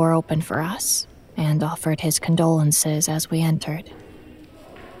held the door open for us and offered his condolences as we entered.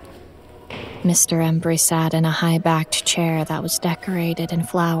 Mr. Embry sat in a high-backed chair that was decorated in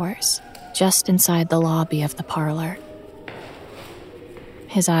flowers, just inside the lobby of the parlor.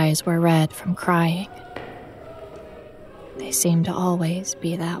 His eyes were red from crying. They seemed to always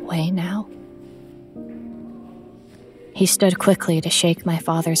be that way now. He stood quickly to shake my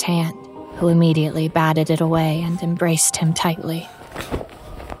father's hand, who immediately batted it away and embraced him tightly.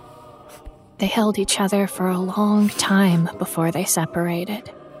 They held each other for a long time before they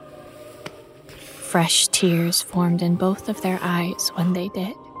separated. Fresh tears formed in both of their eyes when they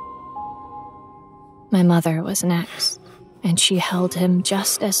did. My mother was next, and she held him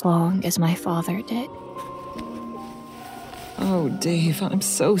just as long as my father did. Oh, Dave, I'm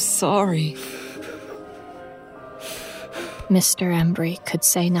so sorry. Mr. Embry could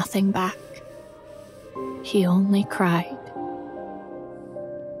say nothing back. He only cried.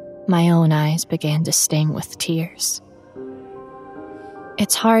 My own eyes began to sting with tears.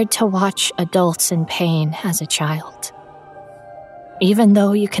 It's hard to watch adults in pain as a child. Even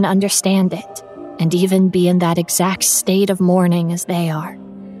though you can understand it, and even be in that exact state of mourning as they are,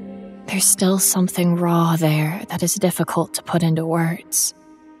 there's still something raw there that is difficult to put into words.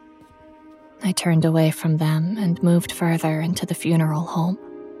 I turned away from them and moved further into the funeral home.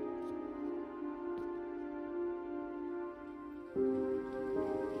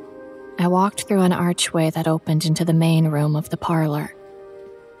 I walked through an archway that opened into the main room of the parlor.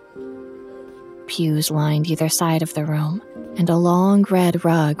 Pews lined either side of the room, and a long red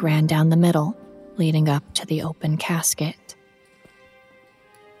rug ran down the middle, leading up to the open casket.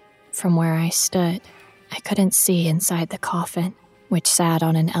 From where I stood, I couldn't see inside the coffin, which sat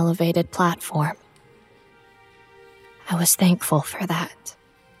on an elevated platform. I was thankful for that.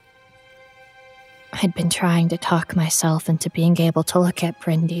 I'd been trying to talk myself into being able to look at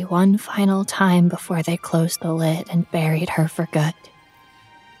Brindy one final time before they closed the lid and buried her for good.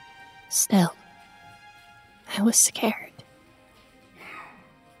 Still, I was scared.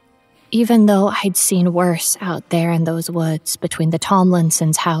 Even though I'd seen worse out there in those woods between the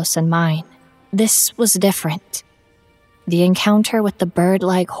Tomlinsons' house and mine, this was different. The encounter with the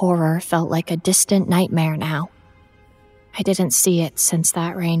bird-like horror felt like a distant nightmare now. I didn't see it since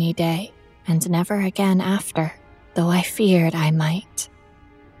that rainy day, and never again after, though I feared I might.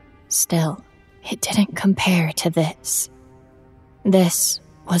 Still, it didn't compare to this. This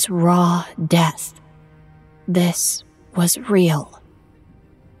was raw death. This was real.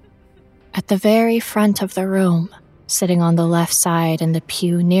 At the very front of the room, sitting on the left side in the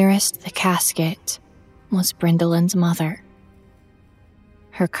pew nearest the casket, was Brindelin's mother.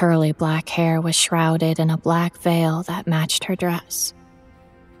 Her curly black hair was shrouded in a black veil that matched her dress.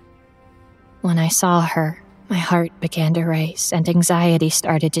 When I saw her, my heart began to race and anxiety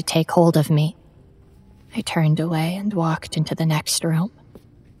started to take hold of me. I turned away and walked into the next room.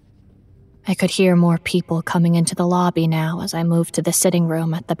 I could hear more people coming into the lobby now as I moved to the sitting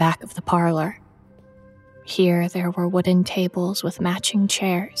room at the back of the parlor. Here there were wooden tables with matching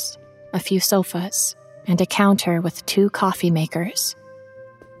chairs, a few sofas, and a counter with 2 coffee makers.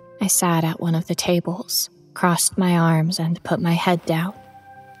 I sat at one of the tables, crossed my arms, and put my head down.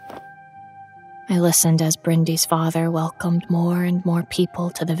 I listened as Brindy's father welcomed more and more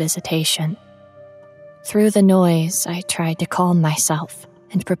people to the visitation. Through the noise, I tried to calm myself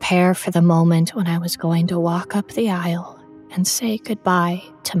and prepare for the moment when I was going to walk up the aisle and say goodbye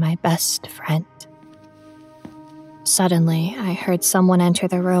to my best friend. Suddenly, I heard someone enter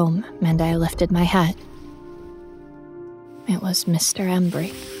the room, and I lifted my head. It was Mr.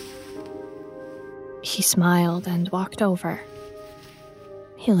 Embry. He smiled and walked over.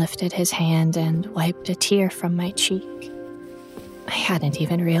 He lifted his hand and wiped a tear from my cheek. I hadn't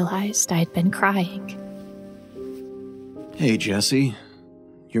even realized I'd been crying. Hey, Jesse.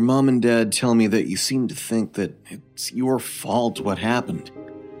 Your mom and dad tell me that you seem to think that it's your fault what happened.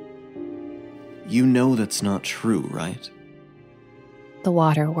 You know that's not true, right? The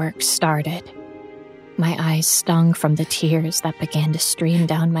waterworks started. My eyes stung from the tears that began to stream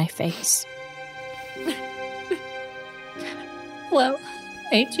down my face. Well,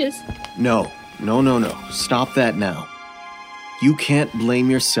 I just... No. Stop that now. You can't blame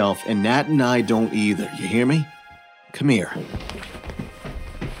yourself, and Nat and I don't either, you hear me? Come here.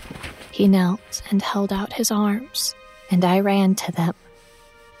 He knelt and held out his arms, and I ran to them.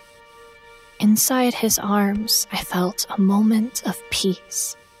 Inside his arms, I felt a moment of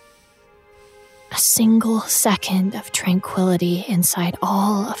peace. A single second of tranquility inside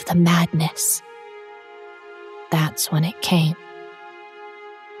all of the madness. That's when it came.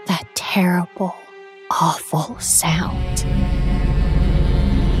 That terrible, awful sound.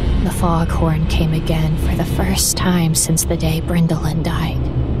 The foghorn came again for the first time since the day Brindelin died,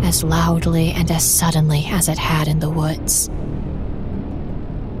 as loudly and as suddenly as it had in the woods.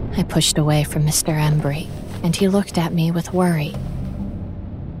 I pushed away from Mr. Embry, and he looked at me with worry.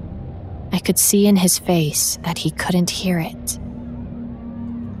 I could see in his face that he couldn't hear it.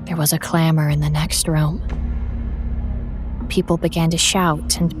 There was a clamor in the next room. People began to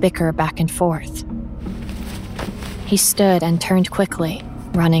shout and bicker back and forth. He stood and turned quickly,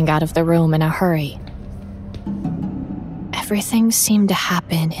 running out of the room in a hurry. Everything seemed to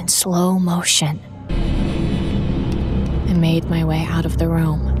happen in slow motion. I made my way out of the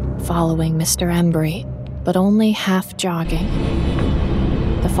room, following Mr. Embry, but only half jogging.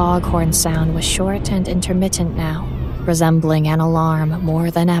 The foghorn sound was short and intermittent now, resembling an alarm more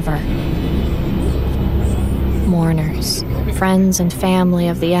than ever. Mourners, friends and family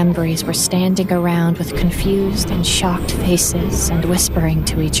of the Embrys were standing around with confused and shocked faces and whispering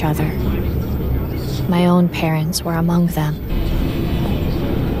to each other. My own parents were among them.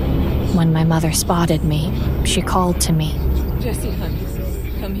 When my mother spotted me, she called to me, Jessie, honey,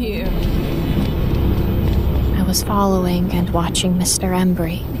 come here. I was following and watching Mr.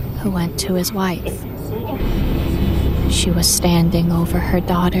 Embry, who went to his wife. She was standing over her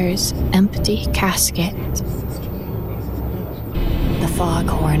daughter's empty casket. The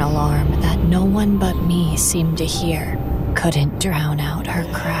foghorn alarm that no one but me seemed to hear couldn't drown out her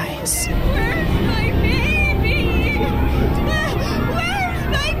cries. Where's my baby? Where's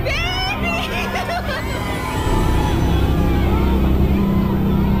my baby?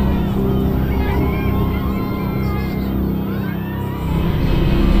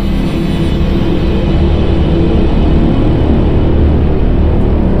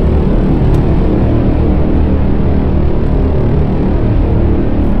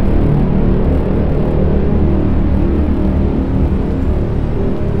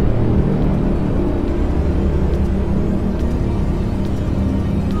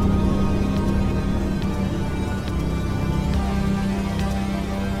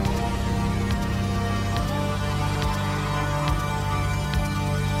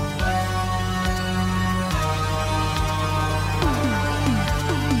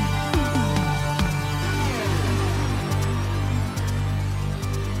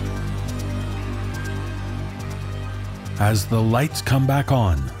 As the lights come back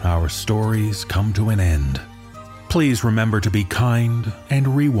on, our stories come to an end. Please remember to be kind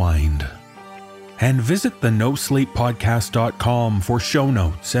and rewind. And visit the NoSleepPodcast.com for show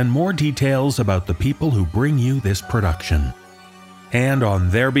notes and more details about the people who bring you this production. And on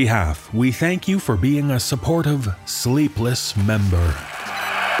their behalf, we thank you for being a supportive, sleepless member.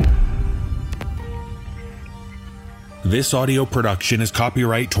 This audio production is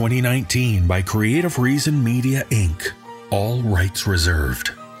copyright 2019 by Creative Reason Media, Inc., all rights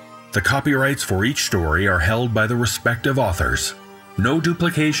reserved. The copyrights for each story are held by the respective authors. No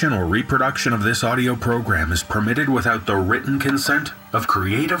duplication or reproduction of this audio program is permitted without the written consent of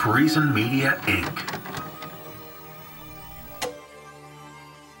Creative Reason Media, Inc.